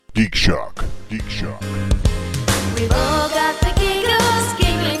Geek Shock. Geek Shock. We've all got the giggles,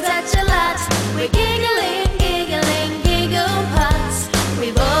 giggling such a lot. We're giggling, giggling, giggle pots.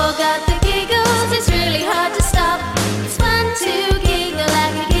 We've all got the giggles, it's really hard to stop. It's fun to giggle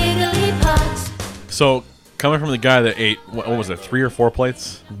like a giggly pot. So, coming from the guy that ate, what was it, 3 or 4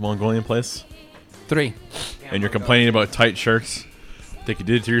 plates? Mongolian place? 3. And you're complaining about tight shirts? Think you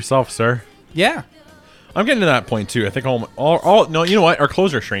did it to yourself, sir? Yeah. I'm getting to that point, too. I think all no, you know what? Our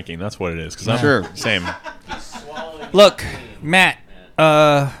clothes are shrinking. That's what it is. Cause I'm Sure. Same. Look, Matt,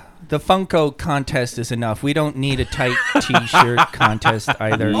 the Funko contest is enough. We don't need a tight T-shirt contest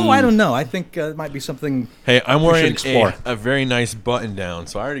either. Oh, I don't know. I think it might be something. Hey, I'm We should wearing explore. a very nice button down,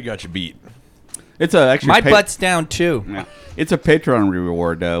 so I already got you beat. It's actually My butt's down, too. Yeah. It's a Patreon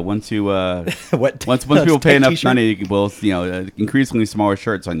reward. Once you What? once people pay Tight enough t-shirt? money, we'll increasingly smaller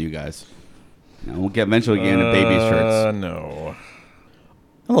shirts on you guys. We'll eventually get into baby shirts. No.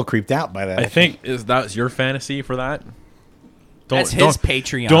 I'm a little creeped out by that. I think is that your fantasy for that? That's his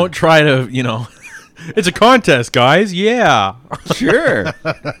Patreon. Don't try to, it's a contest, guys. Yeah. Sure.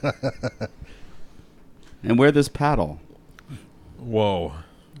 And wear this paddle Whoa.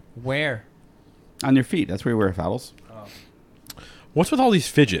 Where? on your feet. That's where you wear paddles. What's with all these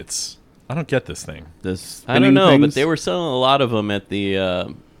fidgets? I don't get this thing. This I don't know, but they were selling a lot of them at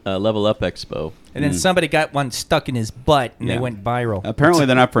the Level Up Expo. And then somebody got one stuck in his butt, and Yeah. they went viral. Apparently,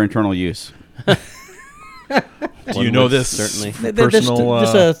 they're not for internal use. Do you know this certainly. personal?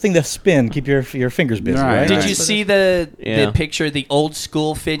 Just a thing to spin, keep your fingers busy, Right. right? Did you see the Yeah. picture of the old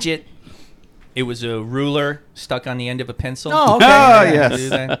school fidget? It was a ruler stuck on the end of a pencil. Oh, okay. Oh, Yeah. yes. Do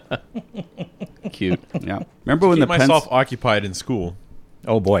that? Cute. Yeah. Remember when keep the myself occupied in school.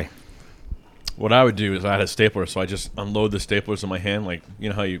 Oh boy. What I would do is I had a stapler, so I just unload the staplers in my hand, like you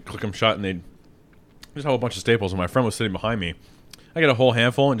know how you click them shut, and they'd just have a bunch of staples. And my friend was sitting behind me. I get a whole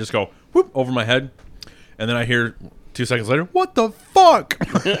handful and just go whoop over my head, and then I hear 2 seconds later, "What the fuck?"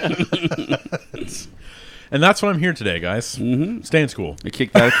 And that's what I'm here today, guys. Mm-hmm. Stay in school. You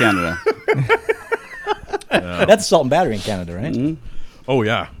kicked out of Canada. That's assault and battery in Canada, right? Mm-hmm. Oh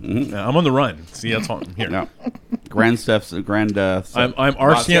yeah. Yeah, I'm on the run. See, that's why I'm here. Yeah. I'm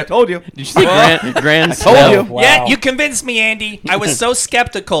RC. I told you. Did you say Grand told Step? you. Wow. Yeah, you convinced me, Andy. I was so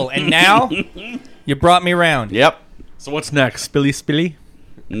skeptical, and now you brought me around. Yep. So what's next? Spilly?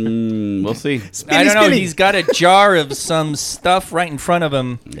 We'll see. I don't know. spinny. He's got a jar of some stuff right in front of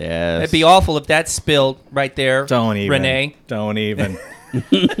him. Yes. It'd be awful if that spilled right there. Don't even. Renee. Don't even.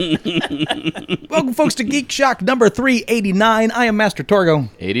 Welcome, folks, to Geek Shock number 389. I am Master Torgo,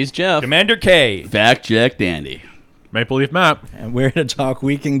 80s Jeff. Commander K. Fact check, Dandy. Maple Leaf Map. and we're here to talk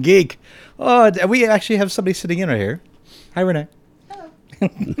Week in Geek. Oh, we actually have somebody sitting in right here. Hi, Renee.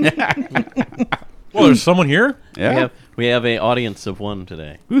 Well, there's someone here. Yeah. We have an audience of one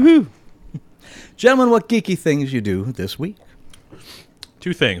today. Gentlemen, what geeky things you do this week?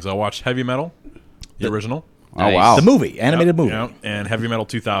 2 things. I watched Heavy Metal, the original. Oh, wow. The movie, animated movie. Yeah, and Heavy Metal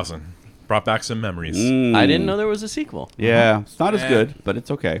 2000. Brought back some memories. I didn't know there was a sequel. Yeah. It's not as good, but it's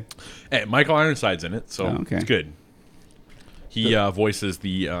okay. Hey, Michael Ironside's in it, so Oh, okay. it's good. He voices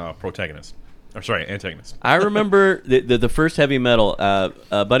the protagonist. Or sorry, antagonist. I remember the first Heavy Metal.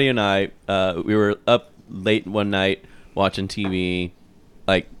 Buddy and I, we were up late one night watching TV.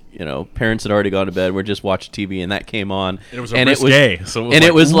 Like, parents had already gone to bed. We're just watching TV, and that came on. And it was a risque, so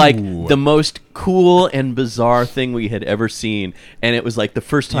it was like ooh. the most cool and bizarre thing we had ever seen. And it was like the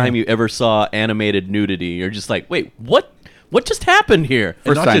first time you ever saw animated nudity. You're just like, wait, what? What just happened here?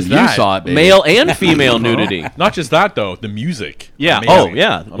 First not time just you that. saw it, baby. Male and female nudity. Not just that, though. The music. Yeah. Amazing. Oh,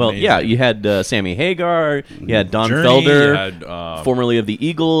 yeah. Well, Amazing. yeah. You had Sammy Hagar. You had Don Journey, Felder, you had, formerly of the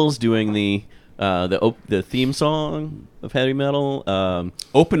Eagles, doing the theme song of Heavy Metal.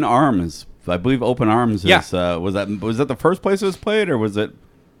 Open Arms. I believe Open Arms Yeah. is was that the first place it was played, or was it?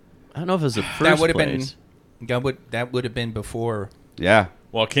 I don't know if it was the first That would have place. been. That would have been before Yeah.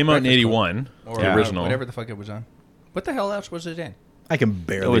 Well, it came out in Breakfast 81. or The original. whatever the fuck it was on. What the hell else was it in? I can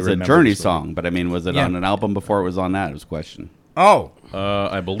barely It was a remember Journey this one. song, but I mean, was it Yeah. on an album before it was on that? It was a question. Oh,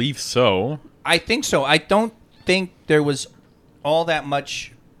 I believe so. I think so. I don't think there was all that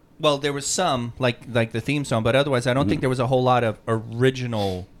much. Well, there was some like the theme song, but otherwise, I don't think there was a whole lot of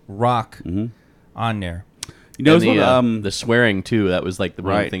original rock on there. You know, And it's the, what, the swearing too. That was like the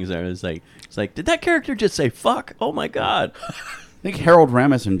one of the Right. things there. It's like, did that character just say "fuck"? Oh my god! I think Harold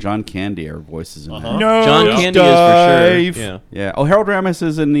Ramis and John Candy are voices in that. No, John Candy is for sure. Yeah. Yeah. Oh, Harold Ramis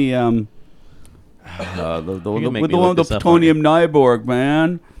is in the gonna make with me the one look with the this up, plutonium Nyborg,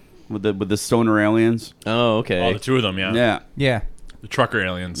 man, with the stoner aliens. Oh, okay. Oh, the 2 of them, yeah. Yeah. Yeah. The trucker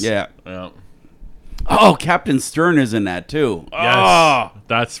aliens. Yeah. Yeah. Oh, Captain Stern is in that too. Yes,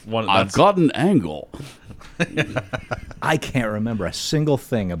 that's one. I've That's, got an angle. I can't remember a single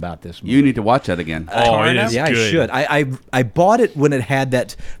thing about this movie. You need to watch that again. oh, it is Yeah, I good. should. I bought it when it had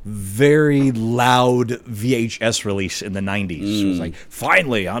that very loud VHS release in the 90s. It was like,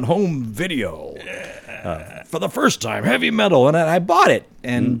 finally, on home video. For the first time, heavy metal. And I bought it.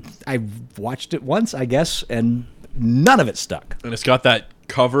 And I watched it once, I guess, and none of it stuck. And it's got that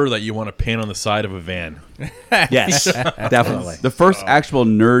cover that you want to paint on the side of a van. Yes, definitely. The first actual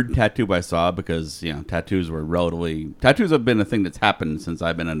nerd tattoo I saw, because tattoos have been a thing that's happened since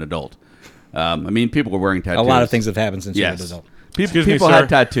I've been an adult. I mean, people were wearing tattoos. A lot of things have happened since you were an Yes. adult. Excuse me, People sir. had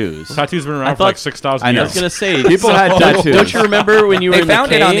tattoos. Tattoos been around for thought- like 6,000 I know. years. I was gonna say People had tattoos. Don't you remember when you were They in the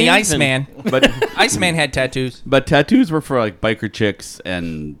found it on the cave Iceman. But Iceman had tattoos. but tattoos were for like biker chicks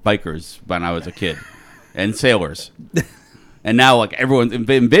and bikers when I was a kid, and sailors. And now, like everyone in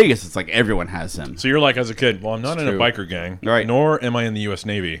Vegas, it's like everyone has them. So you're like, as a kid, well, I'm not in a true. biker gang, Right. nor am I in the U.S.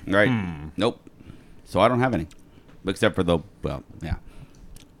 Navy. Right? Nope. So I don't have any, except for yeah.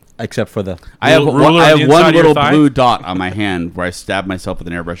 Except for the... I have Little one, ruler I on the have inside one of your little thigh? blue dot on my hand where I stabbed myself with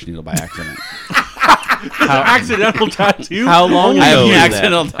an airbrush needle by accident. Accidental tattoo? How long I have ago an was that?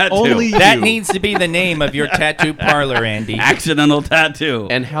 accidental tattoo. Only That you. needs to be the name of your tattoo parlor, Andy. accidental tattoo.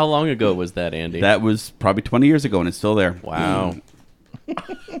 And how long ago was that, Andy? That was probably 20 years ago, and it's still there. Wow.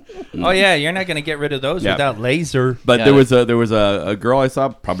 Oh yeah, you're not going to get rid of those Yeah. without laser. But Yeah, there was a girl I saw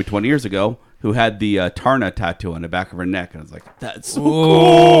probably 20 years ago who had the Tarna tattoo on the back of her neck, and I was like, that's so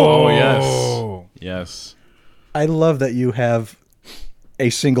Oh, yes. Yes. I love that you have a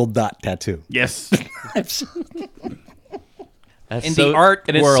single dot tattoo. yes. That's In so- the art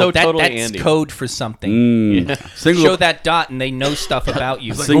and it's world, so that's totally Andy. code for something. Single Show that dot, and they know stuff about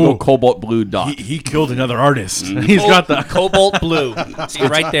you. single Ooh. cobalt blue dot. He killed another artist. He's got the... cobalt blue. See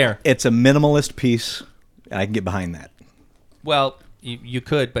right there. It's a minimalist piece. I can get behind that. Well, you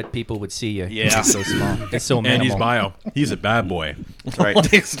could, but people would see you. Yeah. It's so small. It's so minimal. Andy's bio. He's a bad boy. That's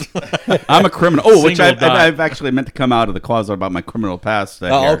right. I'm a criminal. Oh, which Single dot. I've actually meant to come out of the closet about my criminal past.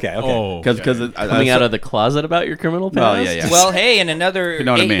 Oh, okay. Oh, Because Coming out of the closet about your criminal past? Well, yeah. Well, hey, in another You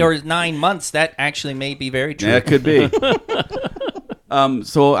know what I 8 mean. or 9 months, that actually may be very true. Yeah, it could be.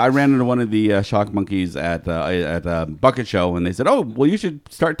 So I ran into one of the shock monkeys at Bucket Show, and they said, "Oh, well, you should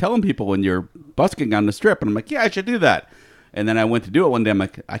start telling people when you're busking on the strip." And I'm like, "Yeah, I should do that." And then I went to do it one day. I'm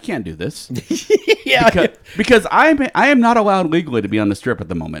like, "I can't do this." because I am not allowed legally to be on the strip at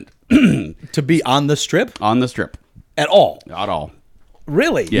the moment. To be on the strip On the strip, at all. not all.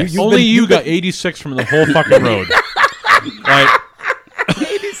 Really? Yes. you've Only been- you you've got 86 from the whole fucking road. Right?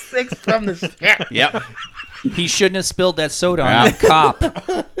 Yep. He shouldn't have spilled that soda on the cop.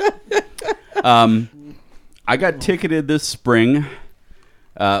 I got ticketed this spring.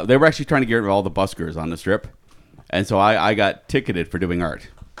 They were actually trying to get rid of all the buskers on the strip, and so I got ticketed for doing art.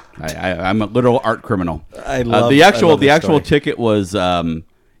 I'm a literal art criminal. I love the actual this story. ticket was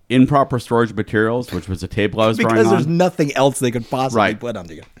improper storage materials, which was a table I was drawing because on. there's nothing else they could possibly Right. put on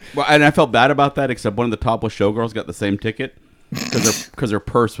you. Well, and I felt bad about that, except one of the topless showgirls got the same ticket because her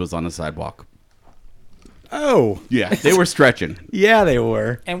purse was on the sidewalk. Oh, Yeah, they were stretching. yeah, they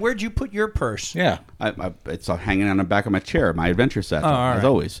were. And where'd you put your purse? Yeah, It's hanging on the back of my chair, my adventure satchel, all as right.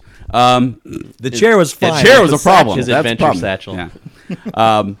 always. the chair was The fine. chair was a problem. His That's adventure the problem. satchel.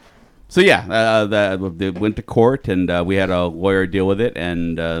 Yeah. So yeah, they went to court, and we had a lawyer deal with it,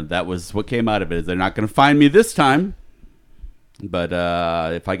 and that was what came out of it. Is they're not going to find me this time, but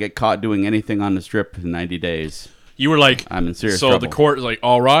if I get caught doing anything on the strip in 90 days, You were like, I'm in serious so trouble. the court is like,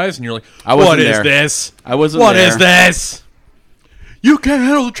 all rise, and you're like, I wasn't what is there. this? I wasn't What there. is this? You can't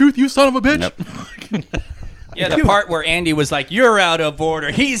handle the truth, you son of a bitch. Yep. Yeah, the part where Andy was like, "You're out of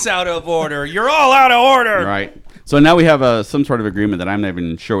order. He's out of order. You're all out of order." Right. So now we have some sort of agreement that I'm not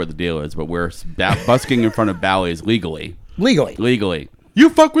even sure what the deal is, but we're busking in front of Bally's legally. legally. You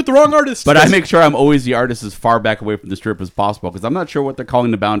fuck with the wrong artist. But I make sure I'm always the artist as far back away from the strip as possible, because I'm not sure what they're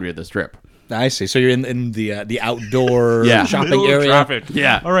calling the boundary of the strip. I see. So you're in the outdoor Yeah. shopping Middle of area. traffic.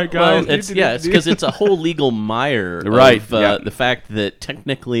 Yeah. All right, Well, guys. it's because it's a whole legal mire, Right, Of, yeah. the fact that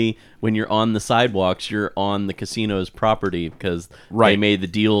technically, when you're on the sidewalks, you're on the casino's property because they Right. made the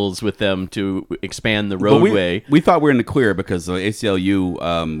deals with them to expand the But roadway. we thought we were in the clear because the ACLU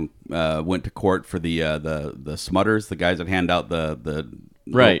went to court for the smutters, the guys that hand out the little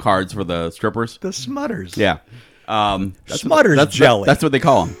Right. cards for the strippers. The Smutters. Yeah. Smutters jelly. That's what they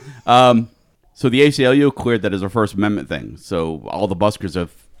call them. So the ACLU cleared that as a First Amendment thing. So all the buskers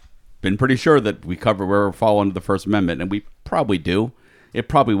have been pretty sure that we cover where we fall under the First Amendment, and we probably do. It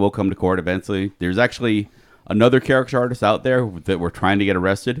probably will come to court eventually. There's actually another character artist out there that we're trying to get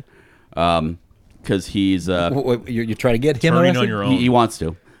arrested. because he's You try to get him Turning arrested? on your own. he wants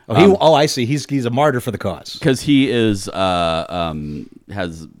to. I see. He's a martyr for the cause. Because he is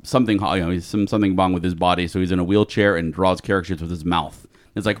has something he's something wrong with his body, so he's in a wheelchair and draws caricatures with his mouth.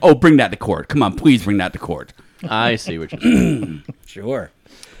 It's like, oh, bring that to court! Come on, please bring that to court. I see what you're saying. Sure.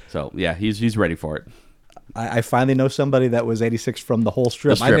 So yeah, he's ready for it. I finally know somebody that was 86 from the whole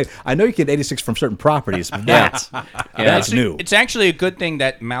strip. The strip. I know you get 86 from certain properties, but that's new. It's actually a good thing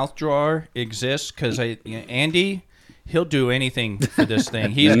that mouth drawer exists because Andy, he'll do anything for this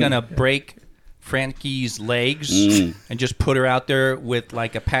thing. He's gonna break Frankie's legs and just put her out there with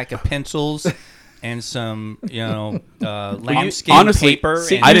like a pack of pencils and some lambskin Honestly, paper.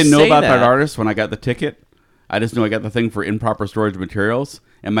 see, and- I didn't know say about that that. artist when I got the ticket. I just knew I got the thing for improper storage materials,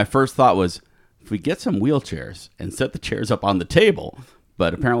 and my first thought was, if we get some wheelchairs and set the chairs up on the table.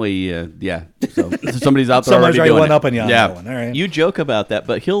 But apparently, so somebody's out there Somebody's already doing one it. up on you on Yeah. that one. All right. You joke about that,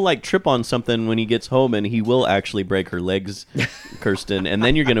 but he'll like trip on something when he gets home, and he will actually break her legs, Kirsten, and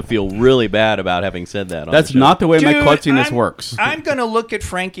then you're gonna feel really bad about having said that. On That's the show. not the way my Dude, klutziness I'm- works. I'm gonna look at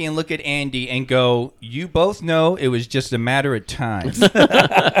Frankie and look at Andy and go, "You both know it was just a matter of time."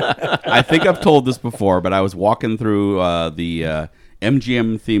 I think I've told this before, but I was walking through the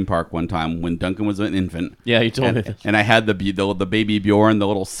MGM theme park one time when Duncan was an infant. Yeah, you told me this. And I had the baby Bjorn, the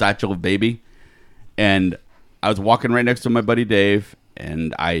little satchel of baby, and I was walking right next to my buddy Dave,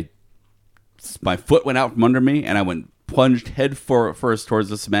 and my foot went out from under me, and I plunged head first towards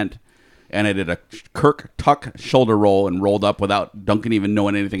the cement, and I did a Kirk tuck shoulder roll and rolled up without Duncan even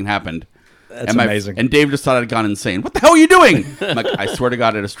knowing anything happened. That's and amazing. And Dave just thought I'd gone insane. What the hell are you doing? I'm like, I swear to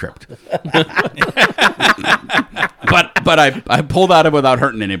God, it is tripped. but I pulled out of it without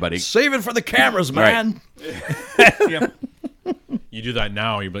hurting anybody. Save it for the cameras, man. You do that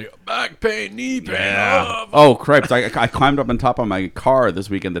now, you'd be like, back pain, knee pain. Oh, Oh, cripes. I climbed up on top of my car this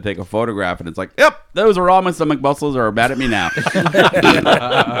weekend to take a photograph, and it's like, yep, those are all my stomach muscles are mad at me now.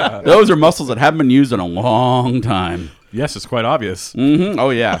 Those are muscles that haven't been used in a long time. yes, it's quite obvious. Oh,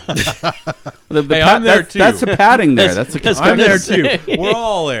 yeah. Hey, I'm there, too. That's the padding there. That's the I'm there say. too. We're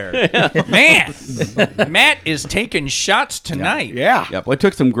all there. Man, Matt is taking shots tonight. Yeah. Yep. Well, I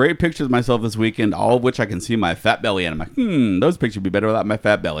took some great pictures of myself this weekend, all of which I can see my fat belly in. I'm like, those pictures would be better without my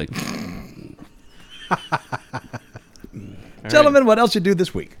fat belly. Gentlemen, what else you do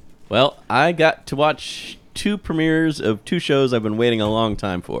this week? Well, I got to watch 2 premieres of 2 shows I've been waiting a long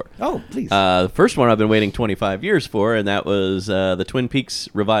time for. Oh, please. The first one I've been waiting 25 years for, and that was the Twin Peaks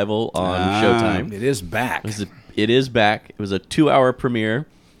revival on Showtime. It is back. It is back. It was a 2-hour premiere,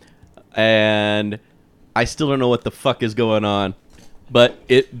 and I still don't know what the fuck is going on, but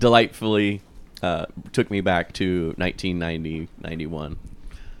it delightfully took me back to 1990, 91.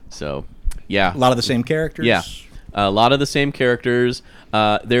 So, yeah. A lot of the same characters. Yeah, a lot of the same characters.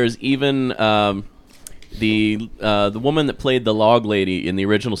 There's even the woman that played the log lady in the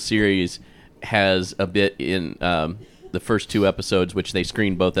original series has a bit in the first 2 episodes, which they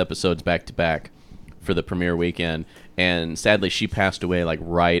screened both episodes back to back for the premiere weekend. And sadly, she passed away like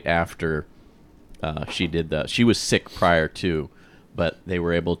right after she did that. She was sick prior to, but they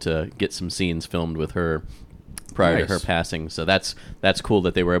were able to get some scenes filmed with her prior to her passing. So that's cool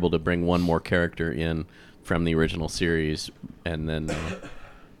that they were able to bring one more character in from the original series, and then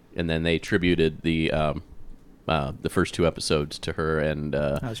they tributed the first 2 episodes to her and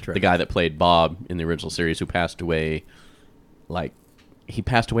the guy that played Bob in the original series, who passed away like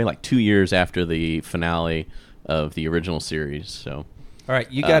 2 years after the finale of the original series. So. All right,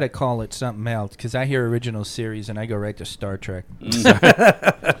 you got to call it something else because I hear original series and I go right to Star Trek.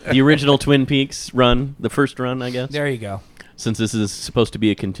 The original Twin Peaks run, the first run, I guess. There you go. Since this is supposed to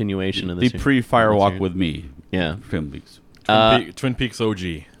be a continuation of The the pre-Firewalk with me. Yeah. Film Leaks. Twin Peaks OG.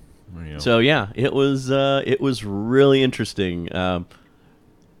 There you go. So yeah, it was really interesting.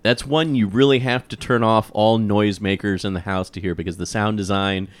 That's one you really have to turn off all noisemakers in the house to hear, because the sound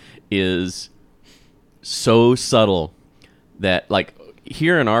design is so subtle that, like,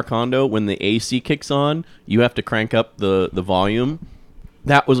 here in our condo, when the AC kicks on, you have to crank up the volume.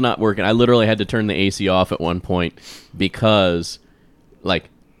 That was not working. I literally had to turn the AC off at one point because, like,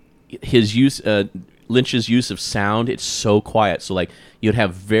 Lynch's use of sound, it's so quiet. So, like, you'd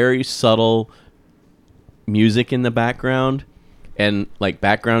have very subtle music in the background and, like,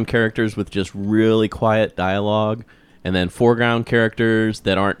 background characters with just really quiet dialogue, and then foreground characters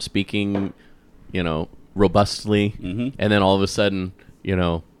that aren't speaking, robustly. Mm-hmm. And then all of a sudden,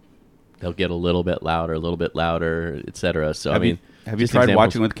 they'll get a little bit louder, etc. So, Have you just tried examples.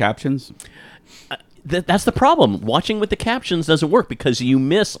 watching with captions? That's the problem. Watching with the captions doesn't work because you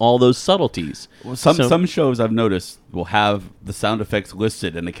miss all those subtleties. Well, some shows I've noticed will have the sound effects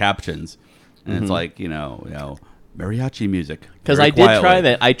listed in the captions, and it's like mariachi music. Because very I did try quietly.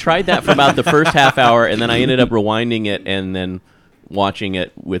 that. I tried that for about the first half hour, and then I ended up rewinding it and then watching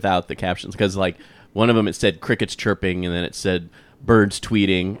it without the captions. Because like one of them, it said crickets chirping, and then it said birds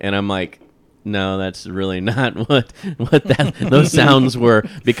tweeting, and I'm like, no, that's really not what those sounds were.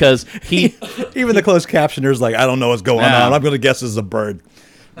 Because Even the closed captioner's like, I don't know what's going Yeah. on. I'm going to guess it's a bird.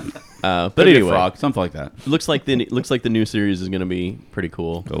 but Could be a anyway, frog, something like that. looks like the new series is going to be pretty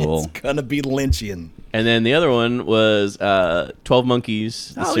cool. Cool. It's going to be Lynchian. And then the other one was 12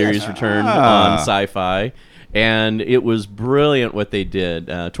 Monkeys. The series yes. returned on Sci-Fi, and it was brilliant what they did.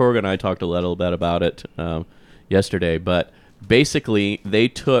 Torg and I talked a little bit about it yesterday, but basically they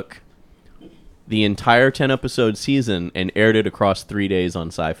took the entire 10-episode season and aired it across 3 days on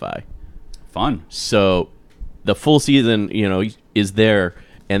Sci-Fi. Fun. So the full season, is there.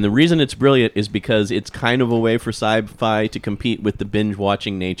 And the reason it's brilliant is because it's kind of a way for Sci-Fi to compete with the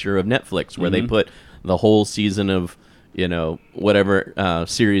binge-watching nature of Netflix, where they put the whole season of, whatever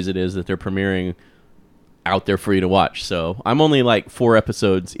series it is that they're premiering out there for you to watch. So I'm only like 4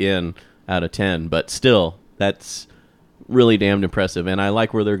 episodes in out of 10, but still, that's really damned impressive. And I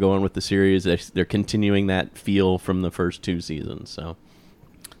like where they're going with the series. They're continuing that feel from the first 2 seasons. So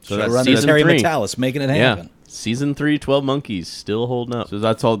That's season Terry 3. Metalis making it happen. Yeah. Season 3, 12 Monkeys, still holding up. So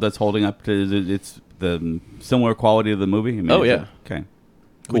that's all. That's holding up to it's the similar quality of the movie. I mean, Oh, is yeah. it? Okay.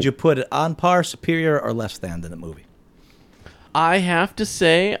 Would you put it on par, superior, or less than the movie? I have to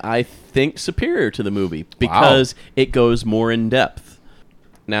say, I think superior to the movie because it goes more in depth.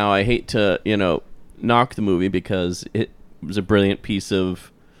 Now, I hate to, knock the movie because it was a brilliant piece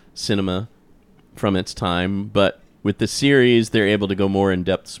of cinema from its time, but with the series, they're able to go more in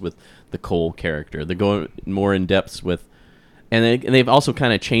depths with the Cole character. They're going more in depths with, and they've also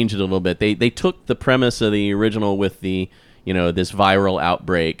kind of changed it a little bit. They took the premise of the original with the, this viral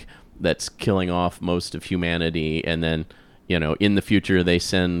outbreak that's killing off most of humanity, and then, in the future they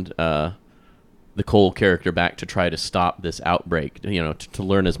send the Cole character back to try to stop this outbreak. To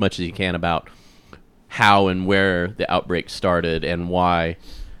learn as much as you can about how and where the outbreak started and why,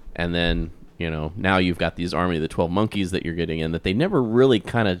 and then now you've got these Army of the 12 Monkeys that you're getting in that they never really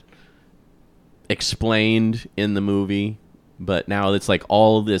kind of explained in the movie, but now it's like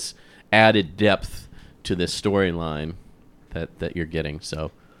all this added depth to this storyline that you're getting.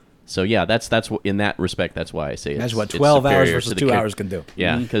 So yeah, that's in that respect, that's why I say That's it's, what it's 12 hours superior versus to the 2 hours can do.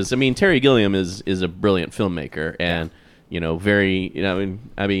 Yeah, because Terry Gilliam is a brilliant filmmaker, and very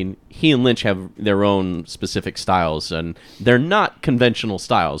I mean he and Lynch have their own specific styles, and they're not conventional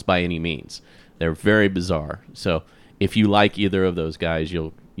styles by any means. They're very bizarre. So if you like either of those guys,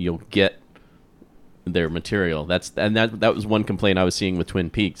 you'll get their material. That was one complaint I was seeing with Twin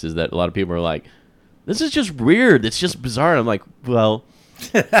Peaks, is that a lot of people are like, this is just weird, it's just bizarre. I'm like, well,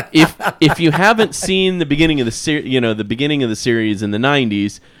 if you haven't seen the beginning of the beginning of the series in the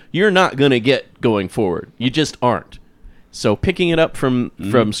 90s, you're not going to get going forward. You just aren't. So picking it up from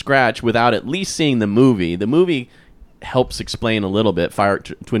scratch without at least seeing the movie helps explain a little bit.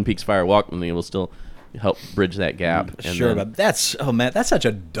 Twin Peaks Fire Walk with Me will still help bridge that gap. And Sure, then- but that's such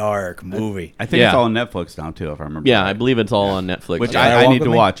a dark movie. I think it's all on Netflix now too, if I remember. yeah, right. I believe it's all on Netflix. Which Fire I Walk need with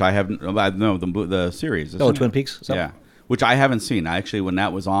to Me? watch. I haven't. No, the series. Oh, isn't Twin it? Peaks? Something? Yeah, which I haven't seen. Actually, when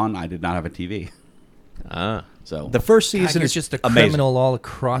that was on, I did not have a TV. So The first God, season you're is just a amazing. criminal all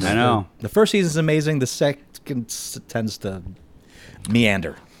across. I know. The first season is amazing. The second tends to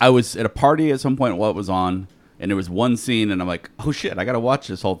meander. I was at a party at some point while it was on, and there was one scene, and I'm like, oh shit, I got to watch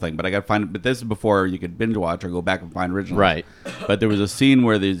this whole thing, but I got to find it. But this is before you could binge watch or go back and find originals. Right. But there was a scene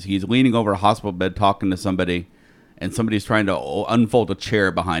where he's leaning over a hospital bed talking to somebody, and somebody's trying to unfold a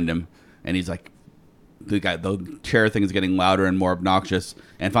chair behind him, and he's like, the chair thing is getting louder and more obnoxious,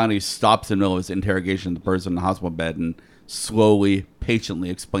 and finally he stops in the middle of his interrogation of the person in the hospital bed and slowly,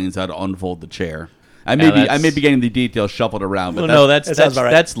 patiently explains how to unfold the chair. I may be getting the details shuffled around, but Well, no, that sounds all right.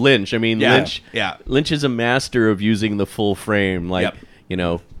 that's Lynch. I mean, Yeah, Lynch is a master of using the full frame. Like,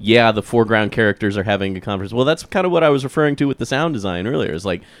 Yep. the foreground characters are having a conversation. Well, that's kind of what I was referring to with the sound design earlier. It's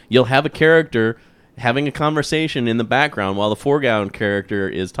like you'll have a character having a conversation in the background while the foreground character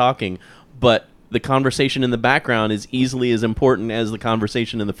is talking, but the conversation in the background is easily as important as the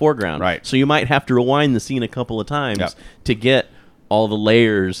conversation in the foreground. Right. So you might have to rewind the scene a couple of times Yep. to get all the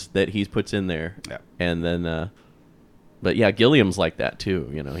layers that he puts in there. Yep. And then, but yeah, Gilliam's like that too.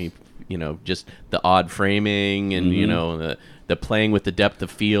 He, just the odd framing and the playing with the depth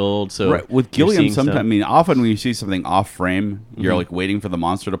of field. So right. With you're Gilliam, seeing sometimes stuff. I mean, often when you see something off frame, you're like waiting for the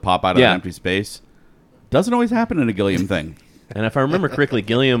monster to pop out of an empty space. Doesn't always happen in a Gilliam thing. And if I remember correctly,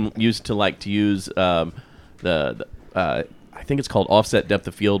 Gilliam used to like to use I think it's called offset depth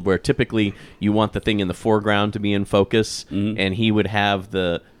of field, where typically you want the thing in the foreground to be in focus, and he would have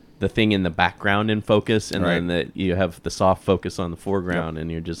the thing in the background in focus, and then you have the soft focus on the foreground,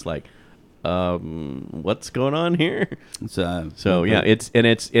 and you're just like, what's going on here? So yeah, it's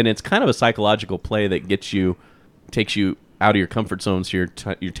kind of a psychological play that takes you out of your comfort zone, so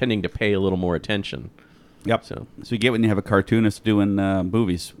you're tending to pay a little more attention. Yep. So you get when you have a cartoonist doing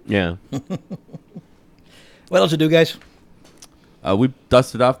movies. Yeah. What else you do, guys? We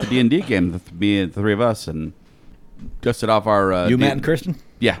dusted off the D&D game, the three of us, and dusted off our... Matt, and Kirsten?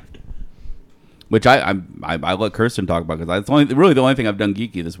 Yeah. Which I let Kirsten talk about, because the only thing I've done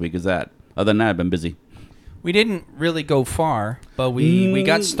geeky this week is that. Other than that, I've been busy. We didn't really go far, but we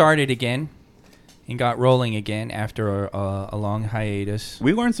got started again and got rolling again after a long hiatus.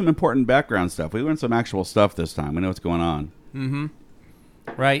 We learned some important background stuff. We learned some actual stuff this time. We know what's going on. Mm-hmm.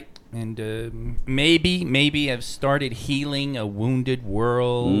 Right. And maybe I've started healing a wounded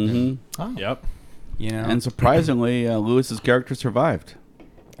world. Mm-hmm. Oh. Yep. You know, And surprisingly, Lewis's character survived.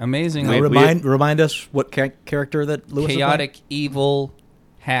 amazingly. Remind us what character that Lewis is Chaotic, evil,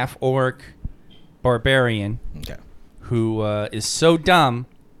 half-orc barbarian playing? Okay. who is so dumb,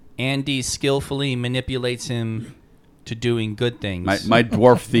 Andy skillfully manipulates him to doing good things. My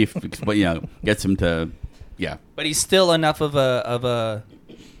dwarf thief, but gets him to, But he's still enough of a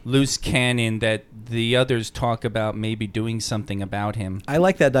loose cannon that the others talk about maybe doing something about him. I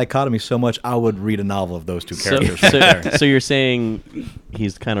like that dichotomy so much, I would read a novel of those two characters. So you're saying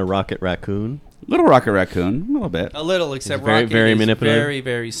he's kind of Rocket Raccoon? Little Rocket Raccoon, a little bit. A little, except He's very, Rocket very is manipulative. very,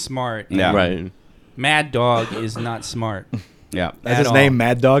 very smart. Yeah. Right. Mad Dog is not smart. Yeah. That's at his all. name,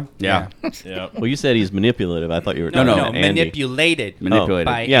 Mad Dog? Yeah. Yeah. Well, you said he's manipulative. I thought you were No, talking about Andy. manipulated. Manipulated.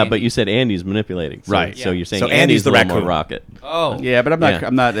 by Yeah, Andy. but you said Andy's manipulating. So, Right. So Yeah. you're saying So Andy's Andy's the a little more raccoon. Rocket. Oh. Yeah, but Yeah.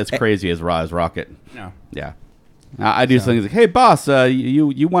 I'm not as crazy as Rocket. No. Yeah. I do things like, hey, boss,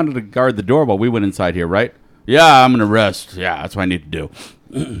 you wanted to guard the door while we went inside here, right? Yeah, I'm going to rest. Yeah, that's what I need to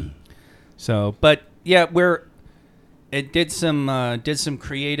do. So, but yeah, it did some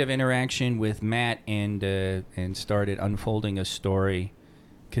creative interaction with Matt and started unfolding a story,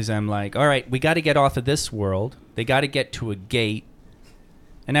 because I'm like, all right, we got to get off of this world. They got to get to a gate,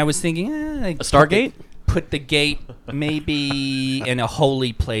 and I was thinking, A Stargate? Put the gate maybe in a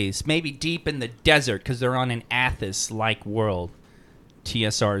holy place, maybe deep in the desert, because they're on an Athos-like world.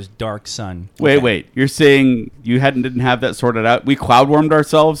 TSR's Dark Sun. Wait. You're saying you didn't have that sorted out? We cloud-wormed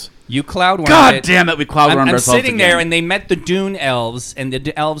ourselves? You cloud-wormed God it. damn it, we cloud-wormed I'm ourselves sitting again. there, and they met the Dune elves, and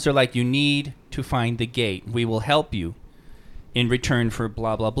the elves are like, you need to find the gate. We will help you in return for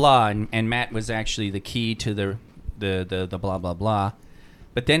blah, blah, blah. And Matt was actually the key to the blah, blah, blah.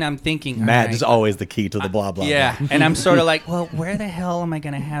 But then I'm thinking... all Matt right, is always the key to the blah, blah, yeah, blah. and I'm sort of like, well, where the hell am I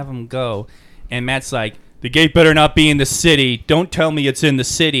going to have him go? And Matt's like, the gate better not be in the city. Don't tell me it's in the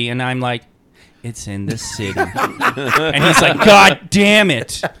city. And I'm like, it's in the city. And he's like, God damn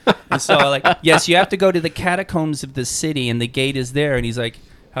it. And so I'm like, yes, you have to go to the catacombs of the city, and the gate is there. And he's like,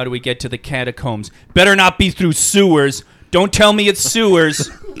 how do we get to the catacombs? Better not be through sewers. Don't tell me it's sewers.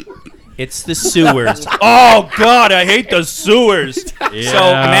 It's the sewers. Oh, God, I hate the sewers.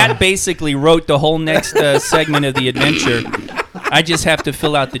 So Matt basically wrote the whole next segment of the adventure. I just have to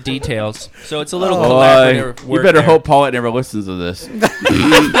fill out the details. So it's a little collaborative work You better there. hope Paulette never listens to this.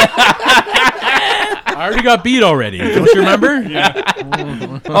 I already got beat already. Don't you remember?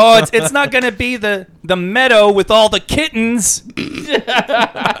 Oh, it's not going to be the meadow with all the kittens.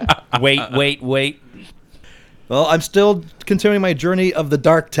 Wait. Well, I'm still continuing my journey of the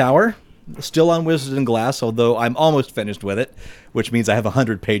Dark Tower. Still on Wizards and Glass, although I'm almost finished with it, which means I have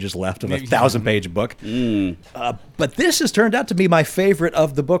 100 pages left of a 1,000-page book. But this has turned out to be my favorite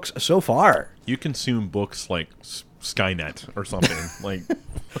of the books so far. You consume books like Skynet or something. Like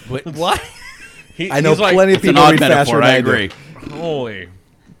What? I know he's like, plenty of It's an people odd read faster metaphor, than I I do. agree. Holy.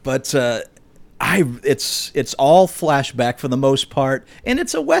 But it's all flashback for the most part, and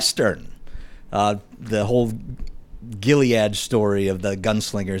it's a Western. The whole Gilead story of the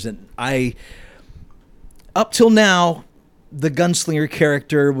gunslingers, and up till now, the gunslinger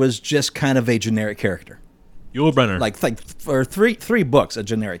character was just kind of a generic character. Yulebrenner. Like for three books, a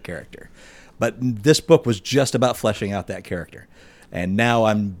generic character. But this book was just about fleshing out that character, and now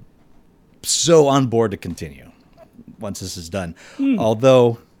I'm so on board to continue once this is done.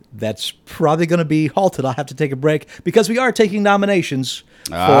 Although that's probably going to be halted. I'll have to take a break because we are taking nominations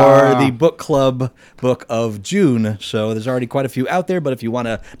for the book club book of June. So there's already quite a few out there, but if you want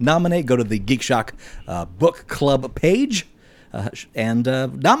to nominate, go to the Geek Shock book club page and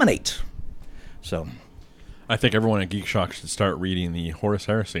nominate. So I think everyone at Geek Shock should start reading the Horus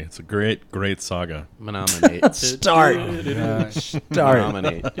Heresy. It's a great, great saga. Nominate. Start.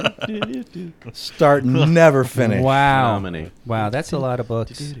 Nominate. Start, never finish. Wow. Nominate. Wow, that's a lot of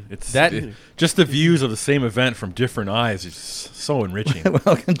books. It's That- just the views of the same event from different eyes is so enriching.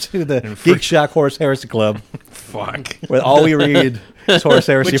 Welcome to the And Geek Shock Horus Heresy Club, Fuck. where all we read is Horus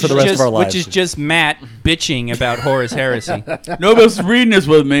Heresy for the rest of our lives. Which is just Matt bitching about Horus Heresy. Nobody's reading this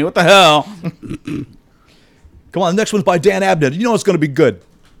with me. What the hell? Come on, the next one's by Dan Abnett. You know it's going to be good.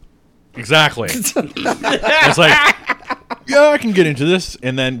 Exactly. It's like, yeah, I can get into this.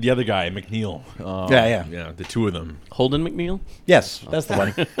 And then the other guy, McNeil. Yeah. Yeah, the two of them. Holden McNeil? Yes, that's the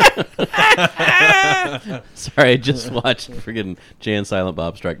one. Sorry, I just watched friggin' Jay and Silent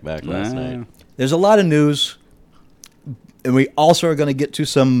Bob Strike Back last night. There's a lot of news, and we also are going to get to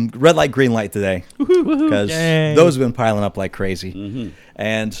some red light, green light today, because those have been piling up like crazy.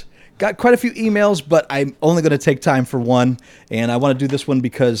 And got quite a few emails, but I'm only going to take time for one, and I want to do this one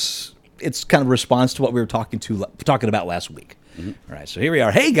because it's kind of a response to what we were talking about last week. All right, so here we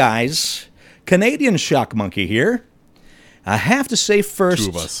are. Hey guys, Canadian Shock Monkey here. I have to say first Two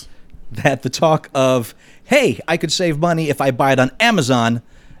of us. that the talk of, hey, I could save money if I buy it on Amazon,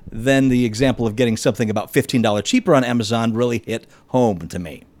 then the example of getting something about $15 cheaper on Amazon really hit home to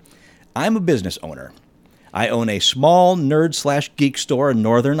me. I'm a business owner. I own a small nerd/geek store in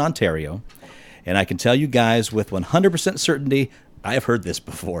Northern Ontario, and I can tell you guys with 100% certainty, I have heard this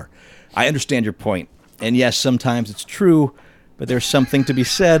before. I understand your point, and yes, sometimes it's true, but there's something to be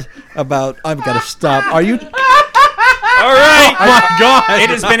said about, I've got to stop. Are you... All right. Oh my God. It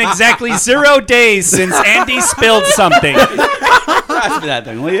has been exactly 0 days since Andy spilled something. Pass me that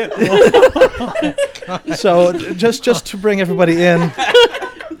thing, will you? So just to bring everybody in,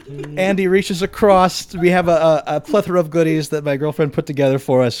 Andy reaches across. We have a plethora of goodies that my girlfriend put together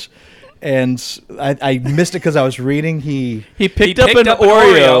for us, and I missed it because I was reading. He picked up an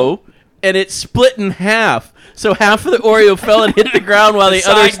Oreo, and it split in half. So half of the Oreo fell and hit the ground while the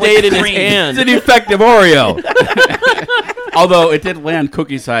other side with stayed the in his cream. hand. It's an effective Oreo. Although it did land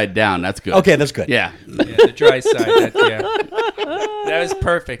cookie side down. That's good. Okay, that's good. Yeah. Yeah, the dry side. That was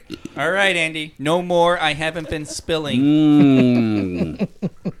perfect. All right, Andy. No more. I haven't been spilling.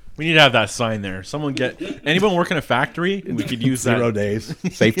 We need to have that sign there. Anyone work in a factory? We could use 0 that. days,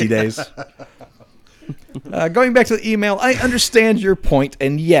 safety days. Going back to the email, I understand your point,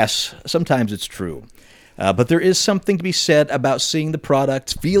 and yes, sometimes it's true. But there is something to be said about seeing the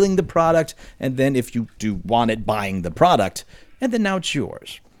product, feeling the product, and then if you do want it, buying the product, and then now it's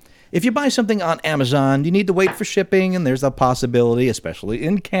yours. If you buy something on Amazon, you need to wait for shipping, and there's a possibility, especially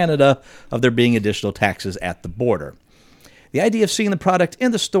in Canada, of there being additional taxes at the border. The idea of seeing the product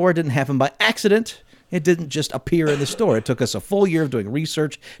in the store didn't happen by accident. It didn't just appear in the store. It took us a full year of doing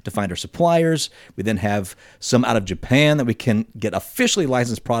research to find our suppliers. We then have some out of Japan that we can get officially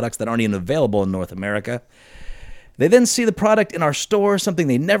licensed products that aren't even available in North America. They then see the product in our store, something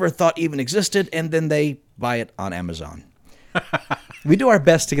they never thought even existed, and then they buy it on Amazon. We do our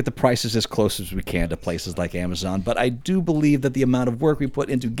best to get the prices as close as we can to places like Amazon, but I do believe that the amount of work we put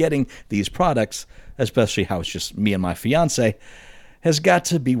into getting these products, especially how it's just me and my fiance, has got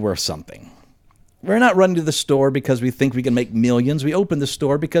to be worth something. We're not running to the store because we think we can make millions. We open the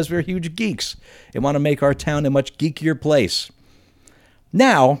store because we're huge geeks and want to make our town a much geekier place.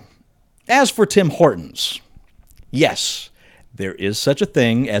 Now, as for Tim Hortons, yes, there is such a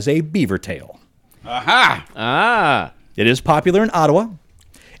thing as a beaver tail. Ah. It is popular in Ottawa,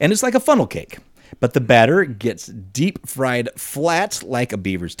 and it's like a funnel cake. But the batter gets deep fried flat like a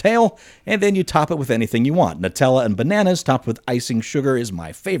beaver's tail, and then you top it with anything you want. Nutella and bananas topped with icing sugar is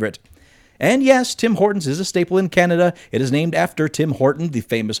my favorite. And yes, Tim Hortons is a staple in Canada. It is named after Tim Horton, the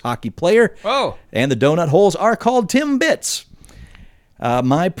famous hockey player. Oh. And the donut holes are called Tim Bits.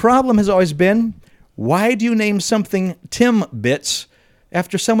 My problem has always been, why do you name something Tim Bits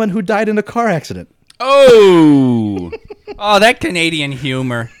after someone who died in a car accident? Oh. Oh, that Canadian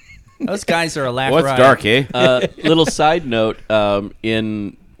humor. Those guys are a laugh What's riot. dark, eh? Little side note,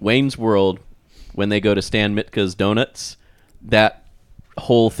 in Wayne's World, when they go to Stan Mitka's Donuts, that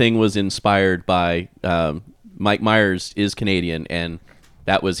whole thing was inspired by Mike Myers is Canadian, and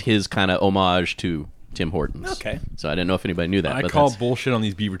that was his kind of homage to Tim Hortons. Okay. So I didn't know if anybody knew that. I but call that's- bullshit on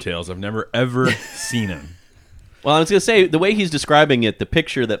these beaver tails. I've never, ever seen them. Well, I was going to say, the way he's describing it, the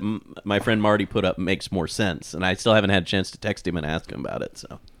picture that my friend Marty put up makes more sense, and I still haven't had a chance to text him and ask him about it.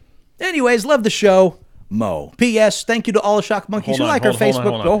 So, Anyways, love the show. Mo. P.S. Thank you to all the Shock Monkeys who like our Facebook.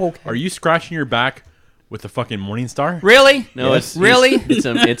 Hold on. Oh, okay. Are you scratching your back with the fucking Morning Star? Really? no, Yes.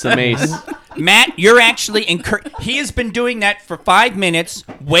 it's a mace. Matt, you're actually he has been doing that for 5 minutes,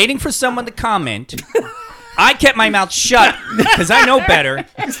 waiting for someone to comment. I kept my mouth shut because I know better.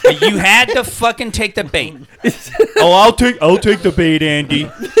 You had to fucking take the bait. Oh, I'll take the bait, Andy.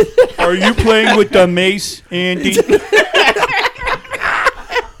 Are you playing with the mace, Andy?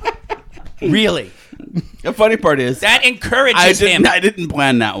 Really? The funny part is That encourages him. I didn't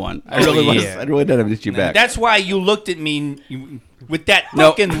plan that one. I really was. yeah. I really didn't have you back. That's why you looked at me with that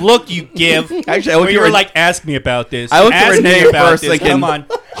fucking look you give. Actually, I where looked you at were Ren- like, ask me about this. I looked at Ask me Renee about first this. thinking, Come on.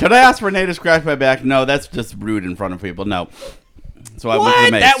 should I ask Renee to scratch my back? No, that's just rude in front of people. No. So I went to the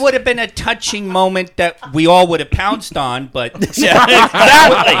What? mace. That would have been a touching moment that we all would have pounced on, but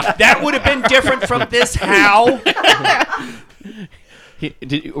that would have been different from this. How?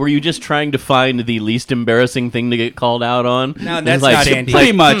 Were you just trying to find the least embarrassing thing to get called out on? No, And that's it's not Andy.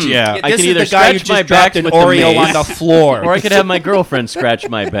 Pretty much, yeah. I This can is either the guy who scratch my just dropped back an with Oreo the on the mace, floor. or I could have my girlfriend scratch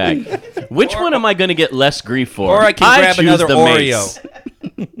my back. Which one am I going to get less grief for? Or I can grab choose another the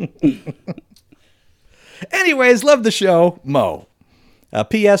Oreo. mace. Anyways, love the show, Mo.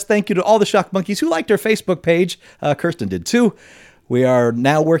 P.S. Thank you to all the Shock Monkeys who liked our Facebook page. Kirsten did too. We are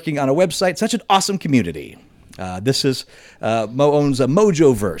now working on a website. Such an awesome community. This is Mo owns a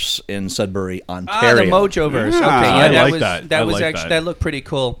Mojoverse in Sudbury, Ontario. The Mojoverse. Okay, I yeah, like that. That I was like actually that. that looked pretty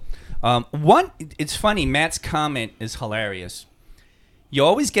cool. It's funny. Matt's comment is hilarious. You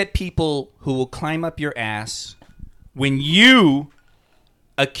always get people who will climb up your ass when you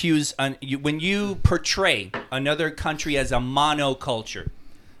when you portray another country as a monoculture.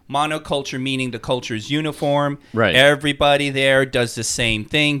 Monoculture meaning the culture is uniform. Right. Everybody there does the same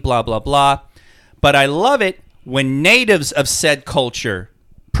thing, blah, blah, blah. But I love it when natives of said culture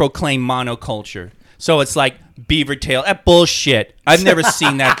proclaim monoculture. So it's like beaver tail. That bullshit. I've never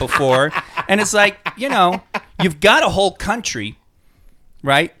seen that before. And it's like, you've got a whole country,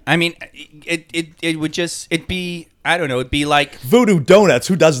 right? I mean, it would just, it'd be, I don't know, it'd be like Voodoo Donuts.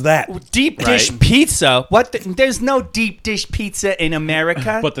 Who does that? deep dish pizza. There's no deep dish pizza in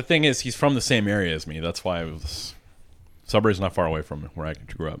America. But the thing is, he's from the same area as me. That's why Sudbury's not far away from where I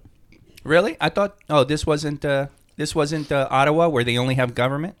grew up. Really? I thought, this wasn't Ottawa where they only have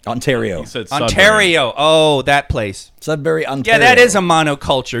government? Ontario. He said Sudbury. Ontario. Oh, that place. Sudbury, Ontario. Yeah, that is a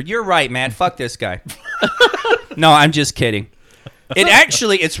monoculture. You're right, man. Fuck this guy. No, I'm just kidding.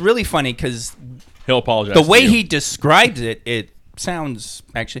 It's really funny because He'll apologize. the to way you. he describes it, it sounds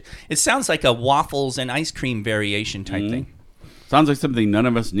like a waffles and ice cream variation type thing. Sounds like something none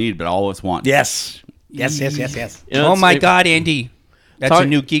of us need, but all of us want. Yes. You know, Oh it's- my it- God, Andy. That's a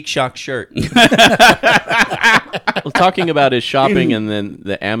new Geek Shock shirt. Well, talking about his shopping and then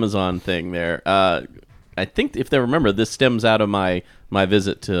the Amazon thing there, I think if they remember, this stems out of my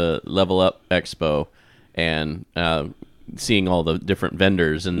visit to Level Up Expo and seeing all the different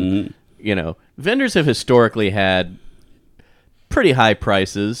vendors. And, vendors have historically had pretty high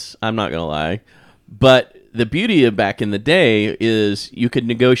prices, I'm not going to lie. But the beauty of back in the day is you could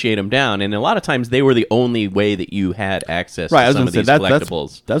negotiate them down. And a lot of times they were the only way that you had access Right, I to was some going of to say these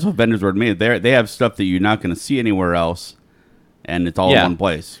collectibles. that's what vendors were made. They have stuff that you're not going to see anywhere else, and it's all Yeah. in one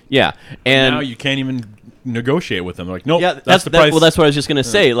place. Yeah. And now you can't even negotiate with them. They're like, nope, yeah, that's the price. Well, that's what I was just gonna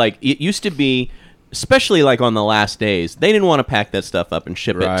say. Like it used to be, especially like on the last days, they didn't want to pack that stuff up and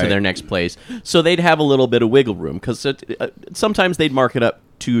ship it to Right. their next place, so they'd have a little bit of wiggle room because sometimes they'd mark it up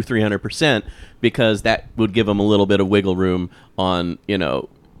 200-300% because that would give them a little bit of wiggle room on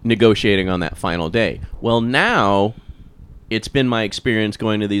negotiating on that final day. Well, now it's been my experience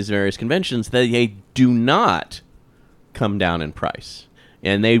going to these various conventions that they do not come down in price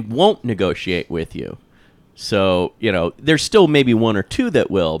and they won't negotiate with you. So, there's still maybe one or two that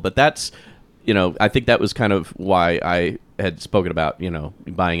will, but that's, I think that was kind of why I had spoken about,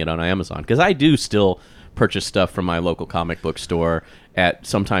 buying it on Amazon. Because I do still purchase stuff from my local comic book store at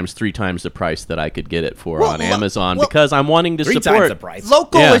sometimes 3 times the price that I could get it for on Amazon because I'm wanting to 3 support. times the price.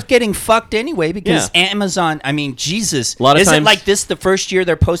 Local Yeah. is getting fucked anyway because Yeah. Amazon, I mean, Jesus. A lot of Is it times- like this the first year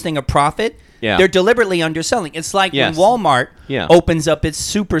they're posting a profit? Yeah. They're deliberately underselling. It's like Yes. when Walmart Yeah. opens up its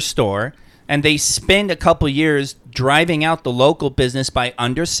superstore and they spend a couple years driving out the local business by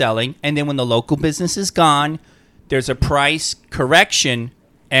underselling, and then when the local business is gone, there's a price correction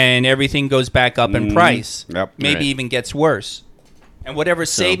and everything goes back up in price. Yep. Maybe Right. even gets worse. And whatever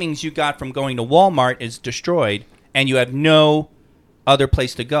savings you got from going to Walmart is destroyed, and you have no other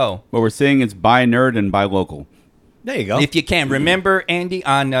place to go. What we're saying is buy nerd and buy local. There you go. If you can. Remember, Andy,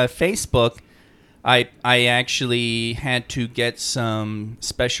 on Facebook, I actually had to get some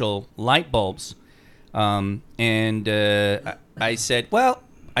special light bulbs. And I said, well,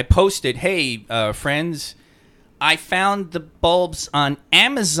 I posted, hey, friends, I found the bulbs on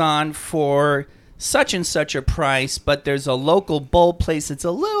Amazon for such and such a price, but there's a local bulb place that's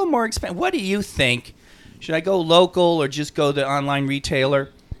a little more expensive. What do you think? should I go local or just go the online retailer?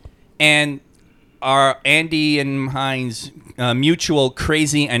 And our Andy and Heinz mutual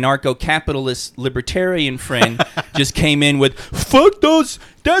crazy anarcho-capitalist libertarian friend just came in with, fuck those,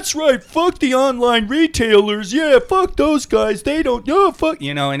 that's right, fuck the online retailers, yeah, fuck those guys, they don't, no, fuck,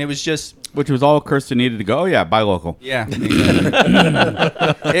 you know, and it was just... Which was all Kirsten needed to go, oh, yeah, buy local. Yeah.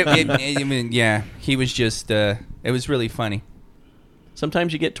 Yeah, he was just, it was really funny.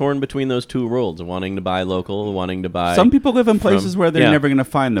 Sometimes you get torn between those two worlds, wanting to buy local, wanting to buy... Some people live in places where they're yeah. never going to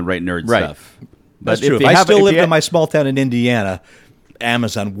find the right nerd Right. stuff. That's But true. if If you I have- still if lived you- in my small town in Indiana,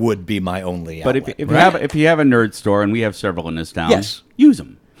 Amazon would be my only But outlet. if you have a nerd store, and we have several in this town, Yes. use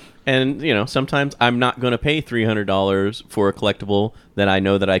them. And, you know, sometimes I'm not going to pay $300 for a collectible that I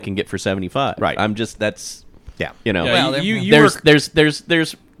know that I can get for $75. Right. I'm just, that's, Yeah. you know... Yeah, Well, you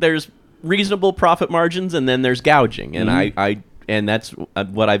there's reasonable profit margins, and then there's gouging, and and that's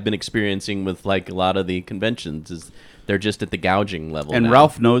what I've been experiencing with like a lot of the conventions is they're just at the gouging level. And now.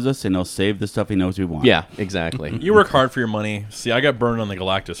 Ralph knows us, and he'll save the stuff he knows we want. Yeah, exactly. You work hard for your money. See, I got burned on the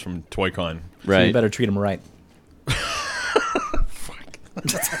Galactus from ToyCon. So you Right. better treat them right.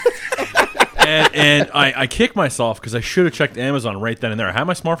 And I kick myself because I should have checked Amazon right then and there. I had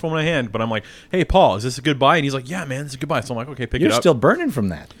my smartphone in my hand, but I'm like, hey, Paul, is this a good buy? And he's like, yeah, man, this is a good buy. So I'm like, okay, pick You're it up. still burning from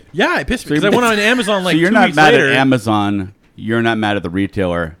that. Yeah, it pissed me because I went on Amazon like so you're 2 not weeks mad later. at Amazon. You're not mad at the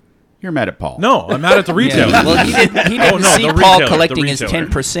retailer. You're mad at Paul. No, I'm mad at the retailer. Yeah. Well, he didn't no, see the Paul retailer, collecting the his retailer.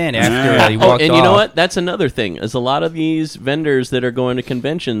 10% after he Oh, walked and off. you know what? That's another thing. Is a lot of these vendors that are going to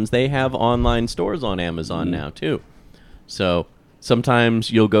conventions, they have online stores on Amazon now too. So sometimes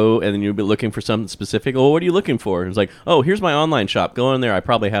you'll go and then you'll be looking for something specific. Oh, what are you looking for? It's like, oh, here's my online shop. Go in there. I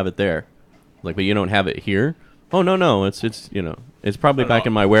probably have it there. Like, but you don't have it here. Oh no, it's you know, it's probably back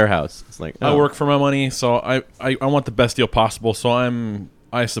in my warehouse. It's like, I oh. work for my money, so I want the best deal possible. So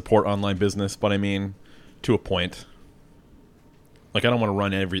I support online business, but I mean, to a point. Like, I don't want to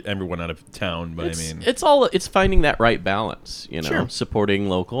run everyone out of town, but It's finding that right balance, you know, Sure. supporting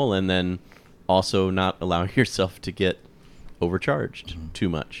local and then also not allowing yourself to get overcharged too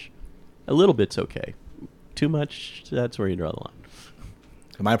much. A little bit's okay. Too much, that's where you draw the line.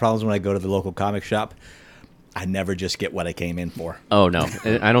 My problem is when I go to the local comic shop, I never just get what I came in for. Oh no,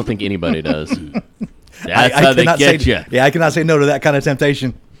 and I don't think anybody does. That's how they cannot get say, you. Yeah, I cannot say no to that kind of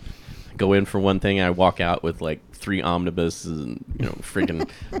temptation. Go in for one thing, I walk out with like 3 omnibuses and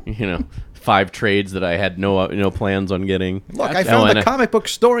freaking 5 trades that I had no plans on getting. Look, I found the comic book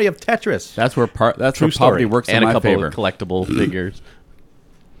story of Tetris. That's where True where story. poverty works in and a my couple favor. of collectible figures.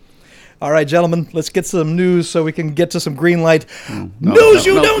 All right, gentlemen, let's get some news so we can get to some green light. News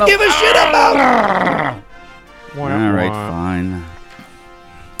you don't give a shit about! All right, fine.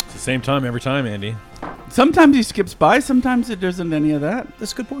 it's the same time every time, Andy. Sometimes he skips by. Sometimes it isn't any of that.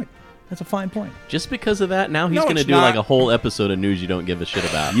 That's a good point. That's a fine point. Just because of that, now he's No, going to it's do not. like a whole episode of news you don't give a shit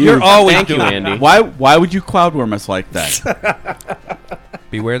about. You're always Thank you, doing Andy. Why would you cloudworm us like that?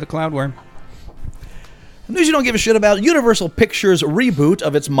 Beware the cloudworm. News you don't give a shit about. Universal Pictures' reboot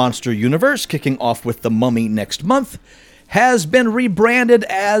of its monster universe, kicking off with The Mummy next month, has been rebranded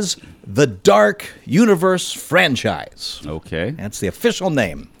as the Dark Universe franchise. Okay. That's the official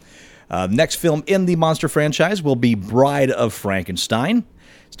name. Next film in the monster franchise will be Bride of Frankenstein.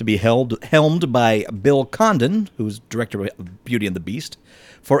 It's to be helmed by Bill Condon, who's director of Beauty and the Beast,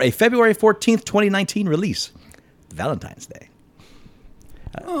 for a February 14th, 2019 release, Valentine's Day.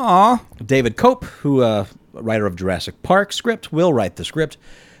 Aww. David Cope, who writer of Jurassic Park script, will write the script.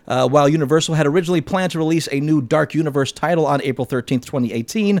 While Universal had originally planned to release a new Dark Universe title on April 13th,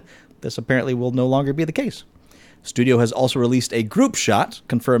 2018, this apparently will no longer be the case. Studio has also released a group shot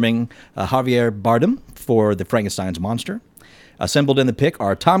confirming Javier Bardem for the Frankenstein's monster. Assembled in the pick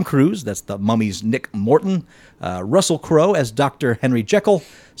are Tom Cruise, that's the Mummy's Nick Morton, Russell Crowe as Dr. Henry Jekyll,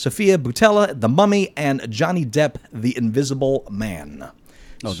 Sophia Boutella, the Mummy, and Johnny Depp, the Invisible Man.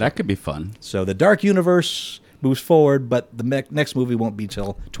 Oh, that could be fun. So the Dark Universe moves forward, but the next movie won't be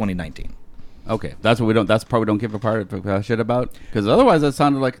till 2019. Okay, that's what we don't. That's probably don't give a shit about, because otherwise that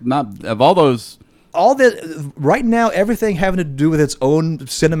sounded like not of all those. All that right now, everything having to do with its own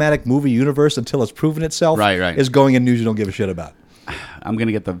cinematic movie universe until it's proven itself, Right. is going in news you don't give a shit about. I'm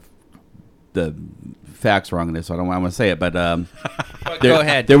gonna get the facts wrong in this, so I don't want to say it. But Go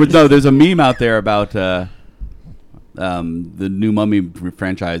ahead. There's a meme out there about the new Mummy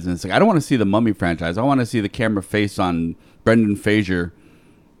franchise, and it's like I don't want to see the Mummy franchise. I want to see the camera face on Brendan Fraser,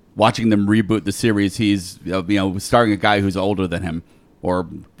 watching them reboot the series. He's starring a guy who's older than him, or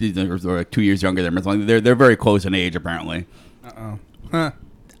 2 years younger than him. Or something. They're very close in age, apparently.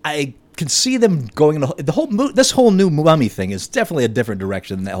 I can see them going in the whole. This whole new Mummy thing is definitely a different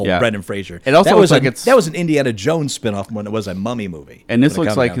direction than that whole Yeah. Brendan Fraser. It also that looks was like it's- that was an Indiana Jones spinoff more than it was a Mummy movie. And this when it looks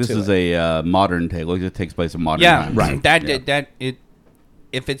comes like down this to is it. a modern take. Looks like it takes place in modern Yeah, times. right.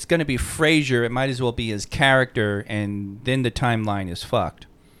 If it's going to be Frasier, it might as well be his character, and then the timeline is fucked.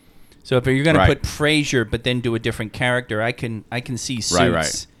 So if you're going to Right. put Frasier, but then do a different character, I can see Suits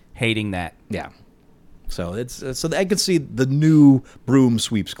right. hating that. Yeah. So it's so I can see the new broom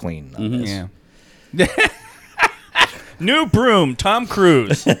sweeps clean. on this. Yeah. New broom, Tom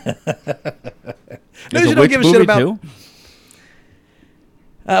Cruise. News There's you a don't witch give a shit movie, about.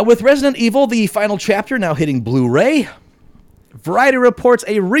 too? With Resident Evil, the final chapter now hitting Blu-ray, Variety reports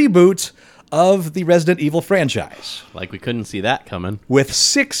a reboot of the Resident Evil franchise Like we couldn't see that coming. with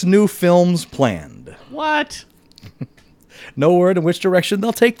 6 new films planned. What? No word in which direction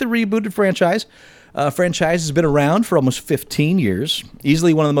they'll take the rebooted franchise. Franchise has been around for almost 15 years,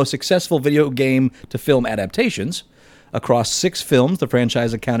 easily one of the most successful video game to film adaptations. Across 6 films, the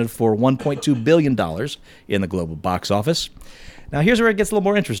franchise accounted for $1.2 billion in the global box office. Now, here's where it gets a little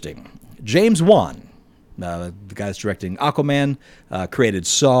more interesting. James Wan, the guy that's directing Aquaman, created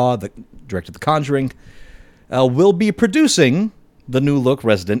Saw, directed The Conjuring, will be producing the new look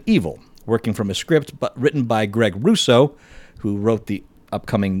Resident Evil, working from a script written by Greg Russo, who wrote the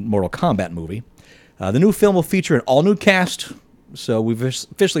upcoming Mortal Kombat movie. The new film will feature an all-new cast, so we've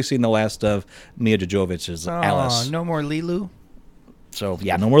officially seen the last of Mia Jovovich as Alice. No more Lilu. So,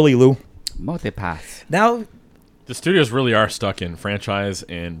 yeah, no more Lilu. Multipass. Now, The studios really are stuck in franchise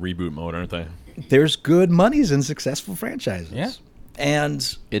and reboot mode, aren't they? there's good monies in successful franchises. Yeah.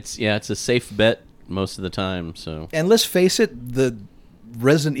 And It's a safe bet most of the time. So let's face it, the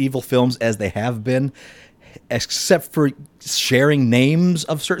Resident Evil films as they have been, except for sharing names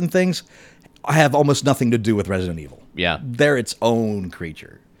of certain things, have almost nothing to do with Resident Evil. yeah, They're its own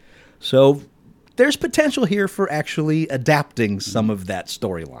creature. So there's potential here for actually adapting some of that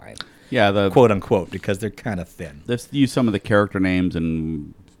storyline, Yeah, the quote unquote, because they're kind of thin. they've used some of the character names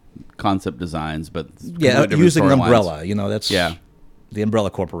and concept designs, but Yeah, completely different using storylines. Umbrella, that's Yeah. the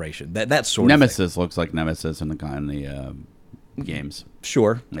Umbrella Corporation. That sort of Nemesis looks like Nemesis in the games. thing.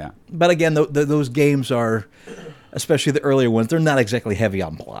 Sure. Yeah. But again, those games are, especially the earlier ones, they're not exactly heavy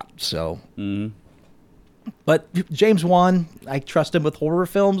on plot. So, but James Wan, I trust him with horror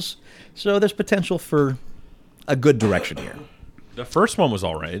films, so there's potential for a good direction here. The first one was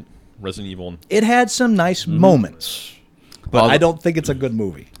all right. Resident Evil. It had some nice moments, but I don't think it's a good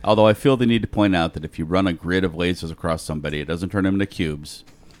movie. Although I feel the need to point out that if you run a grid of lasers across somebody, it doesn't turn them into cubes.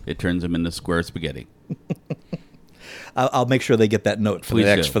 It turns them into square spaghetti. I'll make sure they get that note for Please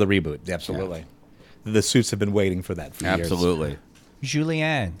the do. for the reboot. Absolutely, the suits have been waiting for that for years. Absolutely.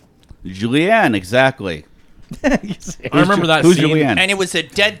 Julianne. Julianne, exactly. I remember that Who's scene. Julianne? And it was a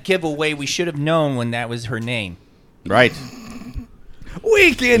dead giveaway. We should have known when that was her name. Right.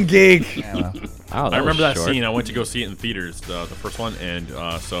 Weekend Geek. wow, I remember that short. scene. I went to go see it in theaters, the first one, and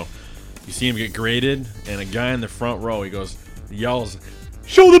so you see him get graded, and a guy in the front row, he yells,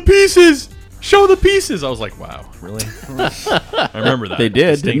 "Show the pieces! Show the pieces!" I was like, "Wow, really?" I remember that. They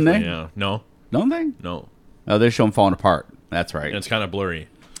did, didn't distinctly, they? Yeah. No, Don't they? no. Oh, they show them falling apart. That's right. And it's kind of blurry.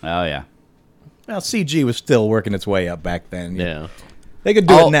 Oh, yeah. Well, CG was still working its way up back then. Yeah, They could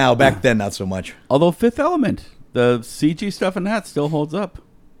do Oh. it now. Back then, not so much. Although Fifth Element, the CG stuff in that still holds up.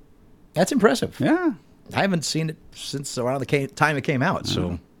 That's impressive. Yeah. I haven't seen it since around the time it came out,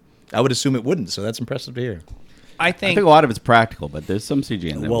 so I would assume it wouldn't. So that's impressive to hear. I I think think a lot of it's practical, but there's some CG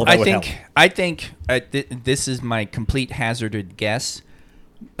in there. Well, that would help. I think this is my complete hazarded guess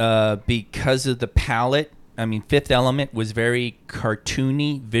because of the palette. I mean, Fifth Element was very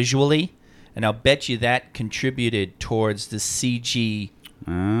cartoony visually, and I'll bet you that contributed towards the CG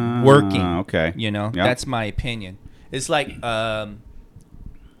working. Okay. You know, Yep. that's my opinion. It's like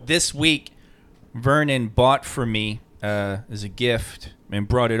this week, Vernon bought for me as a gift and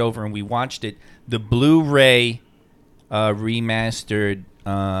brought it over, and we watched it. The Blu-ray remastered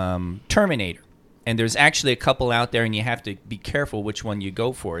Terminator. And there's actually a couple out there, and you have to be careful which one you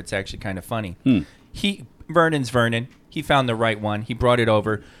go for. It's actually kind of funny. Vernon's Vernon. He found the right one. He brought it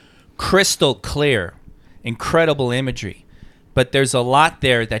over. Crystal clear. Incredible imagery. But there's a lot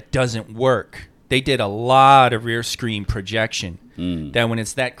there that doesn't work. They did a lot of rear screen projection. That when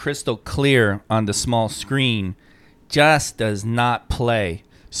it's that crystal clear on the small screen, just does not play.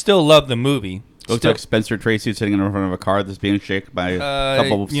 Still love the movie. Looks like Spencer Tracy sitting in front of a car that's being shaken by a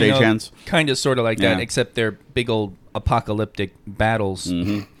couple of stagehands. Kind of sort of like Yeah. that, except they're big old apocalyptic battles.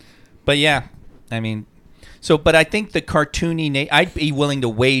 Mm-hmm. But yeah, I mean, but I think the cartoony, I'd be willing to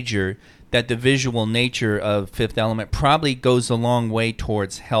wager that the visual nature of Fifth Element probably goes a long way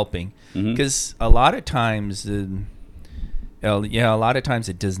towards helping, because a lot of times, a lot of times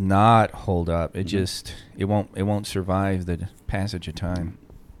it does not hold up. It just it won't survive the passage of time.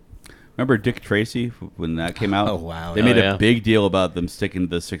 Remember Dick Tracy when that came out? Oh, wow. They made yeah. a big deal about them sticking to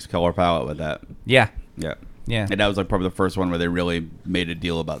the 6-color palette with that. Yeah, Yeah. yeah. And that was like probably the first one where they really made a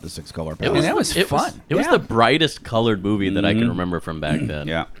deal about the 6-color palette. And that was fun. It was Yeah. the brightest colored movie that I can remember from back then.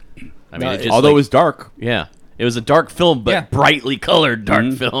 Yeah. I mean, it just, Although like- it was dark. yeah, it was a dark film, but Yeah. brightly colored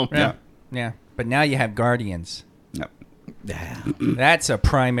dark film. Yeah. Yeah, but now you have Guardians. Yeah. That's a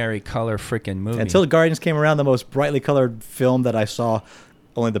primary color freaking movie. Until Guardians came around, the most brightly colored film that I saw,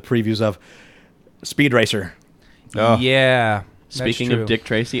 only the previews of, Speed Racer. Oh. Yeah. that's Speaking true. of Dick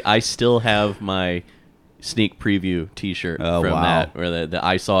Tracy, I still have my sneak preview T-shirt Oh, from wow. that, where the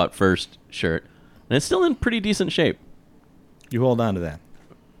I saw it first shirt, and it's still in pretty decent shape. You hold on to that.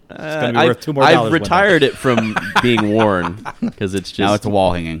 It's going to be worth $2 more. I've retired it from being worn because it's just Now it's a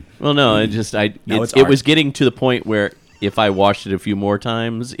wall hanging. Well, no, it just Now it's it was art. getting to the point where if I washed it a few more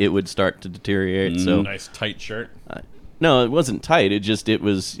times, it would start to deteriorate. So Nice tight shirt. no, it wasn't tight. It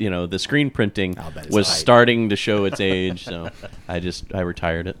was the screen printing I'll bet it's was tight. starting to show its age. So I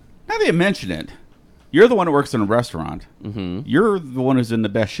retired it. Now that you mention it, you're the one who works in a restaurant. Mm-hmm. You're the one who's in the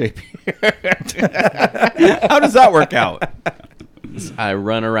best shape. How does that work out? I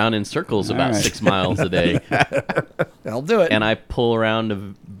run around in circles about right. 6 miles a day, I'll do it. and I pull around a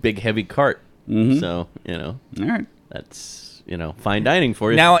big heavy cart. So All right. that's fine dining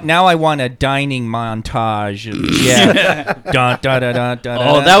for you. Now I want a dining montage. Yeah. Dun, dun, dun, dun, dun,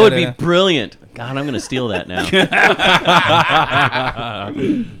 oh, dun, that dun, would dun, be dun. brilliant. God, I'm going to steal that now.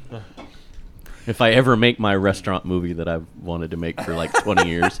 If I ever make my restaurant movie that I've wanted to make for like 20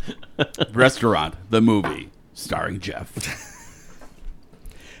 years. Restaurant, the movie, starring Jeff.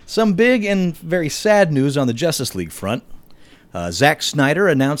 Some big and very sad news on the Justice League front. Zack Snyder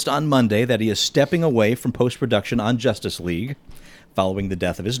announced on Monday that he is stepping away from post-production on Justice League following the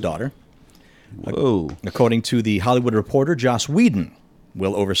death of his daughter. Whoa. According to The Hollywood Reporter, Joss Whedon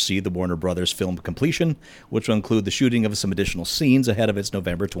will oversee the Warner Brothers film completion, which will include the shooting of some additional scenes ahead of its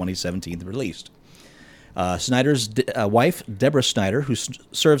November 2017 release. Snyder's wife, Deborah Snyder, who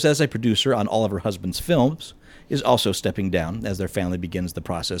serves as a producer on all of her husband's films, is also stepping down as their family begins the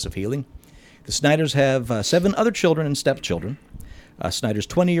process of healing. The Snyders have 7 other children and stepchildren. Snyder's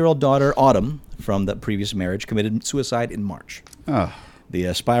 20-year-old daughter, Autumn, from the previous marriage, committed suicide in March. Oh. The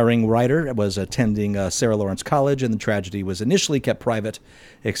aspiring writer was attending Sarah Lawrence College, and the tragedy was initially kept private,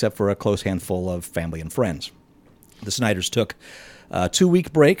 except for a close handful of family and friends. The Snyders took a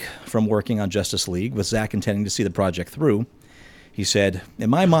 2-week break from working on Justice League, with Zack intending to see the project through. He said, "In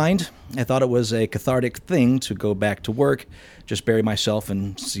my mind, I thought it was a cathartic thing to go back to work, just bury myself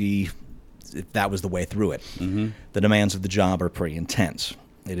and see if that was the way through it. The demands of the job are pretty intense.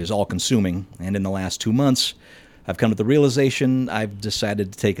 It is all-consuming, and in the last 2 months, I've come to the realization I've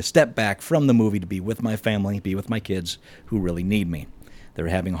decided to take a step back from the movie to be with my family, be with my kids who really need me. They're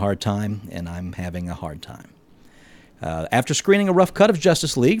having a hard time, and I'm having a hard time." After screening a rough cut of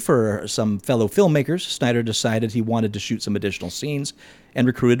Justice League for some fellow filmmakers, Snyder decided he wanted to shoot some additional scenes and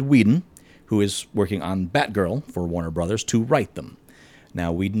recruited Whedon, who is working on Batgirl for Warner Brothers, to write them.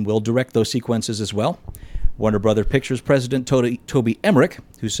 Now, Whedon will direct those sequences as well. Warner Brothers Pictures president Toby Emmerich,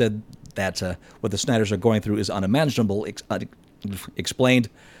 who said that what the Snyders are going through is unimaginable, explained,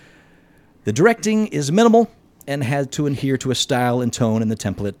 "The directing is minimal and had to adhere to a style and tone in the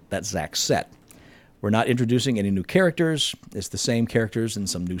template that Zack set. We're not introducing any new characters. It's the same characters and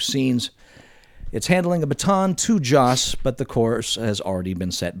some new scenes. It's handling a baton to Joss, but the course has already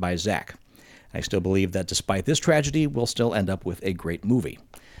been set by Zack. I still believe that despite this tragedy, we'll still end up with a great movie."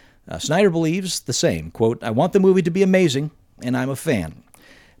 Snyder believes the same. Quote, "I want the movie to be amazing, and I'm a fan.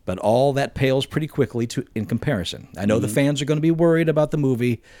 But all that pales pretty quickly in comparison. I know the fans are going to be worried about the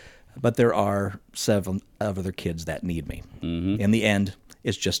movie, but there are 7 other kids that need me. In the end,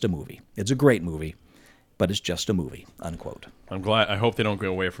 it's just a movie. It's a great movie, but it's just a movie," unquote. I'm glad. I hope they don't go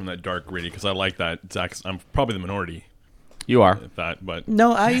away from that dark gritty because I like that. I'm probably the minority You are. at that, but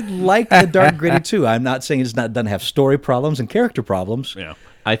No, I like the dark gritty too. I'm not saying it doesn't have story problems and character problems, yeah.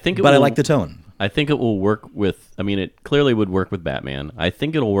 I think it but I will- like the tone. I think it will work with. I mean, it clearly would work with Batman. I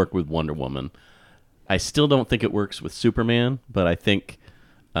think it'll work with Wonder Woman. I still don't think it works with Superman, but I think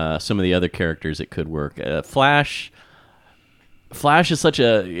some of the other characters it could work. Flash is such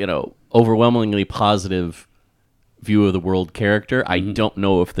a overwhelmingly positive view of the world character. I don't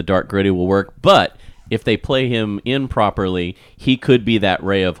know if the dark gritty will work, but if they play him in properly, he could be that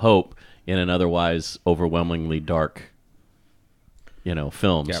ray of hope in an otherwise overwhelmingly dark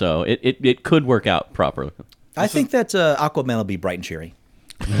film. Yep. So it could work out properly. I think that Aquaman will be bright and cheery.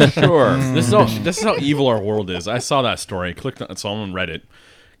 Sure. This is how evil our world is. I saw that story. Clicked on someone on Reddit.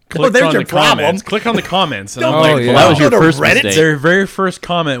 there's on your the comments. problem. Click on the comments. And I'm Oh, like, yeah. That was Go your to first Reddit? mistake. their very first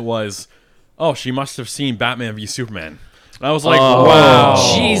comment was, "Oh, she must have seen Batman v Superman." And I was like, Oh.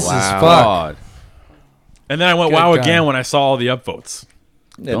 "Wow." Jesus Wow. fuck. God. And then I went, Good "Wow!" God. again when I saw all the upvotes.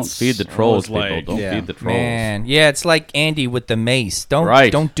 Don't It's- feed the trolls, I was people. like- Don't Yeah. feed the trolls. Man, yeah, it's like Andy with the mace. Don't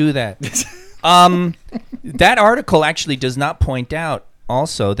Right. don't do that. That article actually does not point out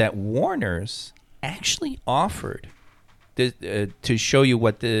also that Warner's actually offered to show you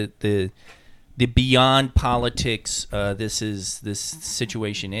what the beyond politics this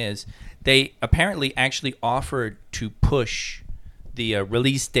situation is. They apparently actually offered to push the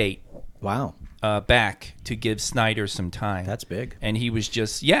release date Wow. back to give Snyder some time. That's big. And he was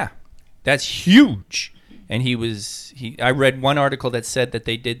just, that's huge. And I read one article that said that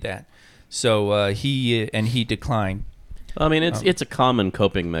they did that. So he declined. I mean, it's a common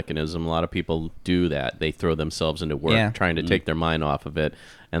coping mechanism. A lot of people do that. They throw themselves into work Yeah. trying to take their mind off of it.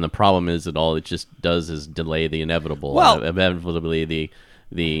 And the problem is that all it just does is delay the inevitable. Well- Inevitably,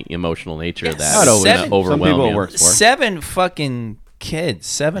 the emotional nature of that Not is always. gonna Some overwhelm people it you. works for. 7 fucking kids,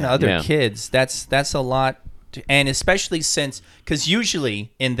 7 other Yeah. kids. That's a lot. And especially because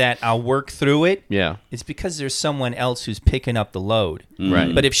usually in that I'll work through it. Yeah. It's because there's someone else who's picking up the load.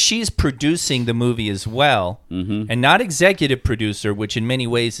 Right. But if she's producing the movie as well, and not executive producer, which in many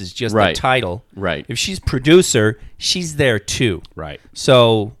ways is just Right. the title. Right. If she's producer, she's there too. Right.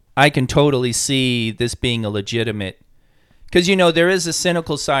 So I can totally see this being a legitimate. Because, there is a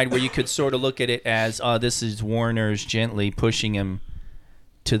cynical side where you could sort of look at it as, this is Warner's gently pushing him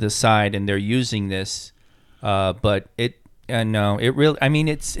to the side and they're using this. But no, it really, I mean,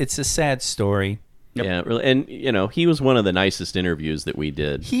 it's a sad story. Yeah, really, and he was one of the nicest interviews that we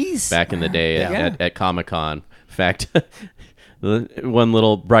did back in the day at Comic-Con. In fact, one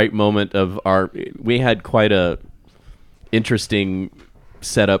little bright moment of we had quite a interesting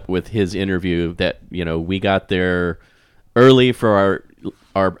setup with his interview that we got there early for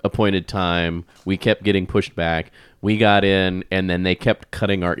our appointed time. We kept getting pushed back. We got in, and then they kept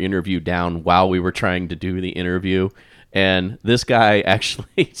cutting our interview down while we were trying to do the interview. And this guy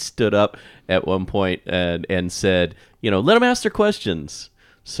actually stood up at one point and said, let them ask their questions.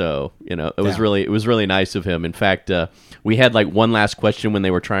 So, it was really nice of him. In fact, we had like one last question when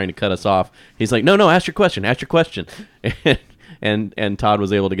they were trying to cut us off. He's like, no, ask your question. And Todd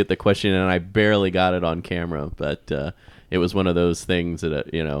was able to get the question, and I barely got it on camera. But it was one of those things that,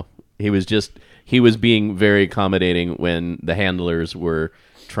 he was being very accommodating when the handlers were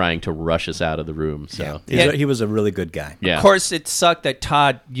trying to rush us out of the room. So He was a really good guy. yeah. Of course, it sucked that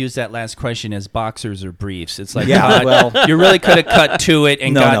Todd used that last question as boxers or briefs. It's like, Yeah, Todd, well- you really could have cut to it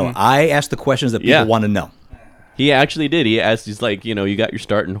and No, gotten... I asked the questions that people Yeah. want to know. He actually did. He asked, he's like, you got your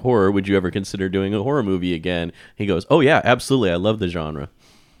start in horror. Would you ever consider doing a horror movie again? He goes, oh, yeah, absolutely. I love the genre.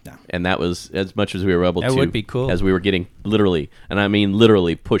 Yeah. And that was as much as we were able That to. would be cool. As we were getting literally, and I mean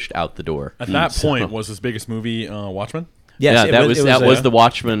literally, pushed out the door. At that point, was his biggest movie Watchmen? Yes, yeah, that was a- the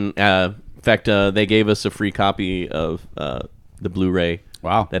Watchmen. In fact, they gave us a free copy of the Blu-ray.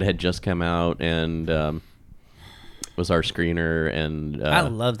 Wow. That had just come out and was our screener. And I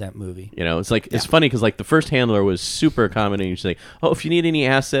love that movie. it's like it's funny because like the first handler was super accommodating. She's like, "Oh, if you need any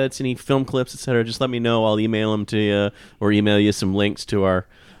assets, any film clips, etc., just let me know. I'll email them to you, or email you some links to our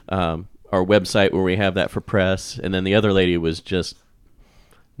website where we have that for press." And then the other lady was just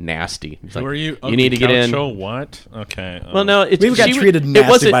nasty. It's Who like, are you? You need to get in. Show what? Okay. Well, no, We got treated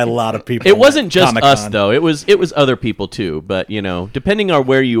nasty by a lot of people It at wasn't just Comic-Con. us though. It was other people too. But depending on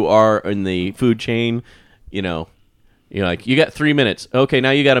where you are in the food chain, you're like, you got 3 minutes. Okay,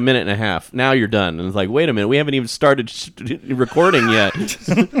 now you got a minute and a half. Now you're done. And it's like, wait a minute, we haven't even started recording yet.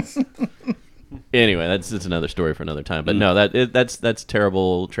 Anyway, that's another story for another time. But no, that's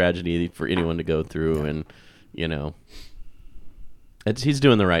terrible tragedy for anyone to go through, and he's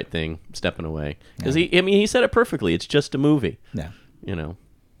doing the right thing, stepping away because he said it perfectly. It's just a movie. Yeah.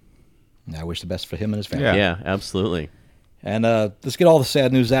 I wish the best for him and his family. Yeah, absolutely. And let's get all the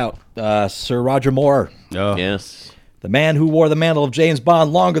sad news out. Sir Roger Moore, Oh. Yes. the man who wore the mantle of James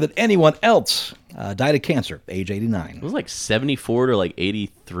Bond longer than anyone else, died of cancer, age 89. It was like 74 to like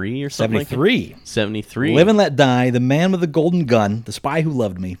 83 or something. 73. 73. Live and Let Die, The Man with the Golden Gun, The Spy Who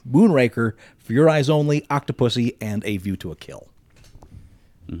Loved Me, Moonraker, For Your Eyes Only, Octopussy, and A View to a Kill.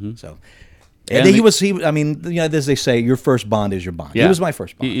 So, and as they say, your first Bond is your Bond. Yeah. He was my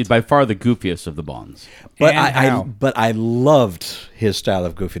first Bond. He's by far the goofiest of the Bonds. But And how? I loved his style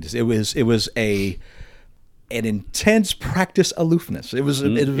of goofiness. It was an intense practice aloofness. It was.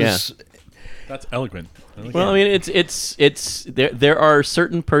 It was. Yeah. That's eloquent. I like Well, I mean, it's there are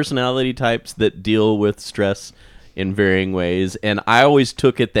certain personality types that deal with stress in varying ways, and I always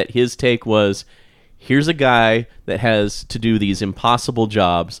took it that his take was, here's a guy that has to do these impossible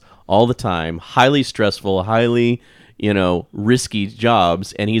jobs all the time, highly stressful, highly, risky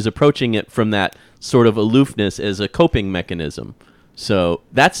jobs, and he's approaching it from that sort of aloofness as a coping mechanism. So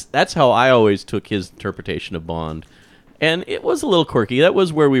that's how I always took his interpretation of Bond. And it was a little quirky. That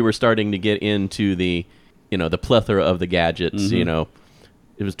was where we were starting to get into the plethora of the gadgets. Mm-hmm.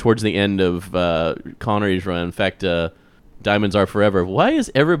 It was towards the end of Connery's run. In fact, Diamonds Are Forever. Why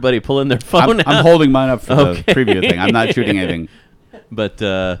is everybody pulling their phone out? I'm holding mine up for Okay. the preview thing. I'm not shooting anything. But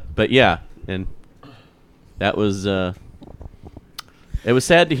yeah, and that was it was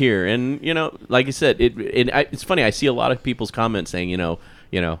sad to hear. And like I said, it's funny. I see a lot of people's comments saying,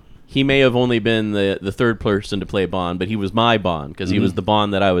 he may have only been the third person to play Bond, but he was my Bond because he was the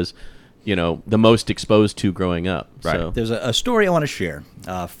Bond that I was, the most exposed to growing up. Right. So. There's a story I want to share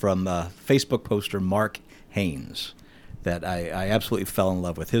from Facebook poster Mark Haynes that I absolutely fell in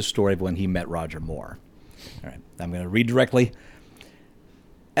love with. His story of when he met Roger Moore. All right, I'm going to read directly.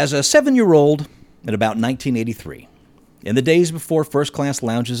 As a 7-year-old in about 1983, in the days before first-class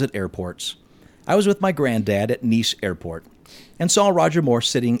lounges at airports, I was with my granddad at Nice Airport and saw Roger Moore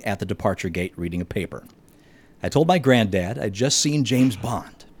sitting at the departure gate reading a paper. I told my granddad I'd just seen James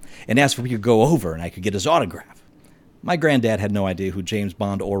Bond and asked if we could go over and I could get his autograph. My granddad had no idea who James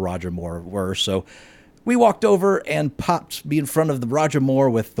Bond or Roger Moore were, so we walked over and popped me in front of the Roger Moore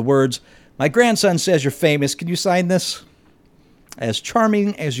with the words, "My grandson says you're famous. Can you sign this?" As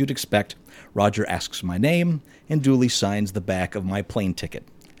charming as you'd expect, Roger asks my name and duly signs the back of my plane ticket,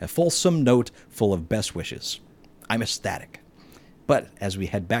 a fulsome note full of best wishes. I'm ecstatic. But as we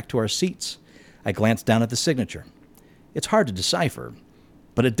head back to our seats, I glance down at the signature. It's hard to decipher,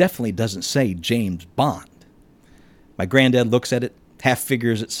 but it definitely doesn't say James Bond. My granddad looks at it, half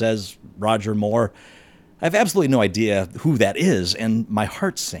figures it says Roger Moore. I have absolutely no idea who that is, and my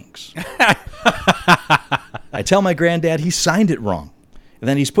heart sinks. I tell my granddad he signed it wrong, and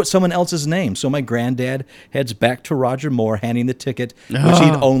then he's put someone else's name, so my granddad heads back to Roger Moore handing the ticket, which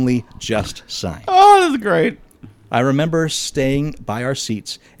he'd only just signed. Oh, that's great. I remember staying by our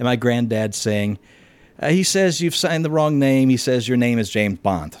seats and my granddad saying, he says you've signed the wrong name. He says your name is James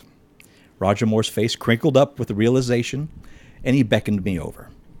Bond. Roger Moore's face crinkled up with the realization, and he beckoned me over.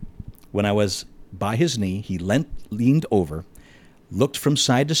 When I was by his knee, he leaned over, looked from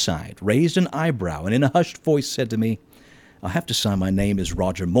side to side, raised an eyebrow, and in a hushed voice said to me, "I'll have to sign my name as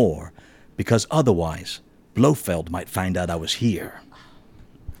Roger Moore, because otherwise Blofeld might find out I was here."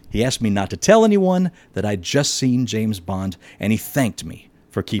 He asked me not to tell anyone that I'd just seen James Bond, and he thanked me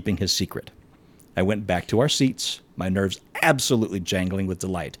for keeping his secret. I went back to our seats, my nerves absolutely jangling with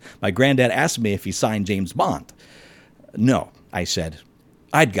delight. My granddad asked me if he signed James Bond. No, I said.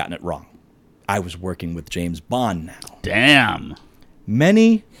 I'd gotten it wrong. I was working with James Bond now. Damn.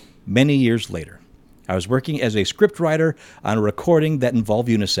 Many, many years later, I was working as a scriptwriter on a recording that involved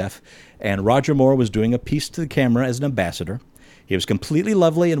UNICEF, and Roger Moore was doing a piece to the camera as an ambassador. He was completely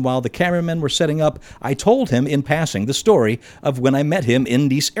lovely, and while the cameramen were setting up, I told him in passing the story of when I met him in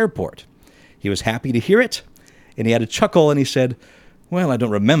Nice Airport. He was happy to hear it, and he had a chuckle, and he said, "Well, I don't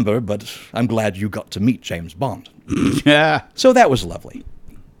remember, but I'm glad you got to meet James Bond." Yeah. So that was lovely.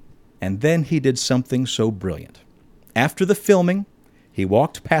 And then he did something so brilliant. After the filming, he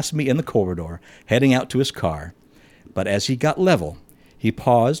walked past me in the corridor, heading out to his car. But as he got level, he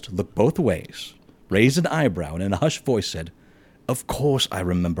paused, looked both ways, raised an eyebrow, and in a hushed voice said, "Of course I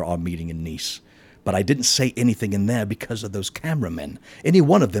remember our meeting in Nice, but I didn't say anything in there because of those cameramen. Any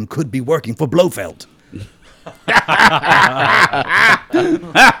one of them could be working for Blofeld."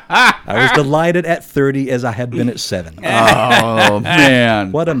 I was delighted at 30 as I had been at 7. Oh,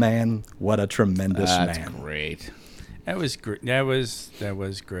 man. What a man. What a tremendous That's man. great. That was great. That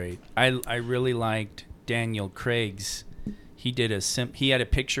was great. I really liked Daniel Craig's. He did he had a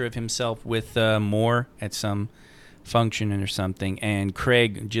picture of himself with Moore at some function or something, and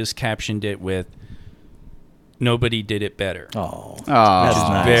Craig just captioned it with, "Nobody did it better." Oh, Oh, that's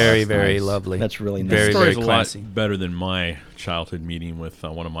nice. Very, that's very nice. lovely. That's really nice. Very, Story's very a lot classy. better than my childhood meeting with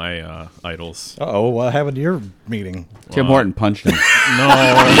one of my idols. Uh-oh, what happened to your meeting? Tim Horton punched him. No,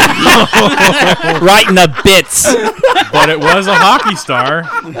 Right in the bits. but it was a hockey star.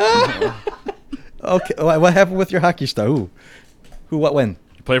 Okay, what happened with your hockey star? Who, what, when?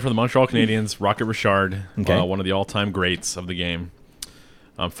 He played for the Montreal Canadiens, Rocket Richard, Okay. one of the all-time greats of the game.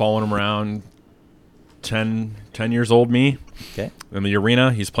 I'm following him around, 10 years old me. Okay. In the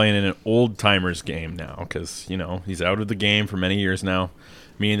arena, he's playing in an old timers game now because he's out of the game for many years now.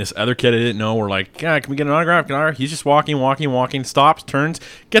 Me and this other kid I didn't know were like, yeah, can we get an autograph? He's just walking, stops, turns,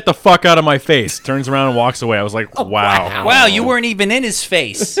 get the fuck out of my face, turns around and walks away. I was like, wow. Wow, you weren't even in his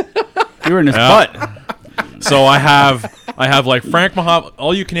face. You were in his butt. So I have like Frank Mahovlich.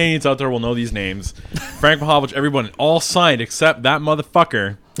 All you Canadians out there will know these names. Frank Mahovlich, everyone, all signed except that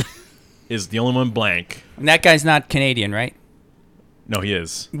motherfucker is the only one blank. And that guy's not Canadian, right? No, he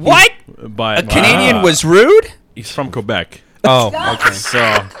is. What? But A Canadian was rude? He's from Quebec. Oh, okay. So,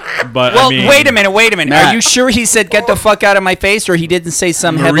 but Well, I mean, wait a minute. Matt. Are you sure he said "get the fuck out of my face," or he didn't say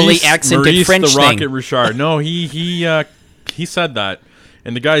some heavily Maurice, accented Maurice French the Rocket thing? Richard. No, he said that,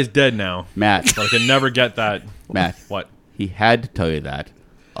 and the guy's dead now. Matt. But I can never get that. Matt. What? He had to tell you that.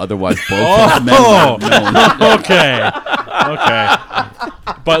 Otherwise, both Oh, men would have known. okay.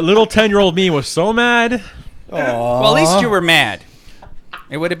 But little 10-year-old me was so mad. Well, at least you were mad.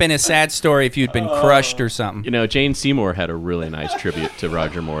 It would have been a sad story if you'd been crushed or something. Jane Seymour had a really nice tribute to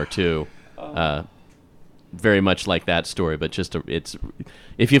Roger Moore too. Very much like that story, but it's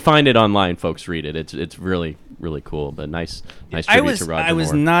if you find it online, folks, read it. It's really really cool. But nice tribute to Roger Moore. I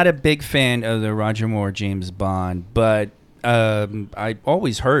was not a big fan of the Roger Moore James Bond, but I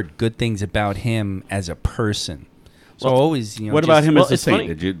always heard good things about him as a person. So always, What about him well, as a it's saint?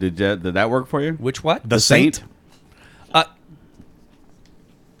 funny. Did that work for you? Which what? The Saint?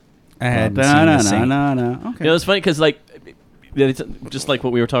 I hadn't seen The Saint. Okay. It's funny because it's just like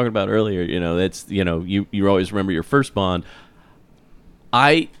what we were talking about earlier. It's you always remember your first Bond.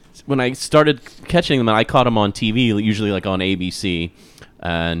 When I started catching them, I caught them on TV, usually like on ABC,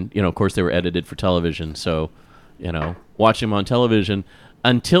 and of course they were edited for television. So, watching them on television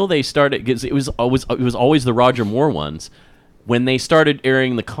until they started, because it was always the Roger Moore ones. When they started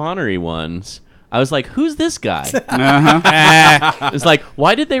airing the Connery ones, I was like, "Who's this guy?" It's like,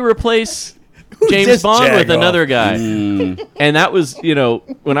 why did they replace James this Bond with jagoff? another guy? And that was,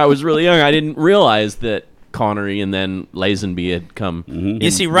 when I was really young, I didn't realize that Connery and then Lazenby had come. You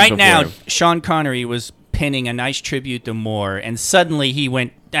see, right now, Sean Connery was penning a nice tribute to Moore, and suddenly he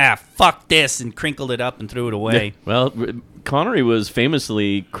went, fuck this, and crinkled it up and threw it away. Well, Connery was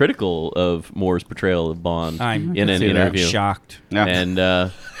famously critical of Moore's portrayal of Bond I'm in an interview. shocked. Yeah.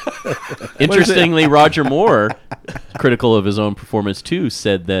 And interestingly, Roger Moore, critical of his own performance too,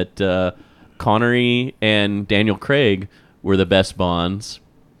 said that Connery and Daniel Craig were the best Bonds,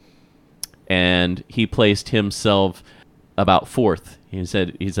 and he placed himself about fourth. He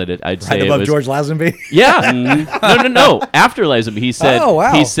said I'd say Right it above was George Lazenby. yeah. No. After Lazenby, he said. Oh,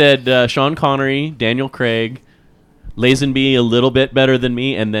 wow. He said Sean Connery, Daniel Craig, Lazenby a little bit better than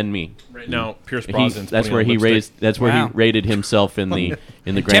me, and then me. Right now, Pierce He- Brosnan's that's putting where on he lipstick. raised. That's where Wow. he rated himself in the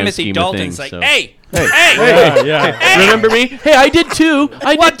grand Timothy scheme Dalton's of things. like, so. hey, Yeah. Remember me? Hey, I did too.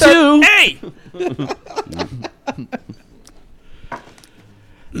 hey!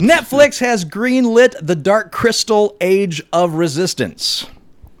 Netflix has greenlit The Dark Crystal: Age of Resistance.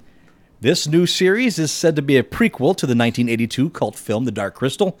 This new series is said to be a prequel to the 1982 cult film The Dark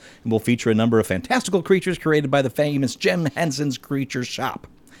Crystal and will feature a number of fantastical creatures created by the famous Jim Henson's Creature Shop.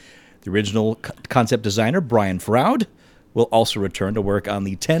 The original concept designer, Brian Froud, will also return to work on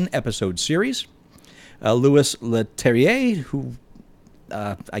the 10-episode series. Louis Leterrier, who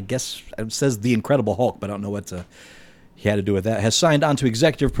I guess it says The Incredible Hulk, but I don't know what he had to do with that, has signed on to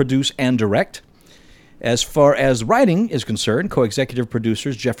executive produce and direct. As far as writing is concerned, co-executive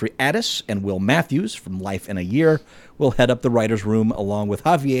producers Jeffrey Addis and Will Matthews from Life in a Year will head up the writer's room along with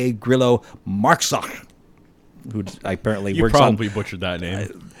Javier Grillo Marxach, who apparently You works probably on... butchered that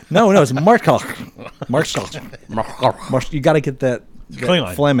name. No, it's Marxach. Marxach. You got to get that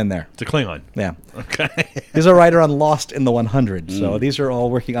Klingon. phlegm in there. It's a Klingon. Yeah. Okay. He's a writer on Lost in the 100. So these are all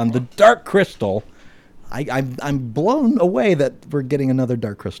working on The Dark Crystal. I'm blown away that we're getting another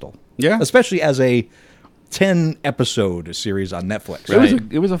Dark Crystal. Yeah. Especially as a 10-episode series on Netflix.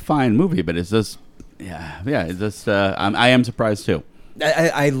 It was a fine movie, but it's just, it's just, I am surprised too.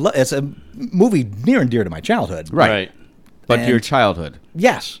 It's a movie near and dear to my childhood. Right. But And- your childhood.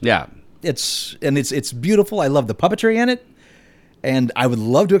 Yes. Yeah. It's beautiful. I love the puppetry in it. And I would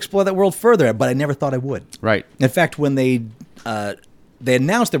love to explore that world further, but I never thought I would. Right. In fact, when they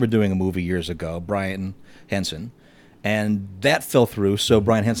announced they were doing a movie years ago, Brian Henson, and that fell through, so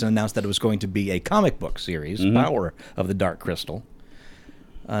Brian Henson announced that it was going to be a comic book series, Power of the Dark Crystal.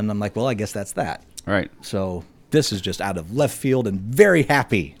 And I'm like, well, I guess that's that. All right. So this is just out of left field and very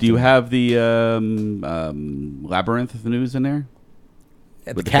happy. Do you have the Labyrinth news in there?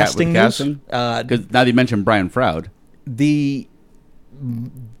 At With the the casting news? Because now that you mentioned Brian Froud. The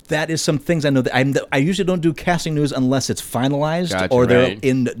that is some things I know that I usually don't do casting news unless it's finalized Gotcha. or they're Right.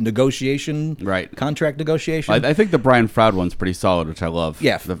 in negotiation, Right. contract negotiation. I think the Brian Froud one's pretty solid, which I love.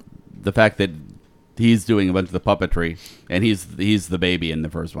 Yeah. The fact that he's doing a bunch of the puppetry, and he's the baby in the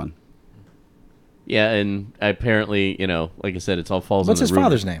first one. Yeah, and apparently, like I said, it's all falls. What's in his the rumor.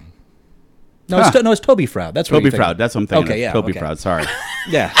 father's name? No, it's Toby Froud. That's what Toby you're thinking. Froud. That's what I'm thinking. Okay, of. yeah, Toby okay. Froud. Sorry,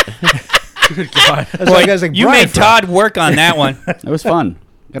 Yeah. Good God. That's why you guys think You Brian made Froud. Todd work on that one. it was fun.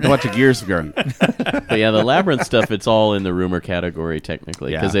 Got to watch a Gears burn. But yeah, the Labyrinth stuff, it's all in the rumor category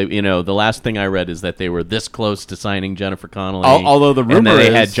technically. Because, Yeah. the last thing I read is that they were this close to signing Jennifer Connelly. Although the and rumor that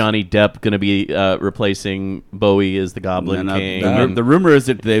they had is- Johnny Depp going to be replacing Bowie as the Goblin King. The rumor is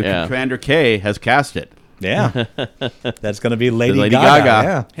that Yeah. Commander K has cast it. Yeah. That's going to be Lady, Lady Gaga. Gaga.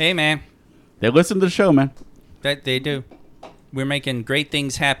 Yeah. Hey, man, They listen to the show, man. that they do. We're making great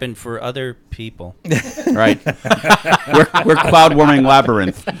things happen for other people. Right. we're cloud warming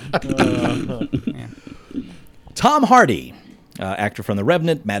labyrinth. Tom Hardy, actor from The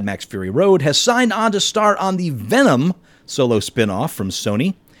Revenant, Mad Max Fury Road, has signed on to star on the Venom solo spin-off from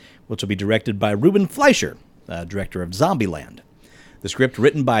Sony, which will be directed by Ruben Fleischer, director of Zombieland. The script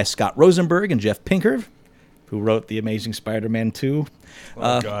written by Scott Rosenberg and Jeff Pinker, who wrote The Amazing Spider-Man 2.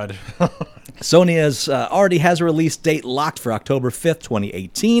 Oh, God. Sony already has a release date locked for October 5th,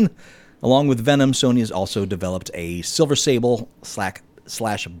 2018. Along with Venom, Sony has also developed a Silver Sable /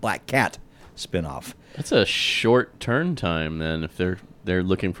 Black Cat spin-off. That's a short turn time then if they're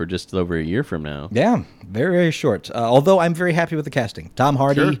looking for just over a year from now. Yeah, very, very short. Although I'm very happy with the casting. Tom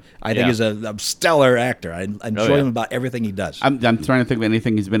Hardy, Sure. I think, Yeah. is a stellar actor. I enjoy yeah. him about everything he does. I'm trying to think of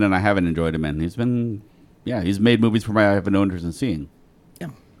anything he's been in I haven't enjoyed him in. He's made movies for me I have no interest in seeing. Yeah.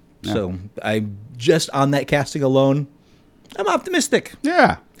 So I just on that casting alone, I'm optimistic.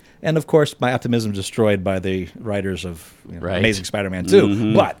 Yeah. And of course, my optimism is destroyed by the writers of Right. Amazing Spider-Man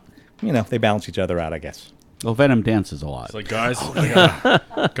 2. But they balance each other out, I guess. Well, Venom dances a lot. It's like, guys,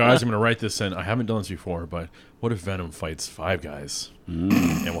 guys, I'm going to write this in. I haven't done this before, but what if Venom fights 5 guys?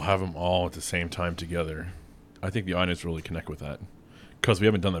 And we'll have them all at the same time together. I think the audience will really connect with that. Because we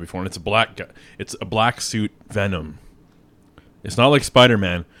haven't done that before. And it's a black suit Venom. It's not like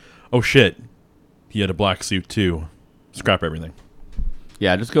Spider-Man. Oh, shit. He had a black suit, too. Scrap everything.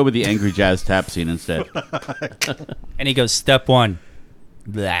 Yeah, just go with the angry jazz tap scene instead. And he goes, step 1.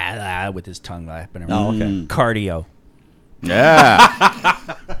 Blah, blah, with his tongue lapping around. Oh, okay. Cardio. Yeah.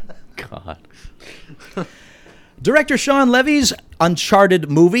 God. Director Sean Levy's Uncharted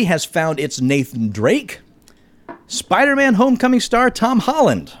movie has found its Nathan Drake. Spider-Man Homecoming star Tom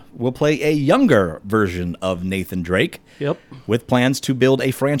Holland will play a younger version of Nathan Drake, Yep. with plans to build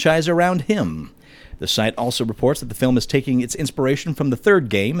a franchise around him. The site also reports that the film is taking its inspiration from the third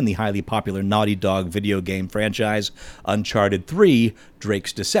game in the highly popular Naughty Dog video game franchise, Uncharted 3: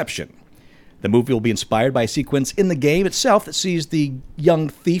 Drake's Deception. The movie will be inspired by a sequence in the game itself that sees the young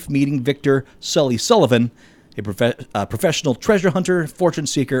thief meeting Victor Sully Sullivan, a professional treasure hunter, fortune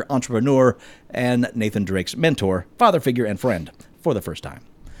seeker, entrepreneur, and Nathan Drake's mentor, father figure, and friend, for the first time.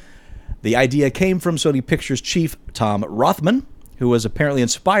 The idea came from Sony Pictures chief Tom Rothman, who was apparently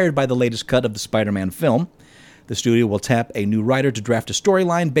inspired by the latest cut of the Spider-Man film. The studio will tap a new writer to draft a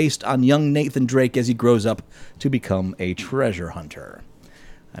storyline based on young Nathan Drake as he grows up to become a treasure hunter.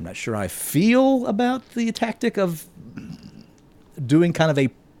 I'm not sure how I feel about the tactic of doing kind of a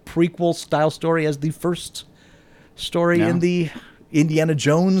prequel-style story as the first story Yeah. in the Indiana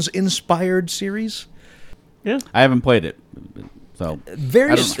Jones-inspired series. Yeah. I haven't played it. So,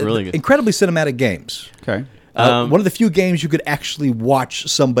 Very It's really good. incredibly cinematic games. okay. One of the few games you could actually watch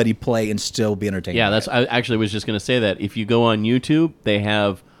somebody play and still be entertained. Yeah, by that's. it. I actually was just going to say that if you go on YouTube, they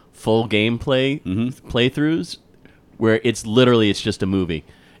have full gameplay playthroughs where it's just a movie,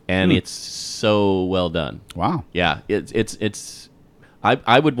 and it's so well done. Wow. Yeah, it's.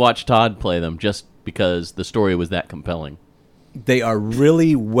 I would watch Todd play them just because the story was that compelling. They are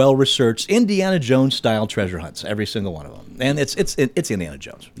really well researched Indiana Jones style treasure hunts, every single one of them, and it's Indiana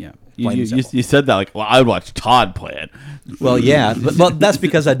Jones. Yeah. Plain and simple. You said that like, well, I would watch Todd play it. Well, yeah, but that's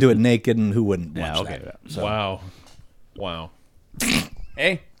because I do it naked, and who wouldn't watch okay. that? So, Wow.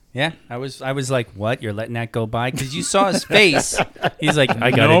 Hey, yeah, I was like, what? You're letting that go by? Because you saw his face. He's like,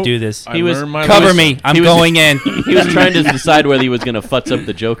 I got to Nope. do this. I learned my Cover lesson. me. I'm He was- going in. He was trying to decide whether he was going to futz up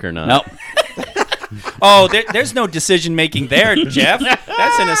the joke or not. Nope. Oh, there's no decision making there, Jeff.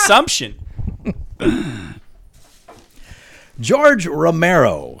 That's an assumption. George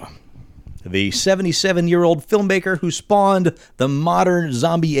Romero, the 77-year-old filmmaker who spawned the modern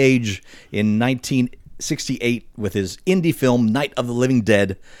zombie age in 1968 with his indie film Night of the Living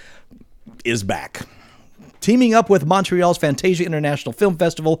Dead, is back. Teaming up with Montreal's Fantasia International Film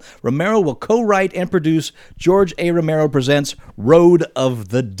Festival, Romero will co-write and produce George A. Romero Presents Road of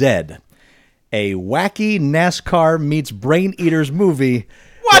the Dead, a wacky NASCAR meets Brain Eaters movie.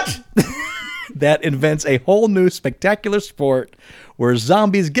 What? That invents a whole new spectacular sport where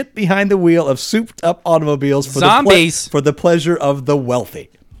zombies get behind the wheel of souped-up automobiles for Zombies. for the pleasure of the wealthy.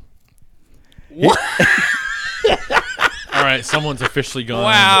 All right, someone's officially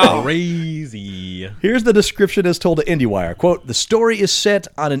gone crazy. Here's the description as told to IndieWire. Quote, the story is set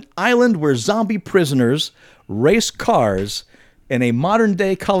on an island where zombie prisoners race cars in a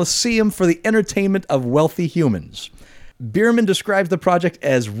modern-day coliseum for the entertainment of wealthy humans. Bierman describes the project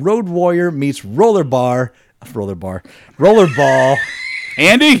as Road Warrior meets Rollerball.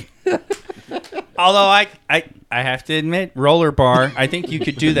 Andy? Although I have to admit, roller bar. I think you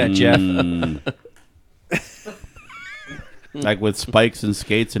could do that, Jeff. Like with spikes and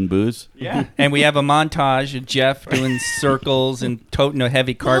skates and booze? Yeah. And we have a montage of Jeff doing circles and toting a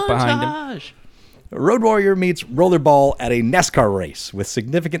heavy cart behind him. Road Warrior meets Rollerball at a NASCAR race with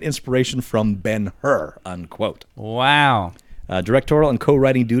significant inspiration from Ben-Hur, unquote. Wow. Directorial and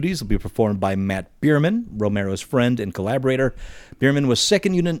co-writing duties will be performed by Matt Bierman, Romero's friend and collaborator. Bierman was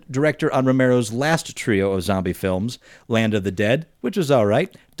second unit director on Romero's last trio of zombie films, Land of the Dead, which was all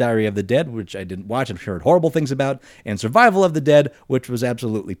right, Diary of the Dead, which I didn't watch, I'm sure heard horrible things about, and Survival of the Dead, which was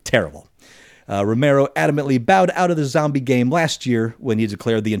absolutely terrible. Romero adamantly bowed out of the zombie game last year when he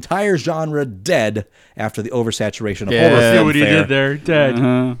declared the entire genre dead after the oversaturation of horror See film what he fare. did there,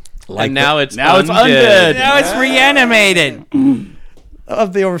 dead. Like And now it's Now it's undead. undead. Now it's reanimated.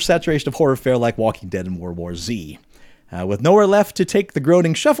 of the oversaturation of horror fare like Walking Dead and World War Z. With nowhere left to take the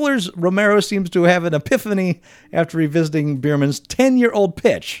groaning shufflers, Romero seems to have an epiphany after revisiting Bierman's 10-year-old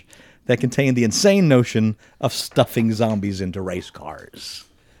pitch that contained the insane notion of stuffing zombies into race cars.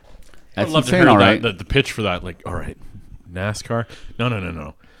 I'd That's love to insane, hear all that, right. the pitch for that. Like, all right, NASCAR?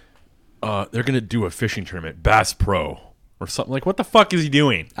 No. They're going to do a fishing tournament, Bass Pro, or something. Like, what the fuck is he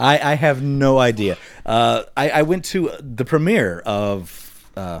doing? I have no idea. I went to the premiere of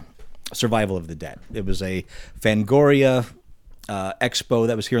Survival of the Dead. It was a Fangoria expo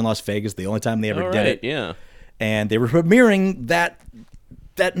that was here in Las Vegas, the only time they ever All did right, it. yeah. And they were premiering that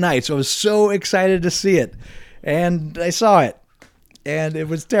night, so I was so excited to see it. And I saw it, and it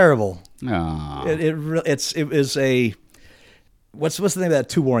was terrible. Aw. It was a what's the name of that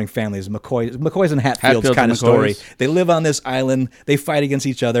two warring families? McCoys and Hatfields Hatfields kind and of story. McCoys. They live on this island. They fight against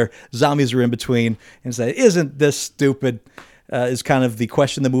each other. Zombies are in between, and say, "Isn't this stupid?" Is kind of the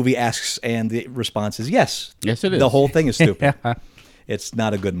question the movie asks, and the response is yes. Yes, it is. The whole thing is stupid. It's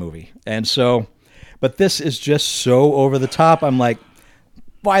not a good movie, and so, but this is just so over the top. I'm like,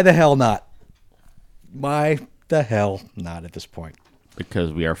 why the hell not? Why the hell not at this point?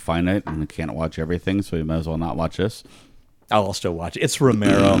 Because we are finite and we can't watch everything, so we might as well not watch this. I'll still watch it. It's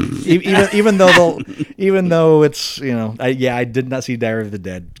Romero, even though it's I did not see Diary of the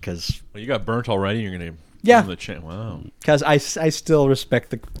Dead because Well, you got burnt already. You're going to Yeah. Wow. I still respect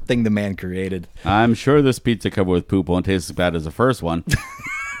the thing the man created. I'm sure this pizza covered with poop won't taste as bad as the first one.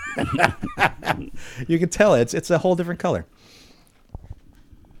 You can tell it's a whole different color.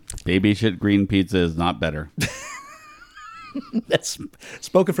 Baby shit green pizza is not better. That's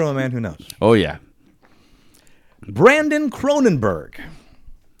spoken from a man who knows. Oh, yeah. Brandon Cronenberg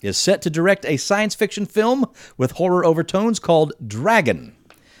is set to direct a science fiction film with horror overtones called Dragon.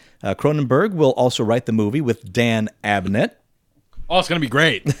 Cronenberg will also write the movie with Dan Abnett, Oh, it's going to be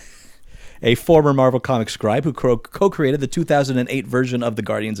great. a former Marvel Comics scribe who co-created the 2008 version of the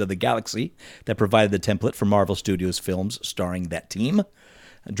Guardians of the Galaxy that provided the template for Marvel Studios films starring that team.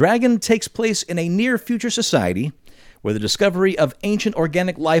 Dragon takes place in a near-future society where the discovery of ancient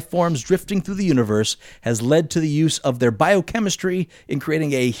organic life forms drifting through the universe has led to the use of their biochemistry in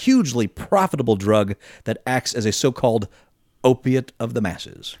creating a hugely profitable drug that acts as a so-called opiate of the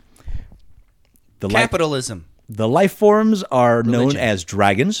masses. Capitalism. The life forms are known Religion. as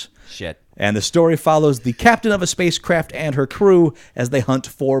dragons. Shit. And the story follows the captain of a spacecraft and her crew as they hunt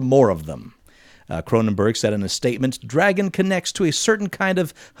for more of them. Cronenberg said in a statement, Dragon connects to a certain kind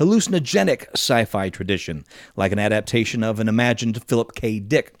of hallucinogenic sci-fi tradition, like an adaptation of an imagined Philip K.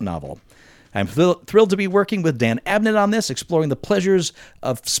 Dick novel. I'm thrilled to be working with Dan Abnett on this, exploring the pleasures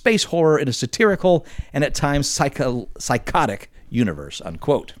of space horror in a satirical and at times psychotic universe,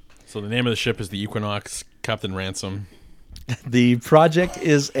 unquote. So the name of the ship is the Equinox, Captain Ransom. The project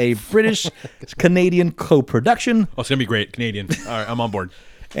is a British-Canadian co-production Oh, it's going to be great. Canadian. All right, I'm on board.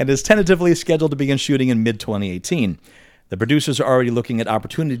 and is tentatively scheduled to begin shooting in mid-2018. The producers are already looking at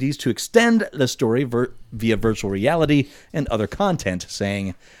opportunities to extend the story via virtual reality and other content,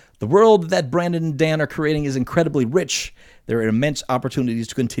 saying, The world that Brandon and Dan are creating is incredibly rich. There are immense opportunities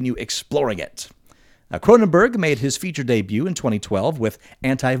to continue exploring it. Cronenberg made his feature debut in 2012 with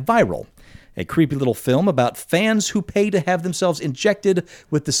Antiviral, a creepy little film about fans who pay to have themselves injected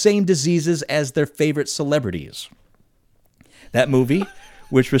with the same diseases as their favorite celebrities. That movie,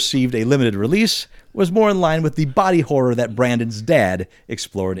 which received a limited release, was more in line with the body horror that Brandon's dad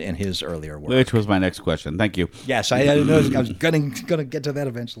explored in his earlier work. Which was my next question. Thank you. Yes, I was going to get to that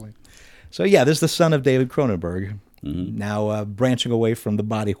eventually. So yeah, this is the son of David Cronenberg, now branching away from the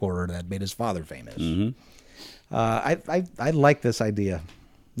body horror that made his father famous. I like this idea.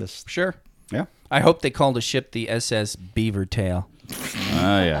 Sure. Yeah. I hope they call the ship the SS Beaver Tail.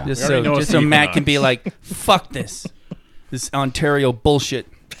 Yeah. Just We already know so it's Matt can Equinox. be like, fuck this. This Ontario bullshit.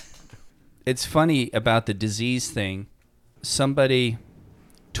 It's funny about the disease thing. Somebody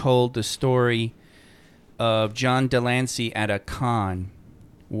told the story of John Delancey at a con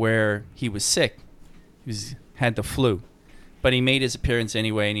where he was sick. He had the flu. But he made his appearance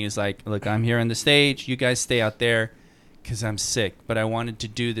anyway, and he was like, look, I'm here on the stage. You guys stay out there because I'm sick. But I wanted to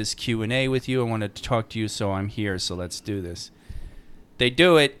do this Q&A with you. I wanted to talk to you, so I'm here. So let's do this. They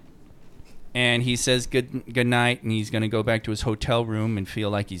do it. And he says good night, and he's going to go back to his hotel room and feel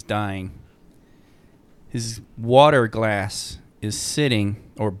like he's dying. His water glass is sitting,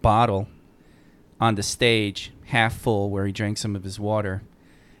 or bottle, on the stage, half full, where he drank some of his water.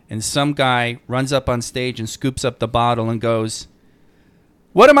 And some guy runs up on stage and scoops up the bottle and goes,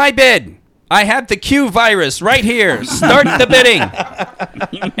 what am I bid? I have the Q virus right here. Start the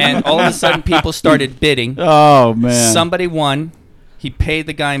bidding. And all of a sudden, people started bidding. Oh, man. Somebody won. He paid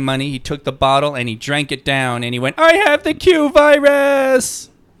the guy money. He took the bottle and he drank it down. And he went, I have the Q virus.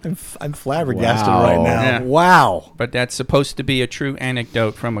 I'm flabbergasted Wow. right now. Yeah. Wow. But that's supposed to be a true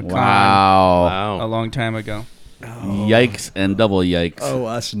anecdote from a con Wow. a long time ago. Yikes and double yikes. Oh,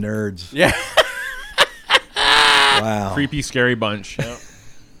 us nerds. Yeah. Wow. Creepy, scary bunch. Yeah.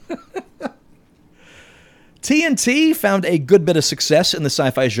 TNT found a good bit of success in the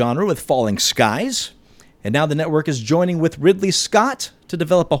sci-fi genre with Falling Skies, and now the network is joining with Ridley Scott to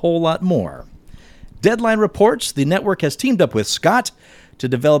develop a whole lot more. Deadline reports the network has teamed up with Scott to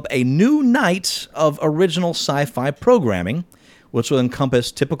develop a new night of original sci-fi programming, which will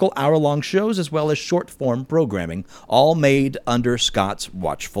encompass typical hour-long shows as well as short-form programming, all made under Scott's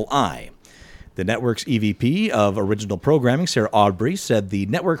watchful eye. The network's EVP of original programming, Sarah Aubrey, said the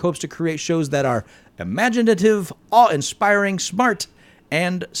network hopes to create shows that are imaginative, awe-inspiring, smart,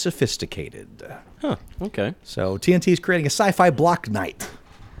 and sophisticated. Huh. Okay. So TNT is creating a sci-fi block night.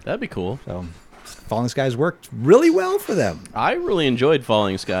 That'd be cool. So Falling Skies worked really well for them. I really enjoyed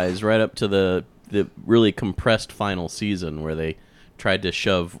Falling Skies right up to the really compressed final season where they tried to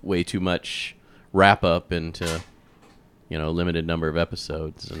shove way too much wrap up into, limited number of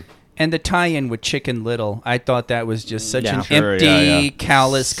episodes. And the tie-in with Chicken Little, I thought that was just such an Sure, empty, yeah.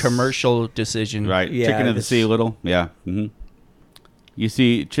 callous commercial decision. Right. Yeah, Chicken of the this- Sea Little. Yeah. Mm-hmm. You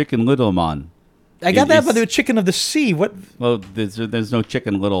see Chicken Little, man. I got that, It's- but the Chicken of the Sea. What? Well, there's no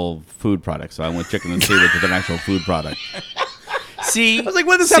Chicken Little food product, so I went Chicken of the Sea, which is an actual food product. See, I was like,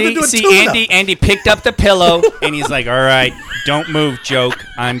 what does this have to do with tuna? Andy picked up the pillow, and he's like, all right, don't move, joke.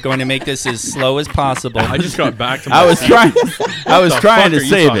 I'm going to make this as slow as possible. I just got back to my I was seat. trying. I was The trying fuck to are you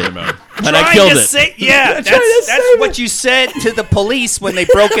save talking it, about? but I killed it. Yeah, that's what you said to the police when they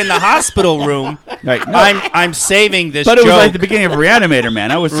broke in the hospital room. Right. No, I'm saving this but it joke. was like the beginning of Reanimator,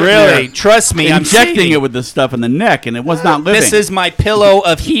 man. I was sitting Really, there trust me, I'm injecting saving it with the stuff in the neck, and it was not living. This is my pillow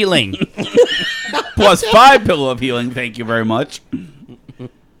of healing. plus 5 pillow of healing. Thank you very much.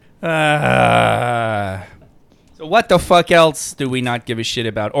 So what the fuck else do we not give a shit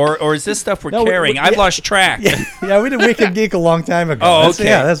about? Or is this stuff we're No, carrying? I've lost track. Yeah, we did Wicked Geek a long time ago. Oh, That's- okay.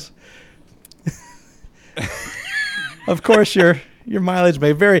 Yeah, that's. Of course, your mileage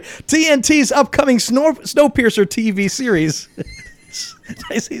may vary. TNT's upcoming Snowpiercer TV series. Did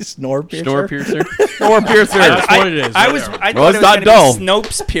I say Snorepiercer? Snowpiercer? Snowpiercer. That's what it is. I right was. there. I Well, thought it's it was not going to dull. be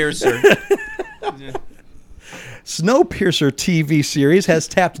Snopes Piercer. Snowpiercer TV series has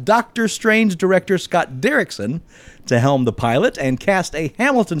tapped Doctor Strange director Scott Derrickson to helm the pilot and cast a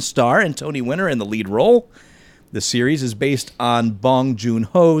Hamilton star and Tony winner in the lead role. The series is based on Bong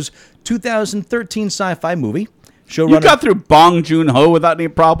Joon-ho's 2013 sci-fi movie. You Showrunner got through Bong Joon-ho without any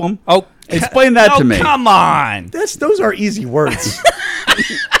problem? Oh, Explain that to me. Come on. those are easy words.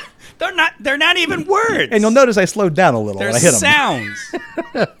 They're not even words. And you'll notice I slowed down a little They're when I hit him.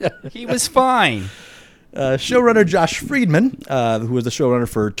 sounds. He was fine. Showrunner Josh Friedman, who was the showrunner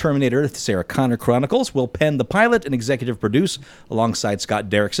for Terminator, the Sarah Connor Chronicles, will pen the pilot and executive produce alongside Scott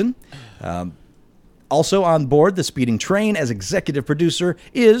Derrickson. Also on board the speeding train as executive producer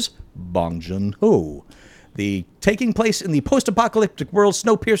is Bong Joon-ho. The taking place in the post-apocalyptic world,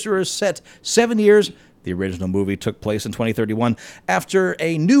 Snowpiercer is set 7 years. The original movie took place in 2031 after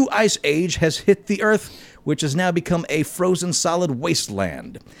a new ice age has hit the Earth, which has now become a frozen solid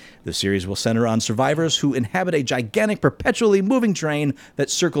wasteland. The series will center on survivors who inhabit a gigantic, perpetually moving train that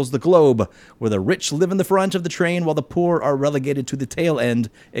circles the globe, where the rich live in the front of the train while the poor are relegated to the tail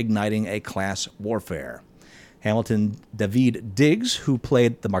end, igniting a class warfare. Hamilton David Diggs, who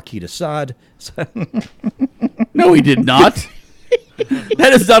played the Marquis de Sade... No, he did not.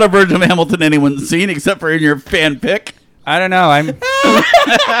 That is not a version of Hamilton anyone's seen except for in your fan pick. I don't know.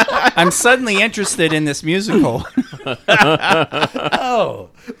 I'm suddenly interested in this musical. Oh,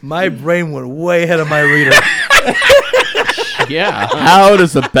 my brain went way ahead of my reader. Yeah. How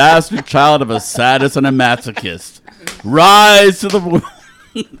does the bastard child of a sadist and a masochist rise to the world?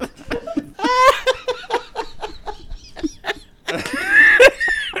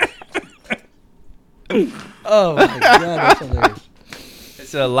 Oh, my God, that's hilarious.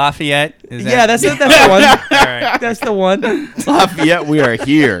 It's a Lafayette. Is Yeah, that's the one. All right. That's the one. Lafayette, we are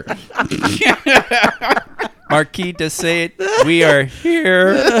here. Marquis de Sade, we are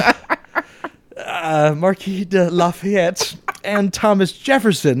here. Marquis de Lafayette and Thomas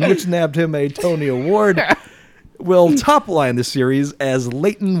Jefferson, which nabbed him a Tony Award, will topline the series as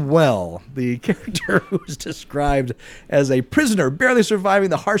Leighton Well, the character who is described as a prisoner barely surviving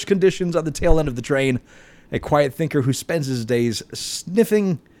the harsh conditions on the tail end of the train, a quiet thinker who spends his days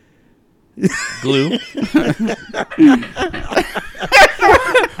sniffing Glue.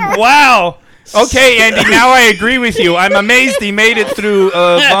 Wow. Okay, Andy, now I agree with you. I'm amazed he made it through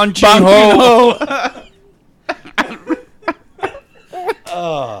Bong Joon-ho.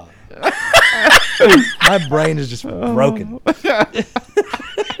 My brain is just broken.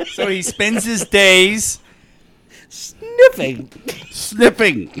 So he spends his days. Sniffing.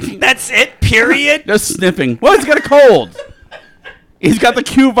 Sniffing. That's it, period? Just sniffing. Well, he's got a cold. He's got the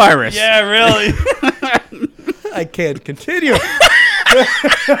Q virus. Yeah, really. I can't continue.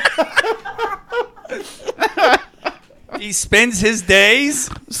 He spends his days.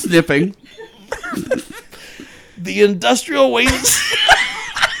 Sniffing. The industrial waste.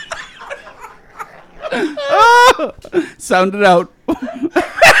 Sound it out.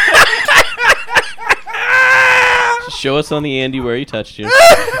 Show us on the Andy where he touched you.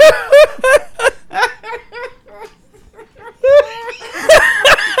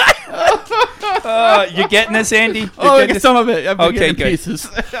 You getting this, Andy? Oh, I get some of it. I'm Okay, getting good. pieces.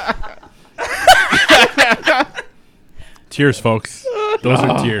 Tears, folks. Those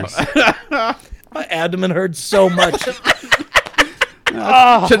are tears. My abdomen hurts so much. Should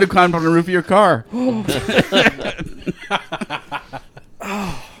have climbed on the roof of your car.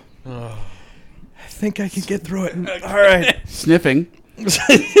 I think I can get through it. All right. Sniffing.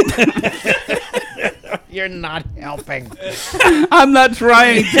 You're not helping. I'm not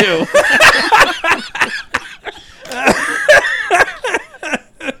trying to.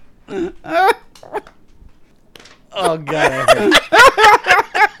 Oh, God.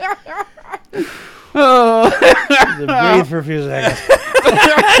 Breathe for a few seconds.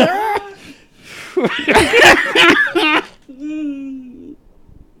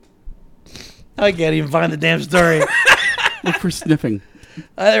 I can't even find the damn story. Look for sniffing.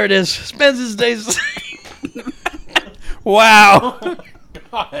 There it is. Spends his days. Wow.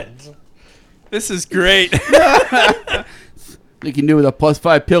 This is great. You can do with a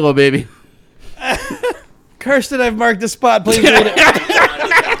 +5 pillow, baby. Kirsten, I've marked the spot. Please read it.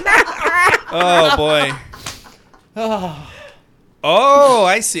 Oh, boy. Oh,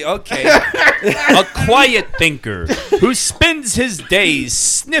 I see. Okay. A quiet thinker who spends his days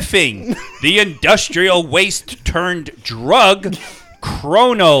sniffing the industrial waste turned drug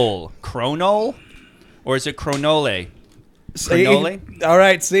Chronol. Chronol? Or is it Chronole? Chronole? All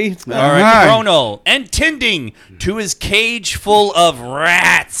right, see? All right, Chronol. And tending to his cage full of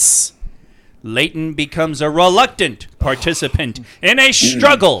rats. Leighton becomes a reluctant participant in a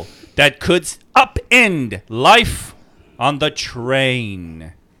struggle that could upend life on the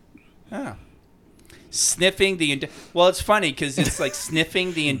train. Oh. Sniffing the... well, it's funny because it's like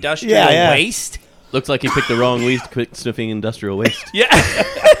sniffing the industrial waste. Looks like he picked the wrong weed to quit sniffing industrial waste. Yeah.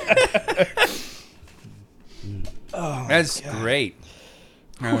 That's great.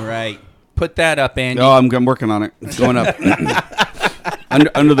 All right. Put that up, Andy. No, I'm working on it. It's going up.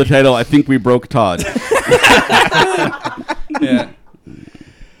 under the title, I think we broke Todd. Yeah.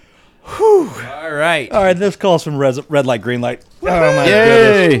 All right. All right, this calls from red light, green light. Oh, my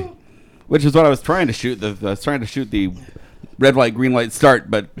Yay! goodness. Which is what I was trying to shoot. I was trying to shoot the red light, green light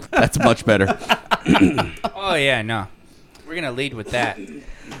start, but that's much better. Oh, yeah, no. We're going to lead with that.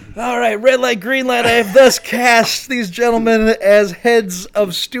 All right, red light, green light. I have thus cast these gentlemen as heads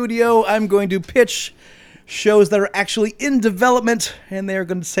of studio. I'm going to pitch shows that are actually in development, and they're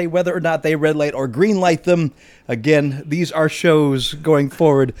going to say whether or not they red light or green light them. Again, these are shows going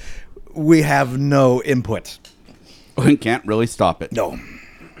forward. We have no input. We can't really stop it. No.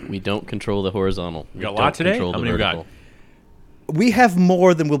 We don't control the horizontal. We got a lot today? How many we got? We have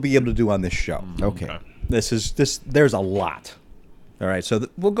more than we'll be able to do on this show. Okay. There's a lot. All right, so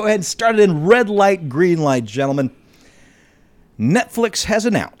we'll go ahead and start it in red light, green light, gentlemen. Netflix has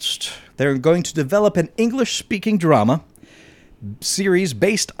announced they're going to develop an English-speaking drama series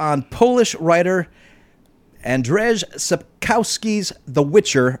based on Polish writer Andrzej Sapkowski's The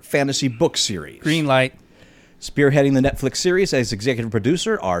Witcher fantasy book series. Green light. Spearheading the Netflix series as executive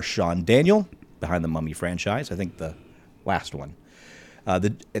producer are Sean Daniel, behind the Mummy franchise, I think the last one,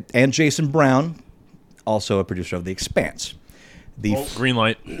 and Jason Brown, also a producer of The Expanse. Green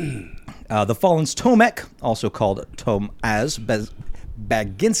light. The Fallen's Tomek, also called Tomasz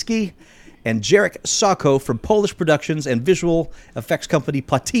Baginski, and Jarek Sacco from Polish productions and visual effects company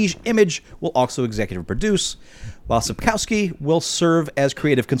Platij Image will also executive produce, while Sapkowski will serve as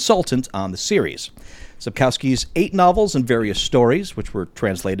creative consultant on the series. Sapkowski's 8 novels and various stories, which were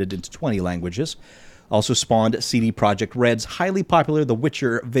translated into 20 languages, also spawned CD Projekt Red's highly popular The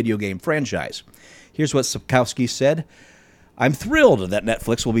Witcher video game franchise. Here's what Sapkowski said. I'm thrilled that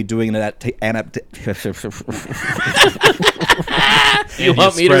Netflix will be doing an You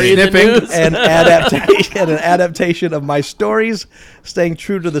want me to read the news? an adaptation of my stories, staying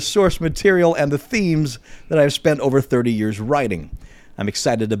true to the source material and the themes that I've spent over 30 years writing. I'm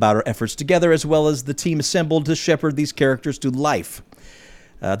excited about our efforts together, as well as the team assembled to shepherd these characters to life.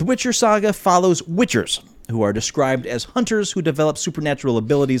 The Witcher saga follows Witchers, who are described as hunters who develop supernatural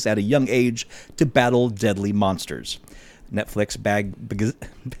abilities at a young age to battle deadly monsters. Netflix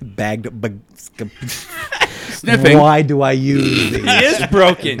Sniffing. Why do I use these? He is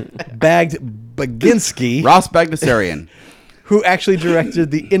broken. Bagged Baginski, Ross Bagdasarian. who actually directed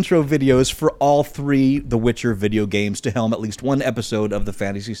the intro videos for all 3 The Witcher video games to helm at least one episode of the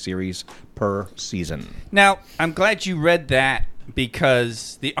fantasy series per season. Now, I'm glad you read that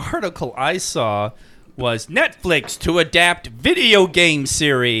because the article I saw was Netflix to adapt video game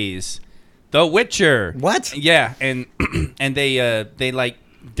series, The Witcher. What? Yeah, and and they like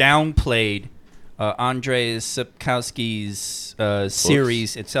downplayed Andrzej Sapkowski's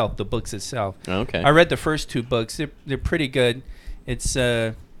series itself, the books itself. Okay. I read the first 2 books. They're pretty good. It's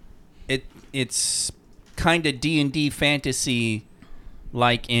it's kind of D&D fantasy,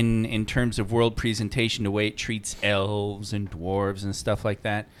 like in terms of world presentation, the way it treats elves and dwarves and stuff like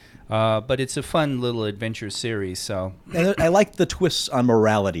that. But it's a fun little adventure series. So And I like the twists on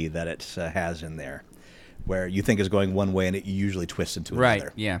morality that it has in there, where you think is going one way and it usually twists into right,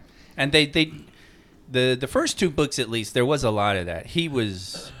 another. yeah. And the first 2 books, at least, there was a lot of that. He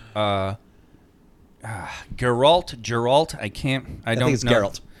was Geralt. I think it's know.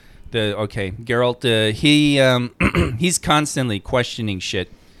 Geralt. Geralt. He's constantly questioning shit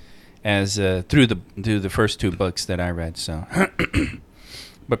as through the first 2 books that I read. So,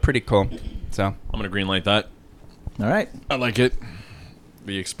 but pretty cool. So I'm going to green light that. All right. I like it.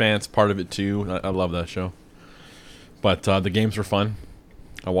 The Expanse part of it, too. I love that show. But the games were fun.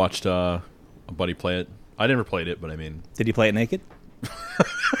 I watched a buddy play it. I never played it, but I mean... Did you play it naked?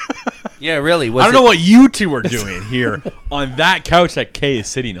 yeah, really. I don't know what you two are doing here on that couch that Kay is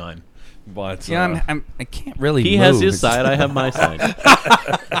sitting on. But Yeah, I can't really. He move. has his side. I have my side.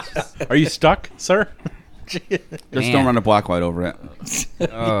 are you stuck, sir? Just Man. don't run a black light over it.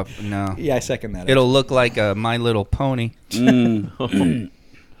 Oh no. Yeah, I second that. It'll look like a My Little Pony. Green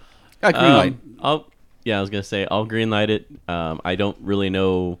light. I was gonna say I'll green light it. I don't really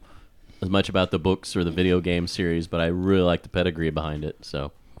know as much about the books or the video game series, but I really like the pedigree behind it.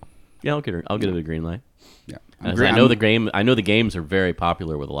 So yeah, I'll get it a green light. Yeah. As I know the games are very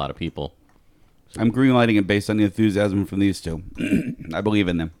popular with a lot of people. I'm green lighting it based on the enthusiasm from these 2. I believe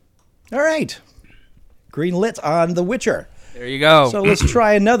in them. All right. Green lit on The Witcher. There you go. So let's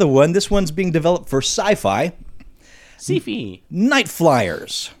try another one. This one's being developed for Sci-Fi. Sifi. Night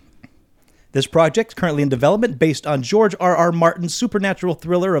Flyers. This project, currently in development, based on George R.R. Martin's supernatural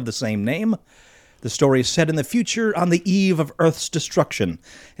thriller of the same name. The story is set in the future on the eve of Earth's destruction,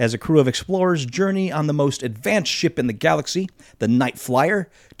 as a crew of explorers journey on the most advanced ship in the galaxy, the Night Flyer,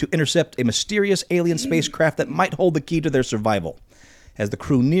 to intercept a mysterious alien spacecraft that might hold the key to their survival. As the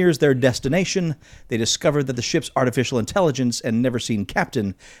crew nears their destination, they discover that the ship's artificial intelligence and never-seen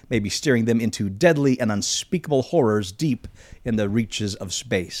captain may be steering them into deadly and unspeakable horrors deep in the reaches of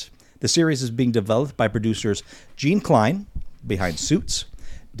space. The series is being developed by producers Gene Klein, behind Suits,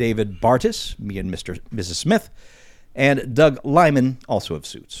 David Bartis, me and Mrs. Smith, and Doug Lyman, also of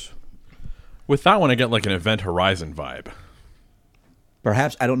Suits. With that one, I get like an Event Horizon vibe.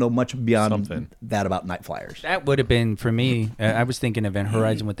 Perhaps I don't know much beyond Something. that about Night Flyers. That would have been for me. I was thinking Event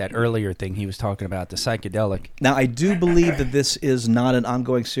Horizon with that earlier thing he was talking about, the psychedelic. Now, I do believe that this is not an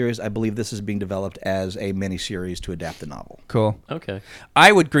ongoing series. I believe this is being developed as a miniseries to adapt the novel. Cool. Okay.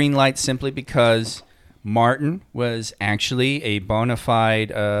 I would greenlight simply because Martin was actually a bona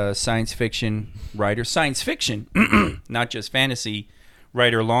fide science fiction writer. Science fiction, not just fantasy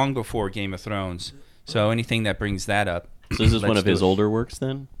writer, long before Game of Thrones. So anything that brings that up. So this is one Let's of do his it. older works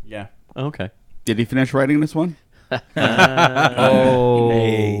then? Yeah. Oh, okay. Did he finish writing this one? Oh.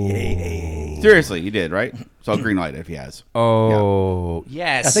 Seriously, he did, right? So I'll greenlight it if he has. Oh.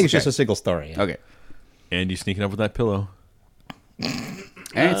 Yes. I think it's just a single story. Okay. Andy sneaking up with that pillow. I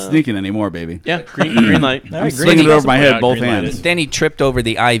ain't sneaking anymore, baby. Yeah, green light. All I'm right, slinging it green. over my head, both Greenlight hands. it. Then he tripped over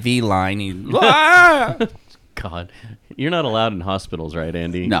the IV line. He, ah! God, you're not allowed in hospitals, right,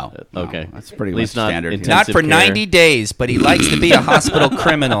 Andy? No. Okay. No, that's pretty At least much not standard. intensive Not for care. 90 days, but he likes to be a hospital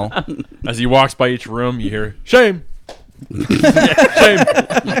criminal. As he walks by each room, you hear, shame! Shame!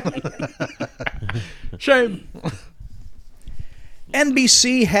 Shame!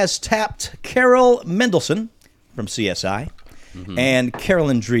 NBC has tapped Carol Mendelsohn from CSI and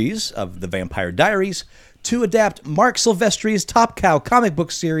Carolyn Dries of The Vampire Diaries to adapt Mark Silvestri's Top Cow comic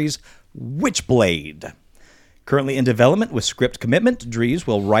book series, Witchblade. Currently in development with script commitment, Dries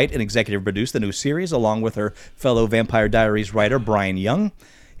will write and executive produce the new series along with her fellow Vampire Diaries writer Brian Young.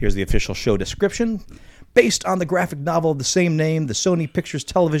 Here's the official show description. Based on the graphic novel of the same name, the Sony Pictures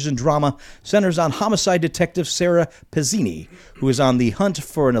television drama centers on homicide detective Sarah Pezzini, who is on the hunt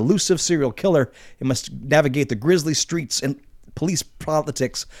for an elusive serial killer and must navigate the grisly streets and police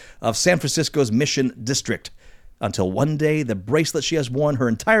politics of San Francisco's Mission District. Until one day, the bracelet she has worn her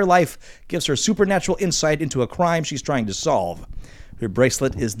entire life gives her supernatural insight into a crime she's trying to solve. Her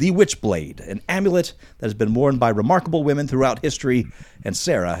bracelet is the Witchblade, an amulet that has been worn by remarkable women throughout history, and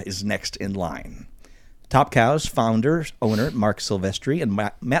Sarah is next in line. Top Cow's founder, owner Mark Silvestri and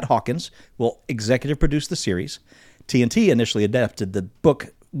Matt Hawkins will executive produce the series. TNT initially adapted the book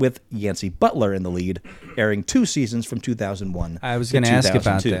with Yancey Butler in the lead, airing 2 seasons from 2001 I was to going to ask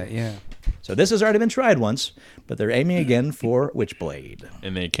about 2002. that, yeah. So this has already been tried once, but they're aiming again for Witchblade.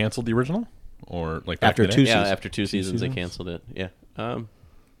 And they canceled the original? Or like back After in the 2 day? Yeah, seasons. after 2 seasons, they canceled it. Yeah.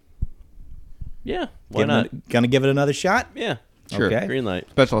 Yeah. Why not? Gonna give it another shot? Yeah. Sure. Okay. Green light.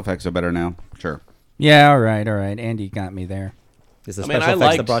 Special effects are better now. Sure. Yeah, all right. Andy got me there. Is the I special mean,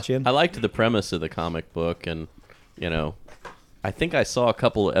 effects that brought you in? I liked the premise of the comic book, and I think I saw a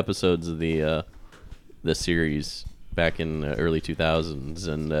couple of episodes of the series back in early 2000s,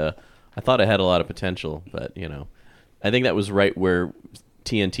 and I thought it had a lot of potential. But I think that was right where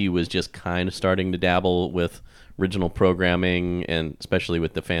TNT was just kind of starting to dabble with original programming, and especially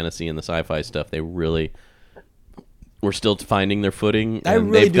with the fantasy and the sci-fi stuff. They really were still finding their footing, I and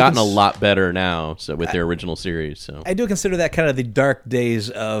really they've do gotten a cons- lot better now. So with their original series, so I do consider that kind of the dark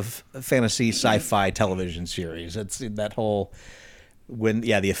days of fantasy sci-fi television series. It's that whole when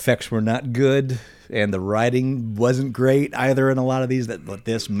the effects were not good and the writing wasn't great either in a lot of these. That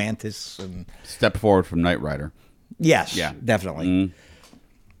this Mantis and Step forward from Knight Rider. yes, Yeah. definitely.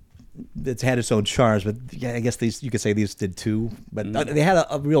 It's had its own charms, but yeah, I guess you could say these did too. But they had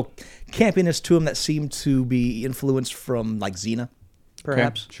a real campiness to them that seemed to be influenced from like Xena,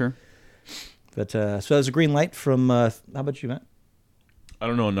 perhaps. Okay, sure. But so there's a green light from. How about you, Matt? I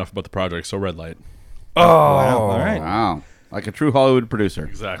don't know enough about the project, so red light. Wow, all right. Wow. Like a true Hollywood producer.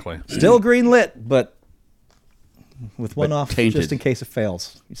 Exactly. Still green lit, but with one But off tainted. just in case it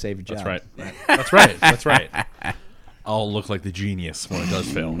fails. You save your job. That's right. That's right. That's right. I'll look like the genius when it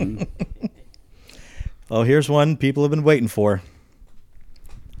does fail. Oh, here's one people have been waiting for.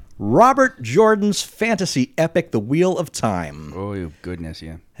 Robert Jordan's fantasy epic, The Wheel of Time, Oh, goodness,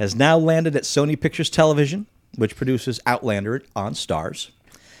 yeah. has now landed at Sony Pictures Television, which produces Outlander on Starz,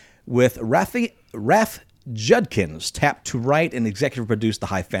 with Raph Judkins tapped to write and executive produce the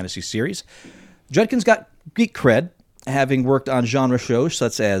high fantasy series. Judkins got geek cred, having worked on genre shows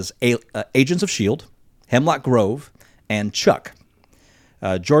such as Agents of S.H.I.E.L.D., Hemlock Grove, and Chuck.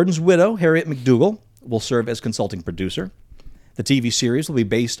 Jordan's widow, Harriet McDougal, will serve as consulting producer. The TV series will be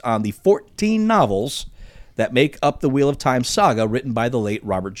based on the 14 novels that make up the Wheel of Time saga written by the late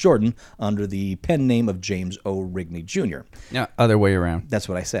Robert Jordan under the pen name of James O. Rigney Jr. No, other way around. That's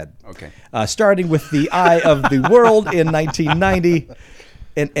what I said. Okay. Starting with The Eye of the World in 1990,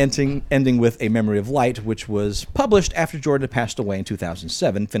 and ending with A Memory of Light, which was published after Jordan had passed away in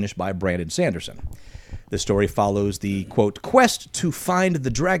 2007, finished by Brandon Sanderson. The story follows the, quote, quest to find the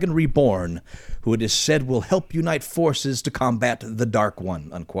Dragon Reborn, who it is said will help unite forces to combat the Dark One,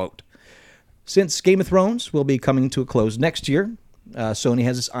 unquote. Since Game of Thrones will be coming to a close next year, Sony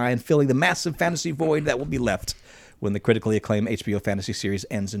has its eye on filling the massive fantasy void that will be left when the critically acclaimed HBO fantasy series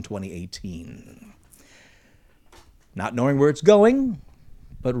ends in 2018. Not knowing where it's going,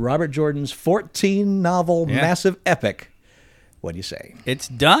 but Robert Jordan's 14-novel massive epic, what do you say? It's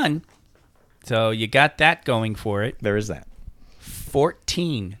done. So you got that going for it. There is that.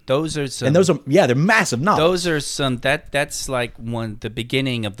 14. Those are some. And those are, they're massive novels. Those are some. That's like the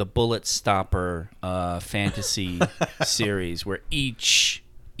beginning of the Bullet Stopper fantasy series, where each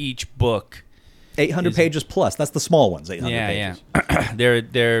book 800 pages plus. That's the small ones. 800 pages. Yeah.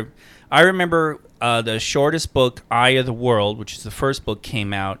 they're. I remember the shortest book, Eye of the World, which is the first book,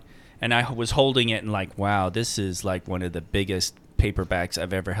 came out, and I was holding it and like, wow, this is like one of the biggest paperbacks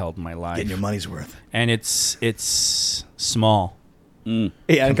I've ever held in my life. Getting your money's worth. And it's small. Yeah, in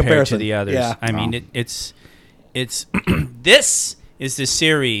compared comparison to the others. Yeah. I mean, it's this is the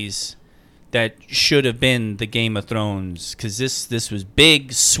series that should have been the Game of Thrones, because this was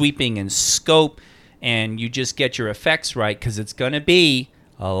big, sweeping in scope, and you just get your effects right, because it's going to be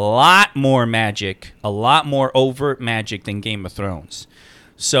a lot more magic, a lot more overt magic than Game of Thrones.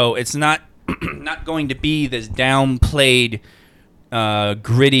 So it's not not going to be this downplayed,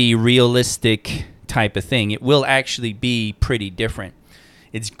 gritty, realistic type of thing. It will actually be pretty different.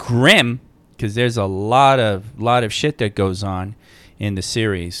 It's grim because there's a lot of shit that goes on in the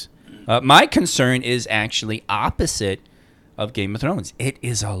series. My concern is actually opposite of Game of Thrones. It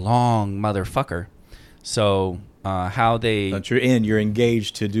is a long motherfucker. So how they... But you're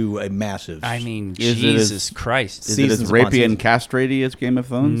engaged to do a massive... I mean, Is it Jesus Christ. Is it as Seasons upon rapey and seasons. castraty as Game of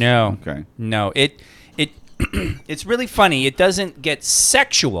Thrones? No. Okay. No. It it's really funny. It doesn't get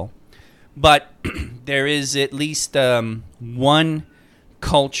sexual, but there is at least one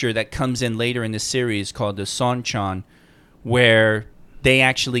culture that comes in later in the series called the Sonchan, where they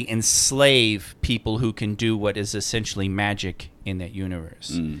actually enslave people who can do what is essentially magic in that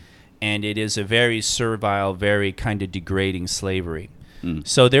universe. And it is a very servile, very kind of degrading slavery.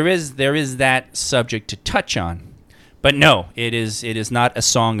 So there is that subject to touch on. But no, it is not a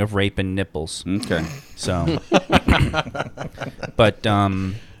song of rape and nipples. Okay. So, but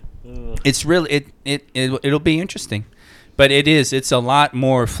it's really it'll be interesting. But it's a lot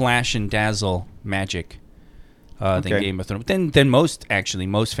more flash and dazzle magic than Okay. Game of Thrones, than most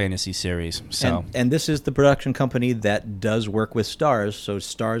fantasy series. So And this is the production company that does work with Starz, so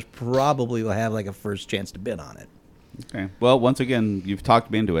Starz probably will have like a first chance to bid on it. Okay. Well, once again, you've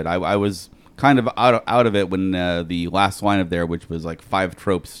talked me into it. I was kind of out of it when the last line of there, which was like 5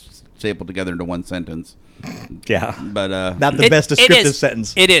 tropes stapled together into one sentence. Yeah. But Not the best descriptive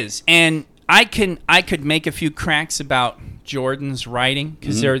sentence. It is, and I could make a few cracks about Jordan's writing,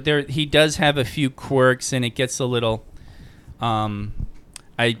 because he does have a few quirks, and it gets a little.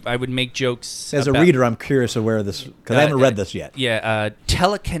 I would make jokes. As a about- reader, I'm curious of where this... Because I haven't read this yet. Yeah,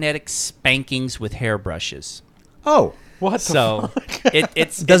 telekinetic spankings with hairbrushes. Oh. What the So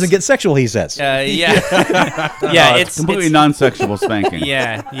it's Doesn't get sexual, he says. yeah yeah it's completely it's, non-sexual spanking.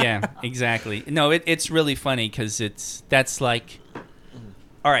 yeah exactly. No, it's really funny because that's like,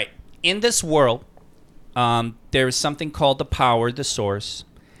 all right, in this world, there is something called the power, the source,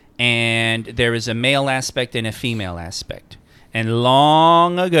 and there is a male aspect and a female aspect. And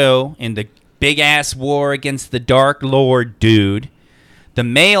long ago, in the big ass war against the Dark Lord dude, the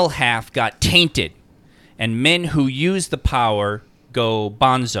male half got tainted, and men who use the power go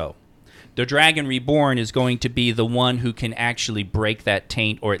bonzo. The Dragon Reborn is going to be the one who can actually break that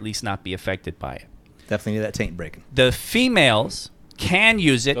taint, or at least not be affected by it. Definitely need that taint breaking. The females can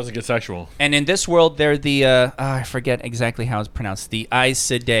use it, Doesn't get sexual. and in this world, they're the I forget exactly how it's pronounced, the Aes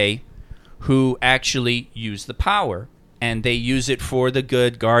Sedai, who actually use the power, and they use it for the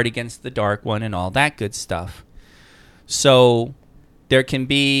good, guard against the Dark One, and all that good stuff. So there can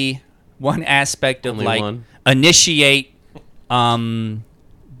be one aspect of Only like one. initiate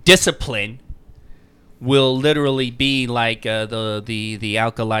discipline will literally be like the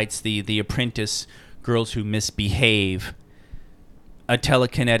acolytes, the apprentice girls who misbehave. A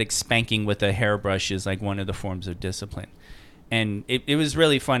telekinetic spanking with a hairbrush is like one of the forms of discipline. And it was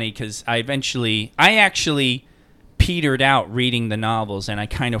really funny because I actually petered out reading the novels, and I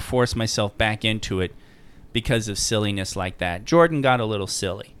kind of forced myself back into it because of silliness like that. Jordan got a little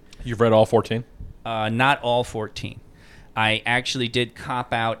silly. You've read all 14? Not all 14. I actually did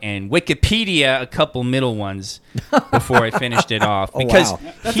cop out and Wikipedia a couple middle ones before I finished it off. Because wow.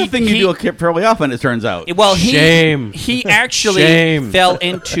 That's the thing you do fairly often, it turns out. Well, Shame. he actually Shame. fell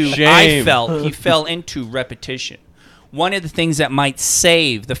into. Shame. He fell into repetition. One of the things that might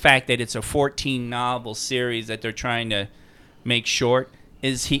save the fact that it's a 14 novel series that they're trying to make short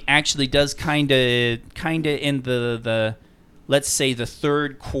is he actually does kind of in the let's say the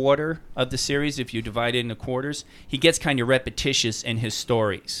third quarter of the series, if you divide it into quarters, he gets kind of repetitious in his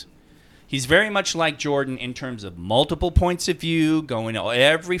stories. He's very much like Jordan in terms of multiple points of view, going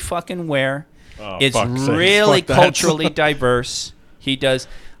every fucking where. Oh, It's fuck's sakes. really Fuck that. culturally diverse. He does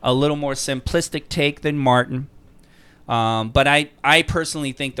a little more simplistic take than Martin. But I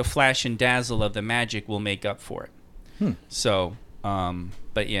personally think the flash and dazzle of the magic will make up for it. So,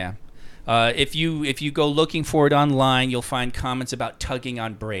 but yeah. If you go looking for it online, you'll find comments about tugging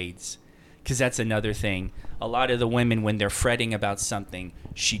on braids, because that's another thing. A lot of the women, when they're fretting about something,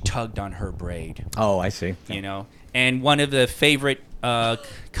 she tugged on her braid, Oh, I see. you know. And one of the favorite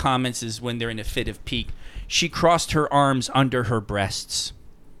comments is when they're in a fit of pique, she crossed her arms under her breasts,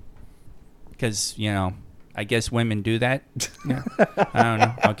 because I guess women do that. Yeah. I don't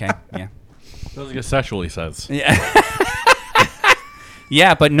know. Okay, yeah. Sounds like a sexual, he says.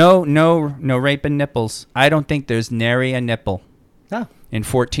 Yeah, but no rape and nipples. I don't think there's nary a nipple Ah. in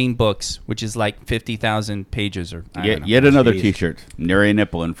 14 books, which is like 50,000 pages or I don't know. Yet another Jeez. T-shirt. Nary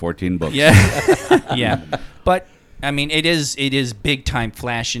nipple in 14 books. Yeah, yeah. But I mean, it is big time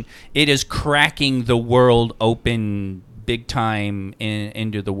flashing. It is cracking the world open, big time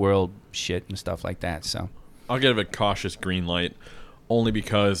into the world shit and stuff like that. So I'll give it a cautious green light, only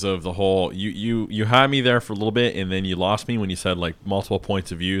because of the whole you had me there for a little bit and then you lost me when you said like multiple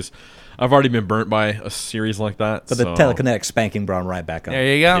points of views. I've already been burnt by a series like that. But the telekinetic spanking brought him right back up.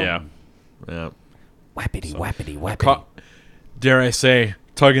 there you go. yeah. Wappity, wappity, wappity. Dare I say,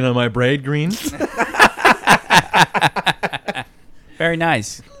 tugging on my braid, Green? Very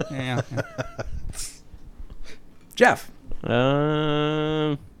nice. Yeah. Jeff.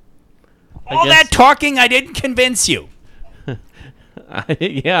 I All guess- that talking, I didn't convince you.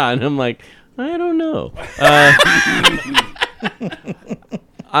 Yeah, and I'm like, I don't know.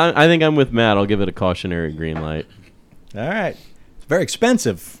 I think I'm with Matt. I'll give it a cautionary green light. All right. It's very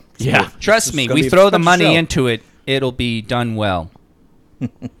expensive. Yeah. Trust It's me, gonna we be a throw the fun money show. into it, it'll be done well.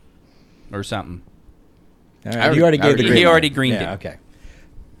 Or something. All right. You already gave the green. He light. already greened Yeah, it. okay.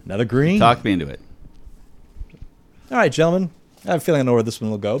 Another green. Talk me into it. All right, gentlemen. I have a feeling I know where this one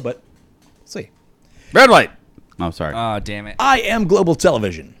will go, but let's see. Red light. Oh, sorry. Oh, damn it. I am Global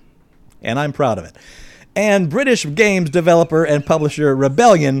Television, and I'm proud of it. And British games developer and publisher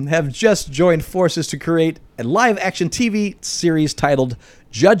Rebellion have just joined forces to create a live-action TV series titled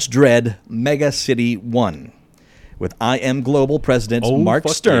Judge Dredd Mega City 1. With I Am Global president Mark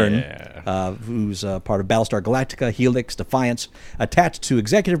fuck Stern, yeah. who's part of Battlestar Galactica, Helix, Defiance, attached to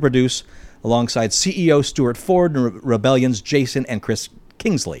executive produce alongside CEO Stuart Ford and Rebellion's Jason and Chris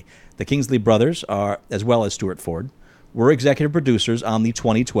Kingsley. The Kingsley brothers, as well as Stuart Ford, were executive producers on the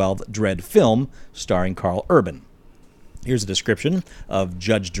 2012 Dredd film starring Carl Urban. Here's a description of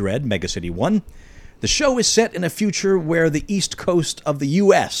Judge Dredd Mega City 1. The show is set in a future where the east coast of the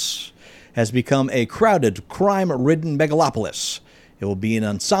U.S. has become a crowded, crime-ridden megalopolis. It will be an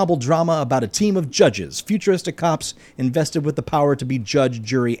ensemble drama about a team of judges, futuristic cops invested with the power to be judge,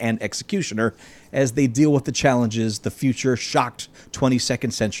 jury, and executioner as they deal with the challenges the future shocked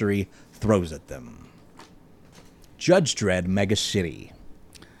 22nd century throws at them. Judge Dredd Mega City.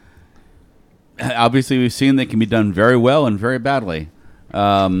 Obviously, we've seen they can be done very well and very badly.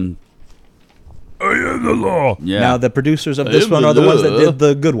 I am the law. Yeah. Now, the producers of this one are the ones that did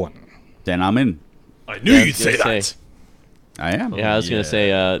the good one. Then I'm in. I knew you'd say gonna that. say- I am. Yeah, I was gonna say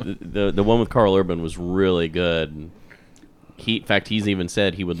the one with Carl Urban was really good. In fact, he's even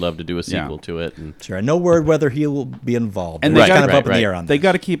said he would love to do a sequel to it. And Sure, no word whether he will be involved. And We're they kind got- of up in right, the air on They this.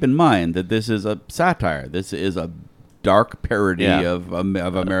 got to keep in mind that this is a satire. This is a dark parody Yeah. of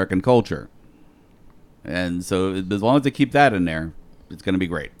American culture. And so as long as they keep that in there, it's going to be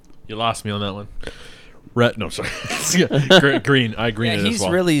great. You lost me on that one. Red, no, sorry. Green. I green Yeah, it as he's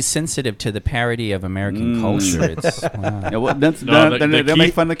well. really sensitive to the parody of American culture. It's, wow. Yeah, well, that's, No, then the they'll make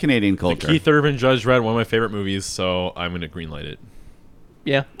Keith- fun of the Canadian The culture. Keith Urban Judge Dredd, one of my favorite movies, so I'm going to green light it.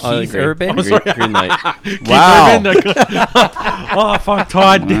 yeah, I Keith agree. Urban? Agree. Green light. Wow. Keith Urban, oh, fuck,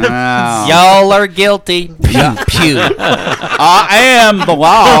 Todd. Wow. Y'all are guilty. Pew, pew. I am the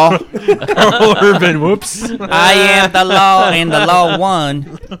law. Carl Urban, whoops. I am the law, and the law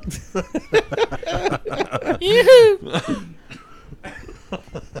won. Yoo-hoo.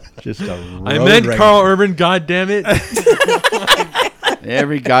 Just a I road meant rage. Carl Urban. God damn it!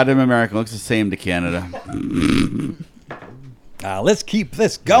 Every goddamn American looks the same to Canada. Let's keep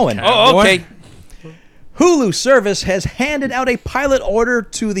this going. Oh, okay. Hulu service has handed out a pilot order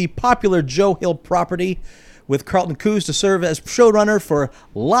to the popular Joe Hill property, with Carlton Cuse to serve as showrunner for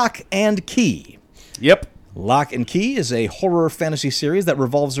Lock and Key. Yep. Lock and Key is a horror fantasy series that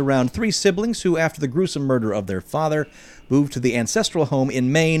revolves around three siblings who, after the gruesome murder of their father, move to the ancestral home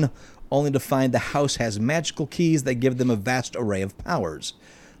in Maine, only to find the house has magical keys that give them a vast array of powers.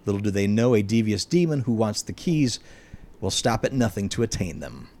 Little do they know a devious demon who wants the keys will stop at nothing to attain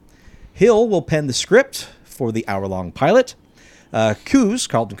them. Hill will pen the script for the hour-long pilot.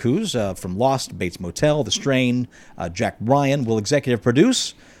 Carlton Cuse from Lost, Bates Motel, The Strain, Jack Ryan will executive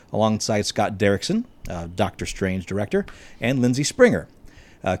produce, alongside Scott Derrickson, Doctor Strange director, and Lindsay Springer.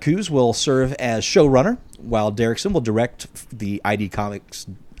 Cuse will serve as showrunner, while Derrickson will direct the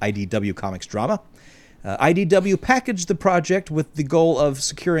IDW Comics drama. IDW packaged the project with the goal of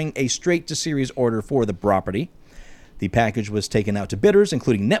securing a straight-to-series order for the property. The package was taken out to bidders,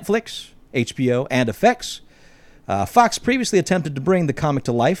 including Netflix, HBO, and FX. Fox previously attempted to bring the comic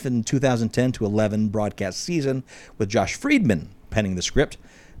to life in 2010 to 11 broadcast season, with Josh Friedman penning the script.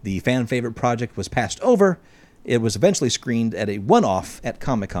 The fan-favorite project was passed over. It was eventually screened at a one-off at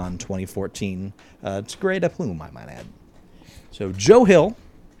Comic-Con 2014. It's great a plume, I might add. So Joe Hill,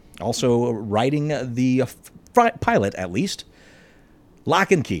 also writing the pilot, at least.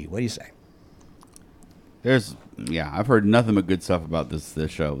 Lock and Key, what do you say? I've heard nothing but good stuff about this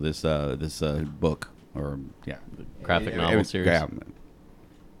show, this book, or Graphic novel series. Yeah.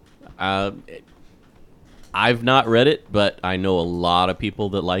 I've not read it, but I know a lot of people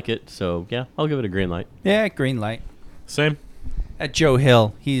that like it. So yeah, I'll give it a green light. Yeah, green light. Same. Joe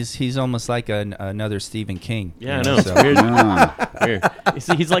Hill, he's almost like another Stephen King. Yeah, I you know. It's so- weird. Ah. Weird. You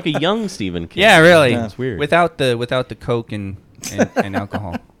see, he's like a young Stephen King. Yeah, really. It's weird. Without the coke and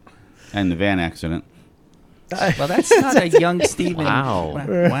alcohol. And the van accident. Well, that's not a young Stephen. Wow. Wow.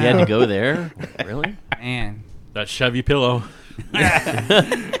 You had to go there? Really? Man. That Chevy pillow. I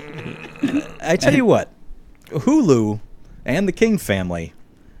tell you what, Hulu and the King family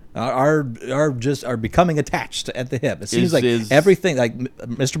are becoming attached at the hip. It seems like everything, like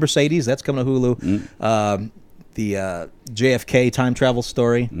Mr. Mercedes, that's coming to Hulu. The JFK time travel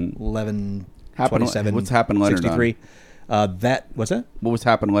story, 11/27. What's Happened Leonard 63. What's that? What was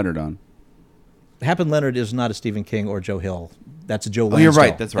Happened Leonard on? Happen Leonard is not a Stephen King or Joe Hill. That's a Joe Oh, you're Lansdale.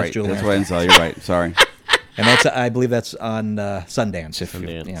 right. That's right. Joe That's Lansdale. what I saw. You're right. Sorry. And I believe that's on Sundance.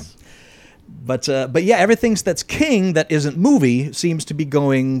 Sundance. Yeah. But yeah, everything that's King that isn't movie seems to be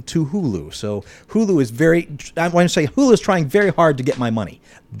going to Hulu. So Hulu is I want to say Hulu is trying very hard to get my money.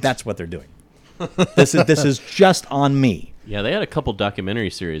 That's what they're doing. This is just on me. Yeah, they had a couple documentary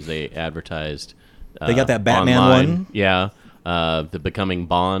series they advertised. They got that Batman online. one? Yeah, the Becoming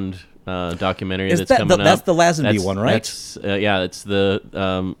Bond documentary Is that's that coming that's up. the Lazenby one, right? That's it's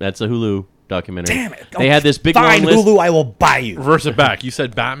that's a Hulu documentary. Damn it! They had this big Fine, long list. Hulu, I will buy you. Reverse it back. You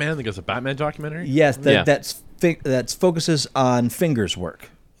said Batman. I think it's a Batman documentary. Yes, Yeah. that's focuses on Finger's work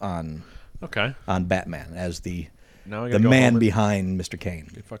on Okay. Batman as the Now I the gotta go man home and behind Mr. Kane.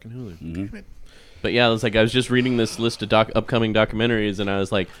 get fucking Hulu. Damn it. But yeah, it's like I was just reading this list of upcoming documentaries, and I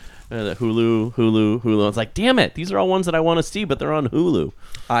was like, Hulu. I was like, damn it, these are all ones that I want to see, but they're on Hulu.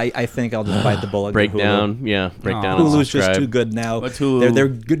 I think I'll just bite the bullet. and go Hulu. Breakdown. and Hulu's just subscribe. too good now. What's Hulu? They're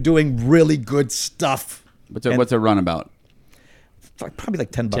doing really good stuff. What's it run about? Probably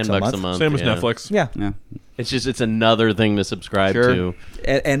like $10 $10 a month. Same as yeah. Netflix. Yeah. Yeah. It's another thing to subscribe Sure. to.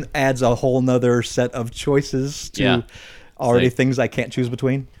 And adds a whole nother set of choices to Yeah. already like- things I can't choose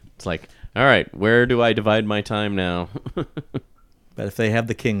between. It's like, all right, where do I divide my time now? But if they have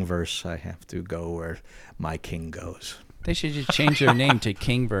the King verse, I have to go where my king goes. They should just change their name to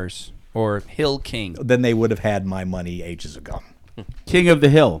Kingverse or Hill King. Then they would have had my money ages ago. King of the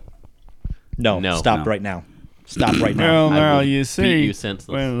Hill. No, No. stop No. right now. Stop right now. now would you see, beat you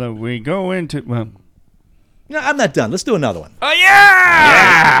senseless. we go into No, I'm not done. Let's do another one. Oh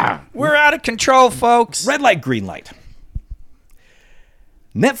yeah! We're out of control, folks. Red light, green light.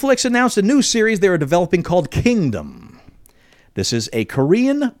 Netflix announced a new series they are developing called Kingdom. This is a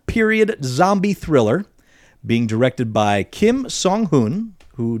Korean period zombie thriller being directed by Kim Song-hoon,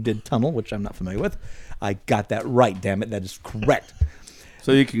 who did Tunnel, which I'm not familiar with. I got that right, damn it. That is correct.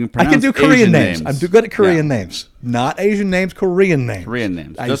 So you can I pronounce can do Korean Asian names. I'm too good at Korean Yeah. names. Not Asian names, Korean names. Korean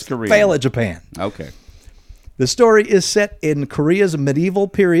names. I Just Korean. fail at Japan. Okay. The story is set in Korea's medieval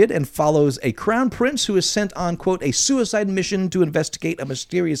period and follows a crown prince who is sent on, quote, a suicide mission to investigate a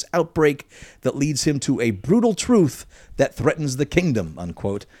mysterious outbreak that leads him to a brutal truth that threatens the kingdom,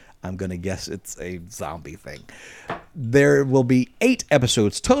 unquote. I'm going to guess it's a zombie thing. There will be 8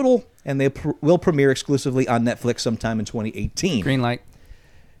 episodes total, and they will premiere exclusively on Netflix sometime in 2018. Green light.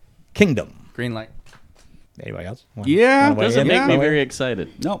 Kingdom. Green light. Anybody else? Yeah, Wanna weigh Doesn't in? make me Wanna weigh in? very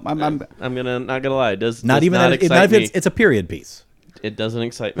excited. No, I'm I'm not gonna lie. It does Not does even not that, excite not if me. it's a period piece. It doesn't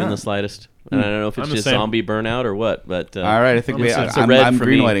excite me in the slightest. And I don't know if it's I'm the just same. zombie burnout or what. But all right. I think it's a I'm red for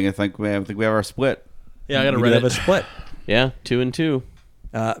me. greenlighting. I think we have our split. Yeah, I got to We read have a it. split. Yeah, 2 and 2.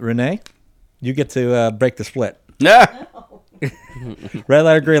 Renee, you get to break the split. Yeah. Red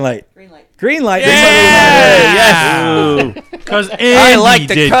light or green light? Green light. Green light. Yes. Because I like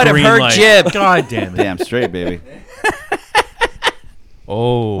the cut of her jib. God damn it. Damn straight, baby.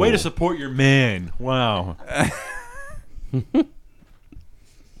 Oh. Way to support your man. Wow.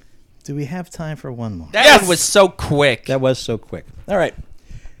 Do we have time for one more? That one was so quick. That was so quick. All right.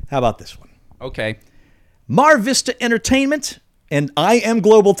 How about this one? Okay. Mar Vista Entertainment and I Am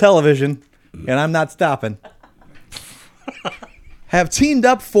Global Television, and I'm not stopping, have teamed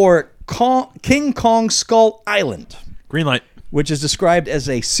up for King Kong Skull Island, Green light. which is described as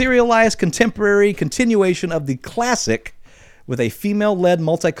a serialized contemporary continuation of the classic with a female-led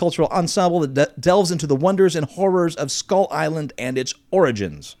multicultural ensemble that delves into the wonders and horrors of Skull Island and its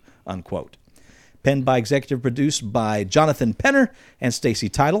origins, unquote. Penned by executive produced by Jonathan Penner and Stacy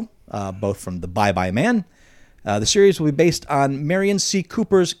Tidal, both from The Bye Bye Man. The series will be based on Marion C.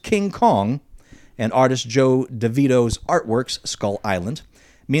 Cooper's King Kong and artist Joe DeVito's artworks, Skull Island.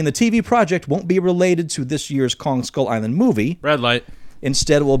 Meaning the TV project won't be related to this year's Kong Skull Island movie. Red light.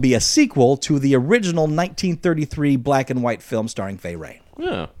 Instead, it will be a sequel to the original 1933 black and white film starring Fay Wray.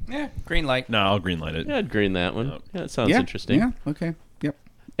 Yeah. Yeah. Green light. No, I'll green light it. Yeah, I'd green that one. Yeah, it sounds Yeah. interesting. Yeah. Okay. Yep.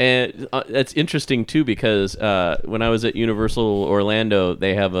 And it's interesting too because when I was at Universal Orlando,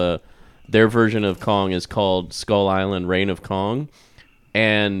 they have their version of Kong is called Skull Island: Reign of Kong,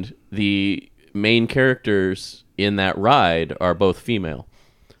 and the main characters in that ride are both female.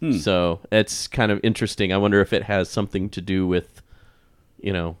 So it's kind of interesting. I wonder if it has something to do with,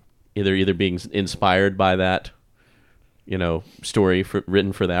 either being inspired by that, story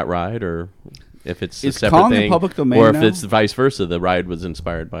written for that ride, or if it's a Is separate Kong in thing, public domain or if now? it's vice versa. The ride was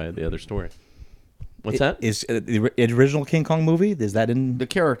inspired by the other story. What's that? Is the original King Kong movie? Is that in? The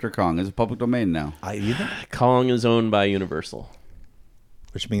character Kong is a public domain now. You think? Kong is owned by Universal.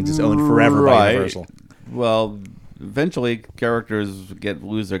 Which means it's owned forever by Right. Universal. Well, eventually characters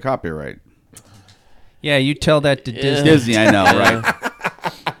lose their copyright. Yeah, you tell that to Disney. Disney, I know, right?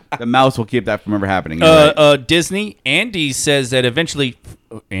 The mouse will keep that from ever happening. You're right. Disney. Andy says that eventually.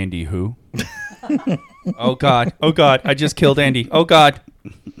 Andy who? Oh God! Oh God! I just killed Andy. Oh God!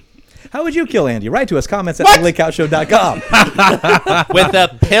 How would you kill Andy? Write to us, comments at uglycouchshow.com. With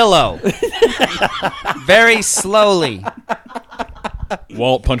a pillow. Very slowly.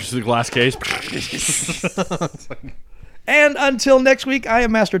 Walt punches the glass case. And until next week, I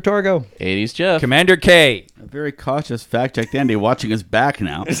am Master Torgo. 80s Jeff. Commander K. A very cautious fact-checked Andy watching his back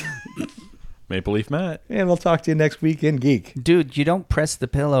now. Maple Leaf Matt. And we'll talk to you next week in Geek. Dude, you don't press the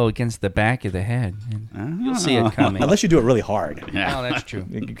pillow against the back of the head. You'll see it coming. Unless you do it really hard. Oh, that's true.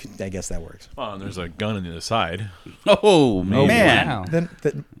 I guess that works. Oh, and there's a gun on the other side. Oh, man. Wow. Then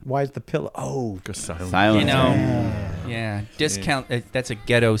why is the pillow? Oh, Go silent. Silence. Yeah. Discount. That's a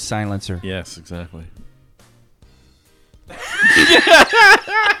ghetto silencer. Yes, exactly.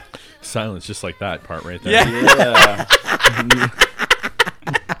 Silence, just like that part right there. Yeah.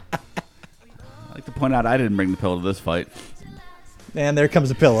 I'd like to point out I didn't bring the pillow to this fight. and there comes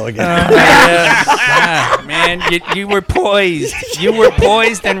the pillow again. Man, you were poised. You were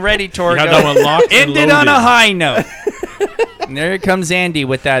poised and ready, Torgo. You had that one locked and Ended on a loaded. high note. And there comes Andy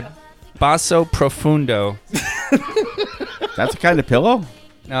with that basso profundo. That's a kind of pillow?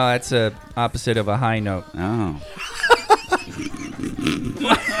 No, that's a opposite of a high note. Oh.